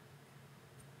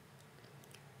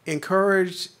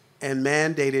encouraged and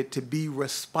mandated to be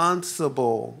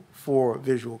responsible for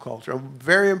visual culture. A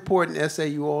very important essay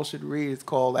you all should read is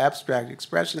called Abstract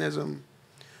Expressionism,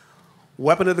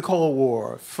 Weapon of the Cold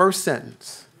War, first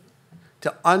sentence.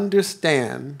 To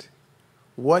understand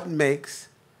what makes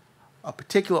a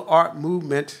particular art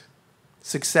movement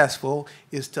successful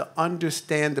is to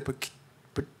understand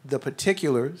the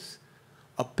particulars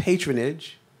of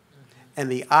patronage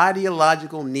and the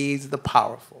ideological needs of the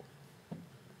powerful.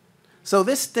 So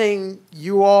this thing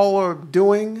you all are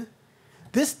doing,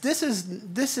 this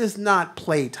is not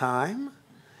playtime.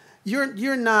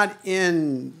 You're not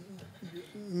in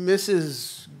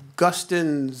Mrs.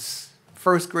 Guston's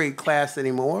first grade class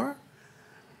anymore.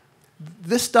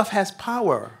 This stuff has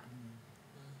power.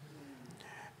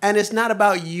 And it's not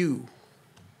about you.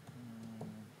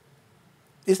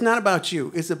 It's not about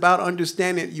you. It's about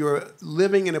understanding you're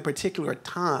living in a particular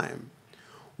time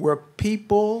where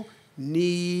people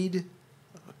need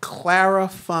a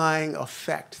clarifying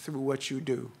effect through what you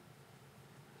do.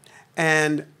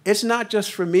 And it's not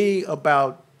just for me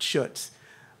about Schutz.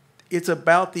 It's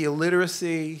about the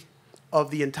illiteracy of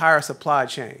the entire supply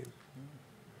chain.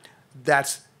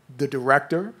 That's the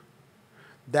director,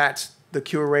 that's the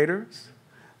curators,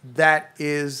 that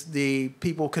is the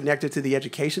people connected to the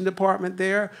education department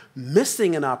there,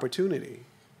 missing an opportunity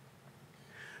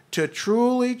to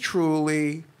truly,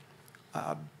 truly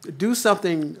do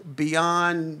something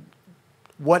beyond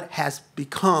what has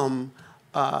become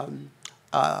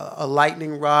a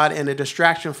lightning rod and a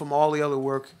distraction from all the other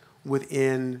work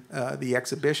within the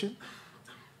exhibition.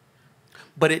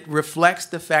 But it reflects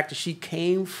the fact that she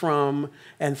came from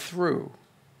and through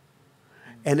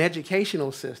an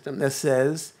educational system that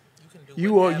says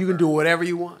you can do whatever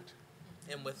you want.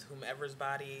 And with whomever's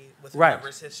body, with Right.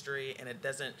 whomever's history, and it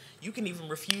doesn't. You can even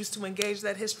refuse to engage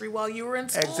that history while you were in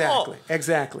school.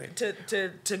 Exactly.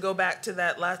 To go back to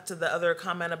the other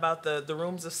comment about the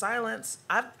rooms of silence.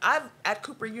 I've at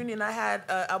Cooper Union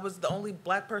I was the only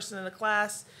black person in the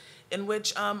class in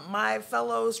which my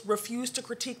fellows refused to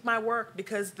critique my work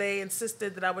because they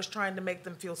insisted that I was trying to make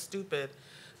them feel stupid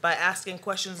by asking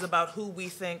questions about who we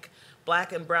think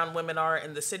black and brown women are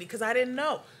in the city, because I didn't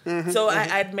know. So I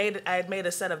had made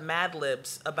a set of Mad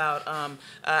Libs about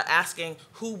asking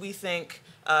who we think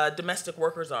domestic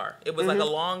workers are. It was like a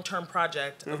long-term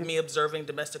project of me observing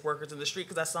domestic workers in the street,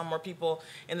 because I saw more people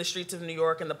in the streets of New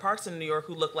York and the parks in New York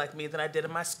who looked like me than I did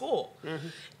in my school.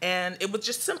 And it was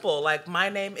just simple, like, my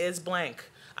name is blank.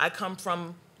 I come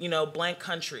from, blank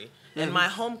country. In my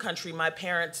home country, my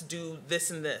parents do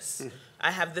this and this. I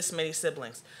have this many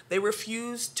siblings. They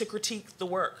refused to critique the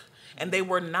work, and they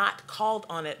were not called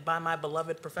on it by my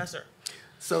beloved professor.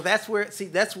 So that's where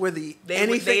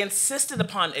They insisted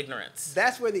upon ignorance.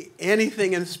 That's where the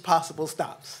anything is possible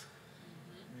stops.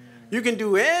 You can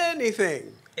do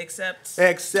anything Except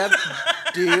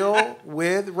deal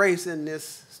with race in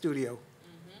this studio.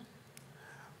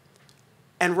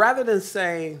 And rather than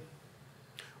say,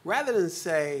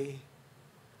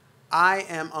 I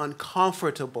am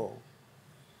uncomfortable,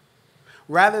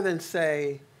 rather than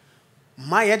say,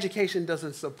 my education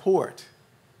doesn't support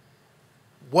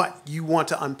what you want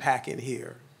to unpack in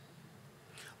here,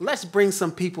 let's bring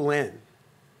some people in.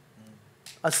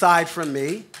 Aside from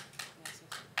me,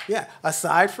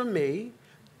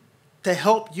 to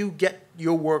help you get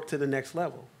your work to the next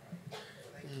level.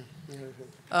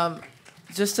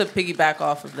 Just to piggyback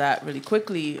off of that really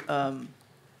quickly,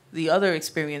 the other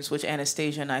experience which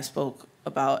Anastasia and I spoke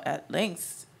about at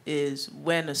length is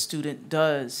when a student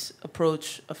does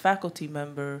approach a faculty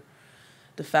member,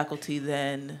 the faculty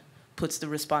then puts the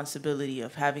responsibility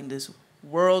of having this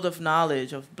world of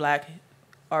knowledge of black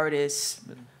artists,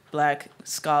 black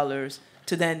scholars,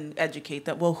 to then educate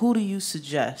them. Well, who do you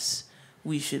suggest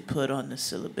we should put on the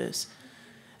syllabus?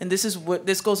 And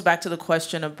this goes back to the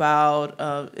question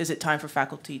about, is it time for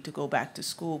faculty to go back to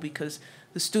school? Because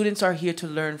the students are here to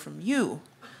learn from you.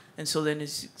 And so then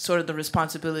it's sort of the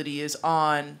responsibility is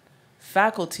on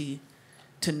faculty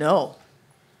to know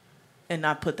and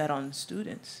not put that on the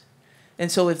students.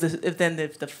 And so if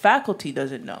the faculty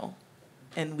doesn't know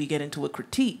and we get into a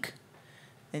critique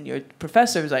and your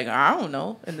professor is like, I don't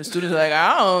know, and the students are like,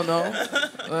 I don't know.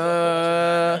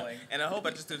 And a whole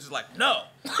bunch of students are like, no.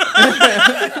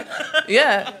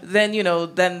 Yeah, then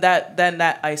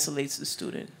that isolates the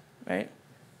student, right?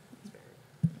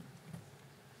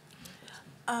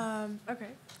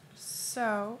 Okay,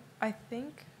 so I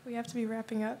think we have to be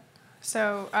wrapping up.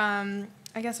 So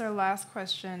I guess our last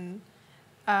question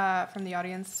from the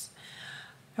audience.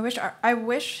 I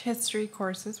wish history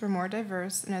courses were more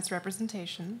diverse in its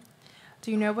representation.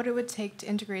 Do you know what it would take to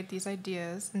integrate these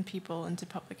ideas and people into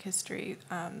public history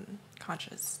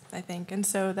conscious, I think? And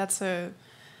so that's a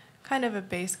kind of a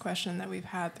base question that we've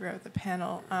had throughout the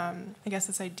panel. I guess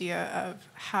this idea of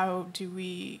how do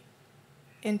we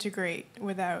integrate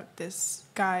without this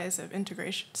guise of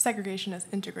integration, segregation as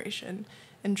integration,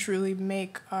 and truly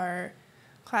make our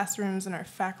classrooms and our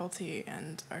faculty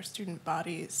and our student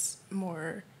bodies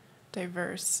more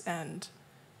diverse, and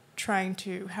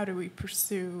how do we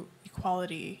pursue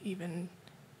equality even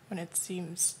when it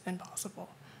seems impossible?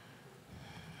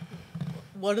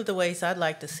 One of the ways I'd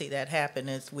like to see that happen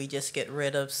is we just get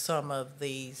rid of some of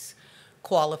these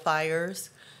qualifiers.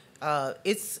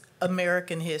 It's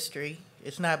American history.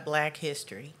 It's not Black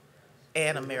history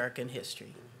and American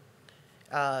history.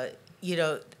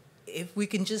 If we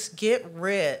can just get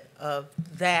rid of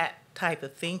that type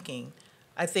of thinking,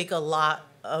 I think a lot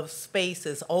of space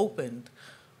is opened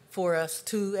for us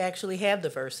to actually have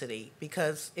diversity.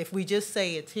 Because if we just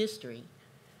say it's history,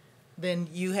 then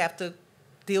you have to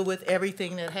deal with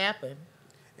everything that happened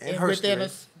within a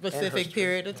specific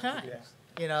period of time.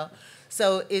 Yes.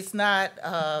 So it's not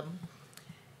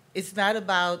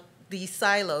about these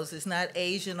silos. It's not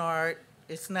Asian art.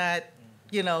 It's not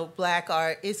Black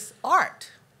art. It's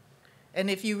art. And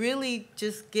if you really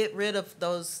just get rid of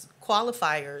those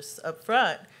qualifiers up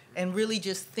front and really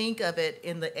just think of it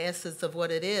in the essence of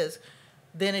what it is,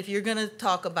 then if you're going to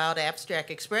talk about abstract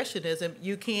expressionism,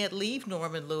 you can't leave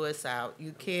Norman Lewis out.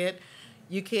 You can't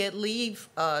leave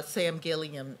Sam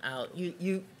Gilliam out.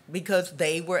 Because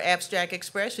they were abstract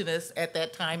expressionists at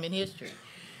that time in history.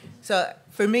 So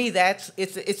for me,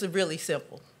 it's a really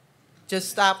simple. Just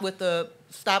stop with the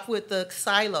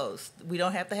silos. We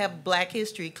don't have to have Black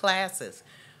history classes.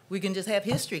 We can just have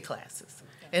history classes.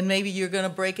 And maybe you're going to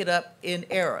break it up in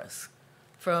eras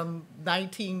from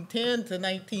 1910 to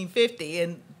 1950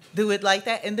 and do it like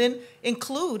that, and then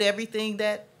include everything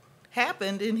that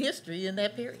happened in history in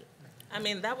that period. I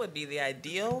mean, that would be the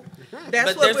ideal.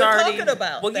 That's but what we're already, talking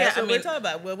about. Well, That's yeah, what we're talking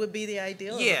about. What would be the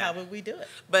ideal? Yeah. How would we do it?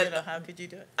 But how could you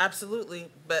do it? Absolutely.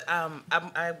 But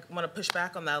I want to push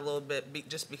back on that a little bit,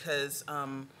 just because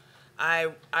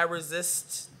I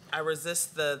resist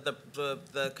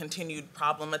the continued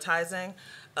problematizing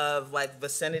of like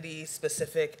vicinity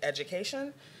specific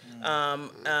education,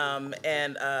 and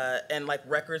like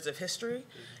records of history.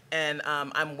 And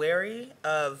I'm wary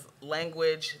of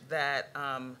language that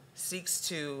seeks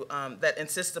to, that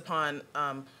insists upon,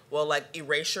 like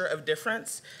erasure of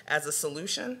difference as a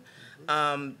solution,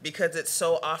 because it's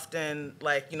so often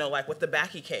like, like with the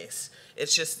Backy case,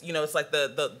 it's just, it's like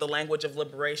the language of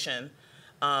liberation,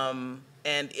 and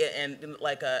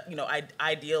like a,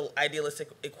 idealistic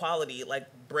equality, like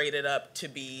braided up to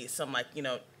be some like,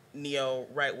 neo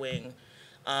right wing,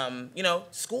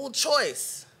 school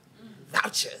choice.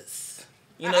 Vouchers,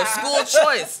 school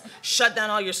choice. Shut down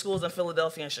all your schools in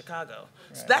Philadelphia and Chicago.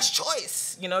 Right. So that's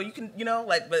choice. You can,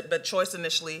 but choice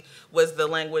initially was the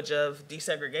language of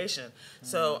desegregation. Mm-hmm.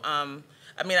 So,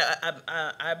 I mean,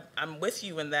 I'm with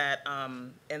you in that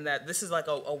this is like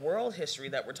a world history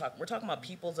that we're talking. We're talking about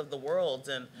peoples of the world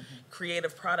and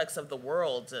creative products of the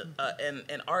world,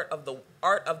 and art of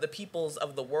the peoples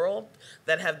of the world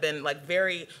that have been like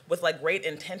with like great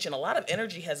intention. A lot of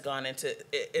energy has gone into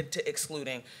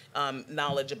excluding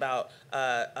knowledge about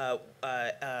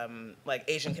like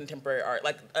Asian contemporary art,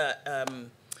 like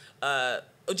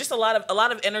just a lot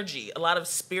of energy, a lot of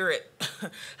spirit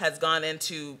has gone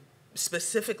into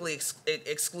specifically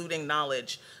excluding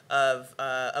knowledge of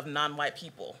non-white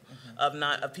people,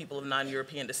 of people of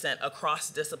non-European descent across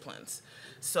disciplines.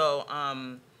 So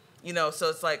so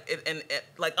it's like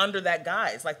like under that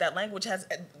guise, like that language has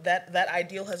that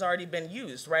ideal has already been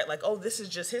used, right? Like, oh, this is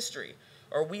just history,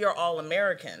 or we are all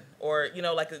American, or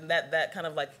like that kind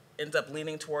of like ends up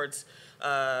leaning towards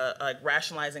like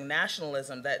rationalizing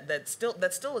nationalism that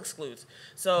still excludes.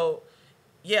 So.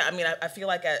 Yeah, I mean, I feel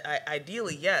like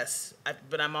ideally, yes,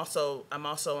 but I'm also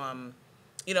I'm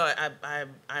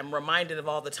reminded of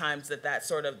all the times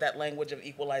that language of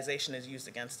equalization is used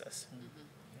against us.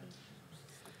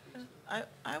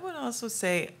 I would also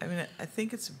say, I mean, I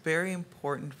think it's very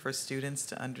important for students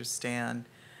to understand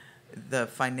the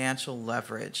financial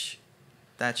leverage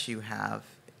that you have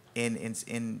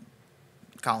in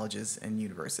colleges and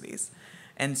universities.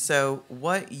 And so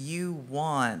what you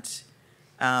want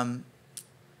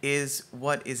is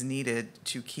what is needed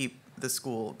to keep the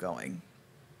school going.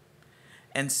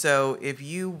 And so if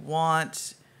you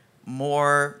want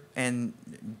more and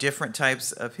different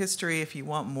types of history, if you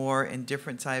want more and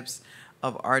different types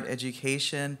of art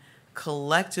education,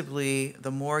 collectively, the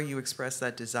more you express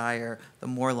that desire, the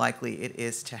more likely it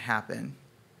is to happen.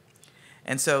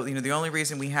 And so, the only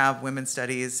reason we have women's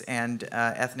studies and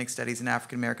ethnic studies and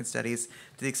African American studies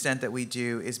to the extent that we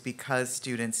do is because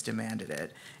students demanded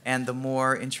it. And the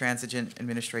more intransigent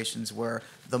administrations were,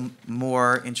 the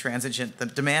more intransigent the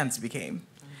demands became.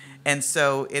 And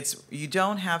so you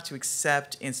don't have to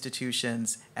accept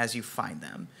institutions as you find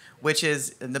them, which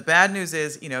is, and the bad news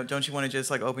is, don't you want to just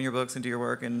like open your books and do your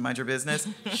work and mind your business?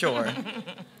 Sure.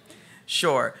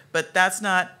 Sure, but that's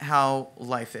not how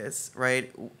life is,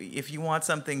 right? If you want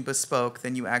something bespoke,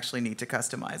 then you actually need to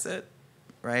customize it,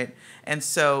 right? And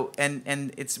so, and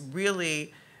it's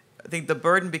really, I think the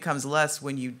burden becomes less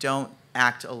when you don't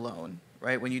act alone,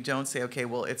 right? When you don't say, okay,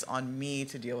 well, it's on me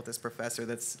to deal with this professor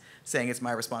that's saying it's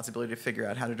my responsibility to figure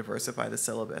out how to diversify the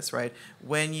syllabus, right?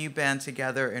 When you band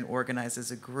together and organize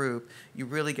as a group, you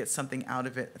really get something out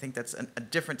of it. I think that's a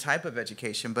different type of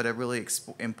education, but a really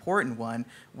important one,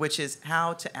 which is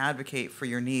how to advocate for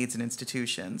your needs in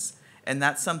institutions. And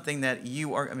that's something that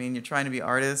you're trying to be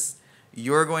artists,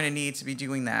 you're going to need to be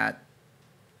doing that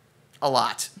a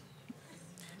lot.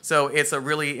 So it's a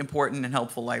really important and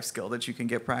helpful life skill that you can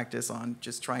get practice on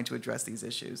just trying to address these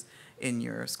issues in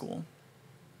your school.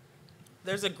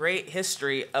 There's a great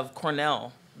history of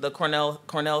Cornell's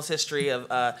history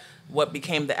of what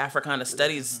became the Africana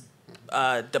Studies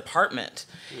department,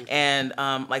 and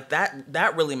like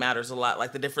that really matters a lot.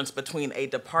 Like the difference between a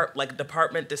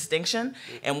department distinction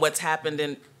and what's happened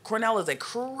in Cornell is a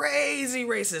crazy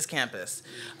racist campus,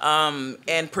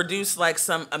 and produced like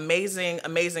some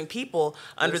amazing people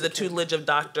under the tutelage of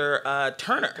Dr.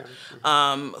 Turner,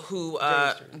 who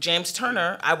James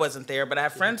Turner. I wasn't there, but I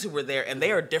have friends who were there, and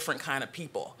they are different kind of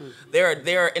people.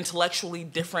 They're intellectually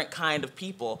different kind of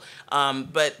people.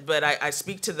 But I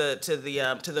speak to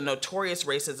the notorious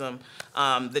racism,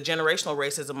 the generational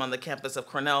racism on the campus of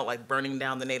Cornell, like burning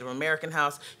down the Native American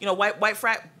house. You know, white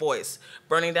frat boys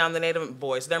burning down the Native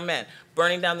boys. They're men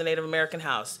burning down the Native American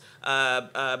house,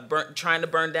 trying to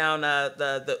burn down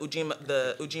the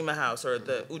Ujima house, or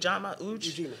the Ujima.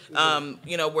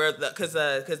 You know, where because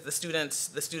the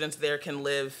students there can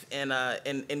live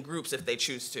in groups if they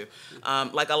choose to.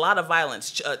 Like a lot of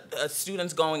violence,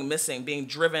 students going missing, being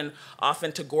driven off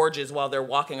into gorges while they're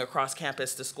walking across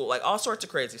campus to school, like all sorts of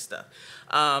crazy stuff.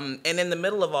 And in the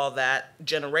middle of all that,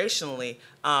 generationally,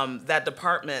 that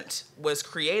department was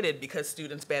created because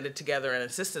students banded together and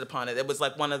insisted upon it. It was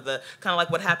like one of the, kind of like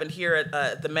what happened here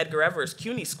at the Medgar Evers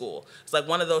CUNY School. It's like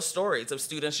one of those stories of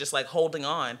students just like holding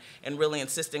on and really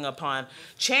insisting upon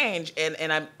change. And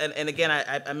again,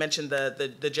 I mentioned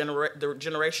the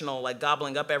generational, like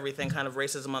gobbling up everything kind of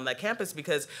racism on that campus,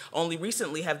 because only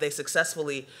recently have they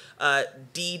successfully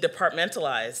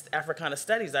de-departmentalized Africana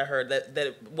Studies. I heard that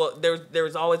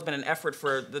there's always been an effort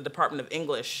for the Department of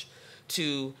English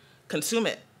to consume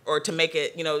it, or to make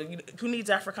it, you know, who needs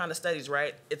Africana Studies,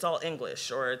 right? It's all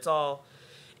English, or it's all,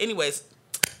 anyways,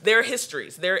 there are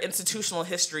histories, there are institutional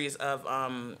histories of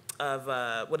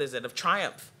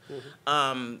triumph,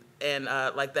 and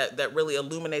like that really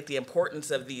illuminate the importance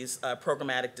of these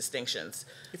programmatic distinctions.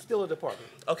 It's still a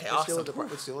department. Okay, it's awesome.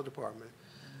 It's still a department.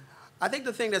 I think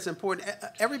the thing that's important,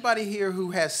 everybody here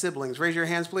who has siblings, raise your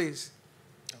hands, please.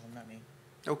 Oh, not me.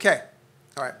 Okay,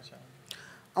 all right.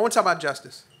 I want to talk about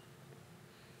justice.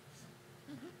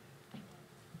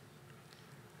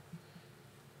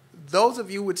 Those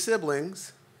of you with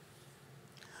siblings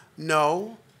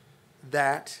know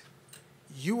that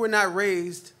you were not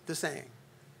raised the same.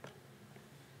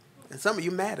 And some of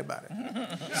you mad about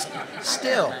it.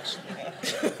 Still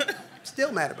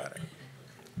mad about it.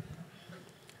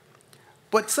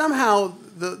 But somehow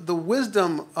the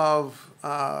wisdom of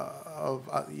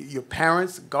your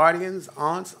parents, guardians,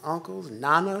 aunts, uncles,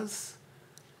 nanas,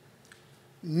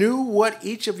 knew what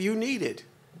each of you needed.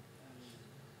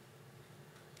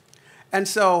 And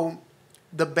so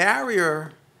the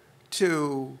barrier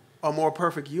to a more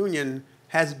perfect union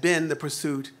has been the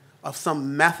pursuit of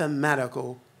some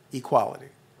mathematical equality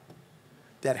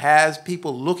that has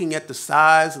people looking at the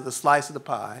size of the slice of the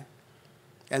pie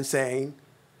and saying,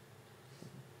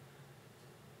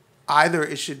 either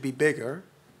it should be bigger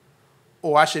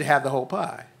or I should have the whole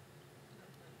pie.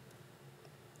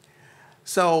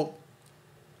 So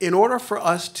in order for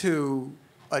us to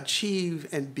achieve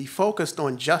and be focused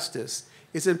on justice,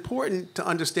 it's important to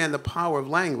understand the power of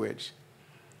language.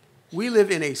 We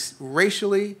live in a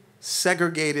racially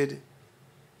segregated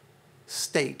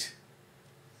state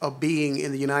of being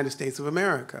in the United States of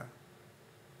America.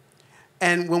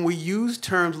 And when we use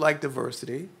terms like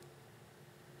diversity,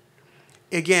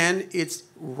 again, it's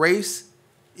race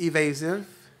evasive,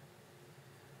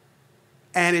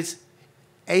 and it's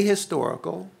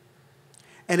ahistorical,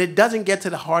 and it doesn't get to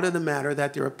the heart of the matter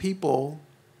that there are people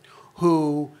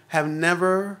who have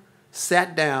never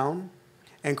sat down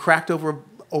and cracked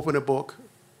open a book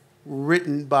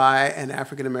written by an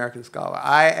African-American scholar.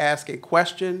 I ask a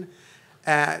question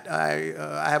I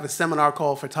have a seminar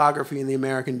called Photography in the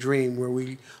American Dream, where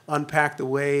we unpack the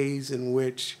ways in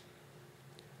which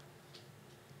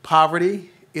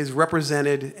poverty is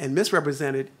represented and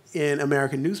misrepresented in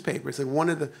American newspapers. And one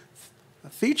of the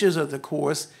features of the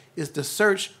course is the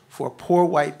search for poor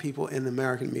white people in the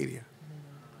American media.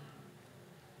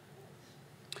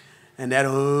 And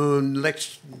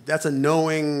that's a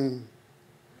knowing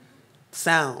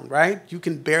sound, right? You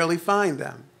can barely find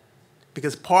them.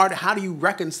 Because how do you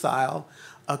reconcile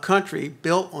a country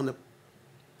built on the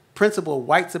principle of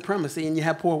white supremacy and you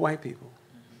have poor white people?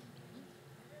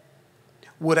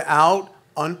 Without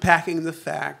unpacking the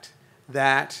fact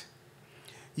that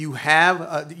you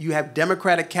have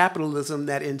democratic capitalism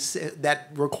that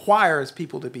requires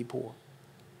people to be poor.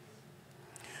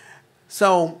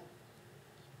 So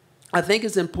I think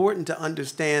it's important to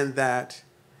understand that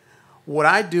what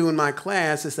I do in my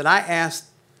class is that I ask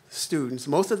students,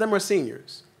 most of them are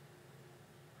seniors,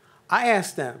 I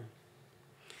ask them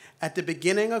at the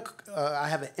beginning of, I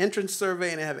have an entrance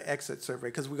survey and I have an exit survey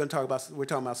because we're talking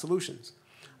about solutions.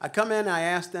 I come in and I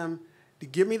ask them, to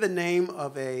give me the name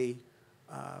of a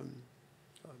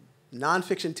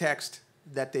nonfiction text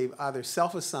that they've either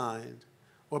self-assigned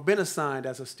or been assigned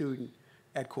as a student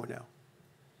at Cornell.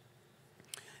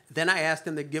 Then I asked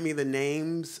them to give me the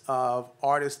names of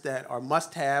artists that are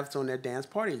must-haves on their dance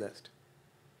party list.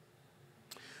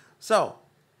 So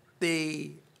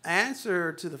the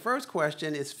answer to the first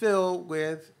question is filled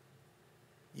with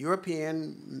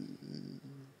European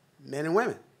men and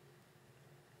women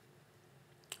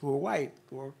who are white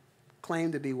or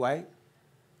claim to be white.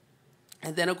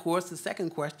 And then, of course, the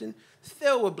second question is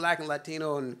filled with Black and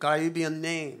Latino and Caribbean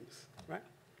names, right?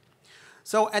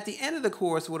 So at the end of the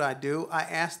course, what I do, I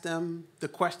ask them the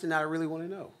question I really want to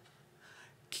know.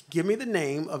 Give me the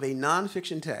name of a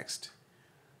nonfiction text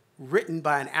written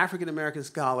by an African-American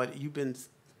scholar that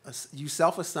you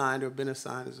self-assigned or been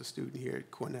assigned as a student here at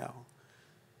Cornell.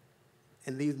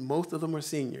 And most of them are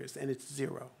seniors, and it's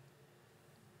 0.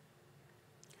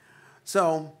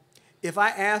 So if I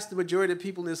ask the majority of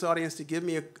people in this audience to give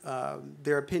me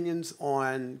their opinions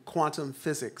on quantum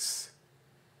physics,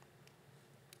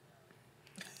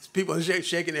 people are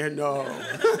shaking their head, no.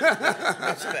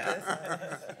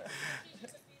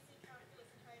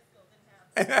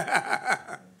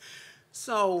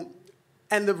 So,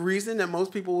 and the reason that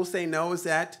most people will say no is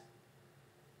that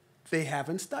they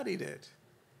haven't studied it.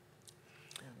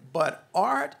 But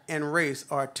art and race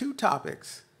are 2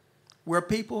 topics where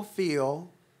people feel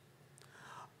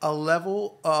a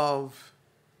level of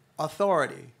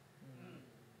authority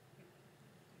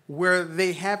where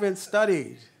they haven't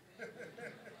studied.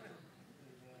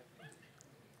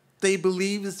 They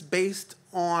believe it's based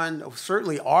on,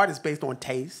 certainly art is based on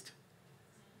taste,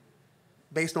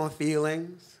 based on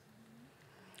feelings,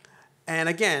 and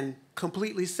again,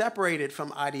 completely separated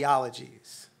from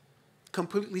ideologies,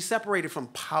 completely separated from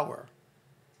power.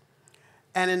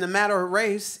 And in the matter of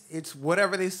race, it's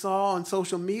whatever they saw on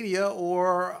social media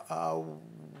or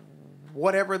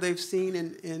whatever they've seen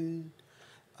in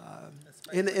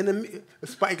the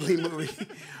Spike Lee movie,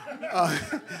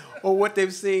 or what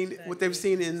they've seen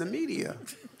in the media.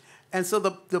 And so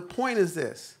the point is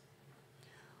this: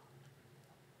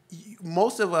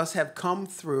 most of us have come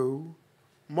through,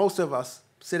 most of us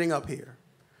sitting up here,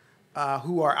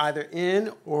 who are either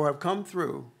in or have come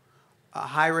through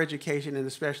higher education, and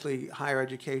especially higher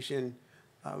education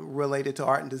related to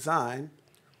art and design,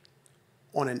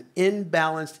 on an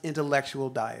imbalanced intellectual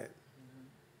diet.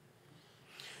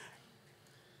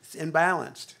 It's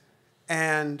imbalanced.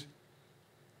 And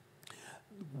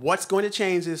what's going to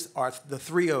change this are the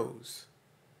 3 O's: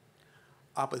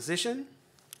 opposition,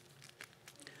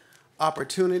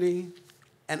 opportunity,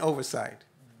 and oversight.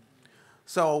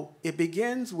 So it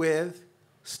begins with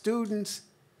students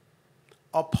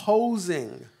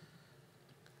opposing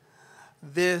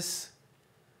this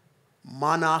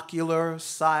monocular,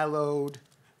 siloed,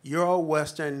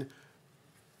 Euro-Western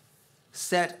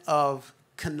set of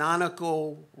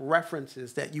canonical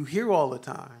references that you hear all the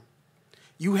time.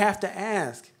 You have to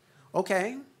ask,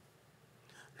 okay,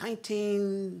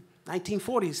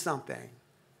 1940 something.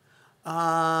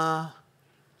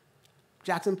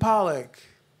 Jackson Pollock,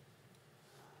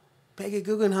 Peggy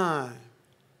Guggenheim,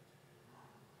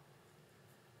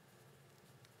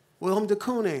 Willem de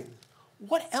Kooning.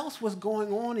 What else was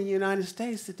going on in the United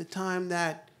States at the time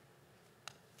that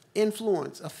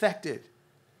influenced, affected,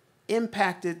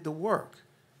 impacted the work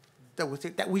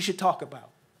that we should talk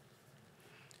about?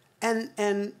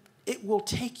 And it will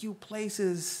take you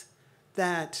places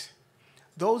that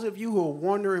those of you who are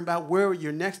wondering about where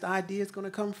your next idea is going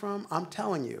to come from, I'm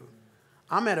telling you,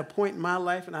 I'm at a point in my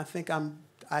life, and I think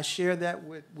I share that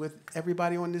with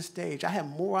everybody on this stage. I have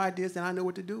more ideas than I know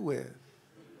what to do with,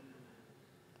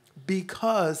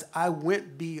 because I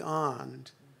went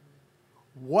beyond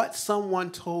what someone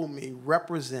told me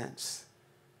represents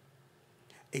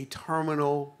a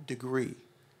terminal degree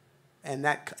and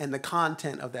the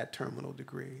content of that terminal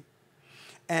degree.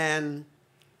 And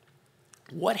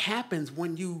what happens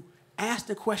when you ask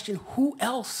the question, who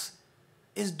else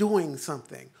is doing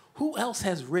something? Who else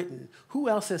has written? Who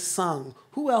else has sung?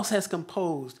 Who else has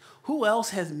composed? Who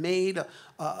else has made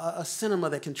a cinema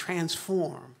that can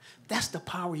transform? That's the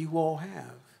power you all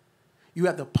have. You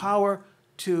have the power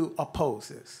to oppose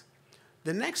this.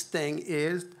 The next thing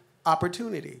is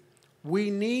opportunity. We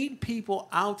need people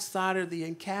outside of the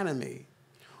academy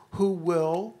who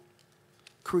will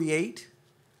create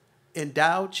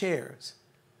endowed chairs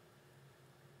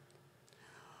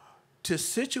to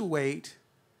situate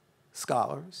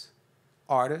scholars,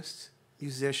 artists,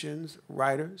 musicians,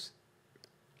 writers,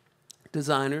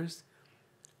 designers,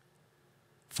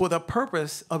 for the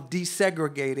purpose of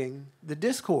desegregating the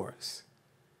discourse.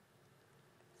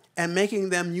 and making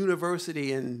them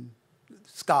university and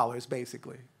scholars,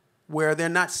 basically, where they're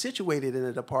not situated in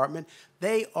a department.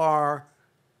 They are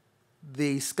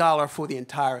the scholar for the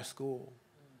entire school,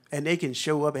 and they can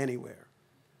show up anywhere.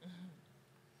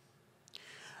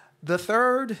 The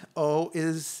third O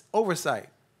is oversight.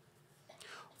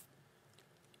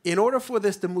 In order for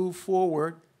this to move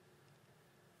forward,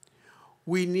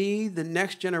 we need the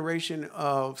next generation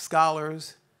of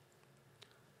scholars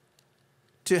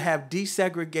to have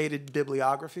desegregated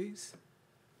bibliographies,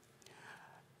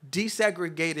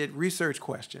 desegregated research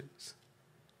questions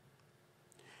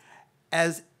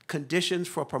as conditions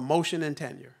for promotion and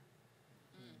tenure.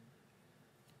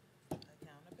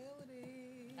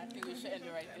 Accountability. I think we should end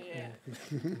it right there.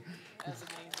 That's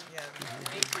amazing. Yeah.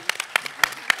 Thank you.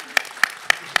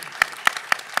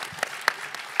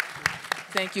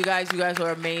 Thank you guys. You guys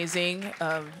were amazing.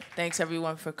 Thanks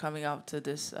everyone for coming out to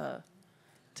this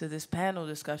panel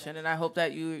discussion, and I hope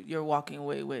that you're walking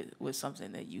away with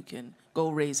something that you can go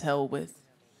raise hell with.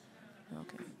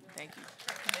 Okay. Thank you.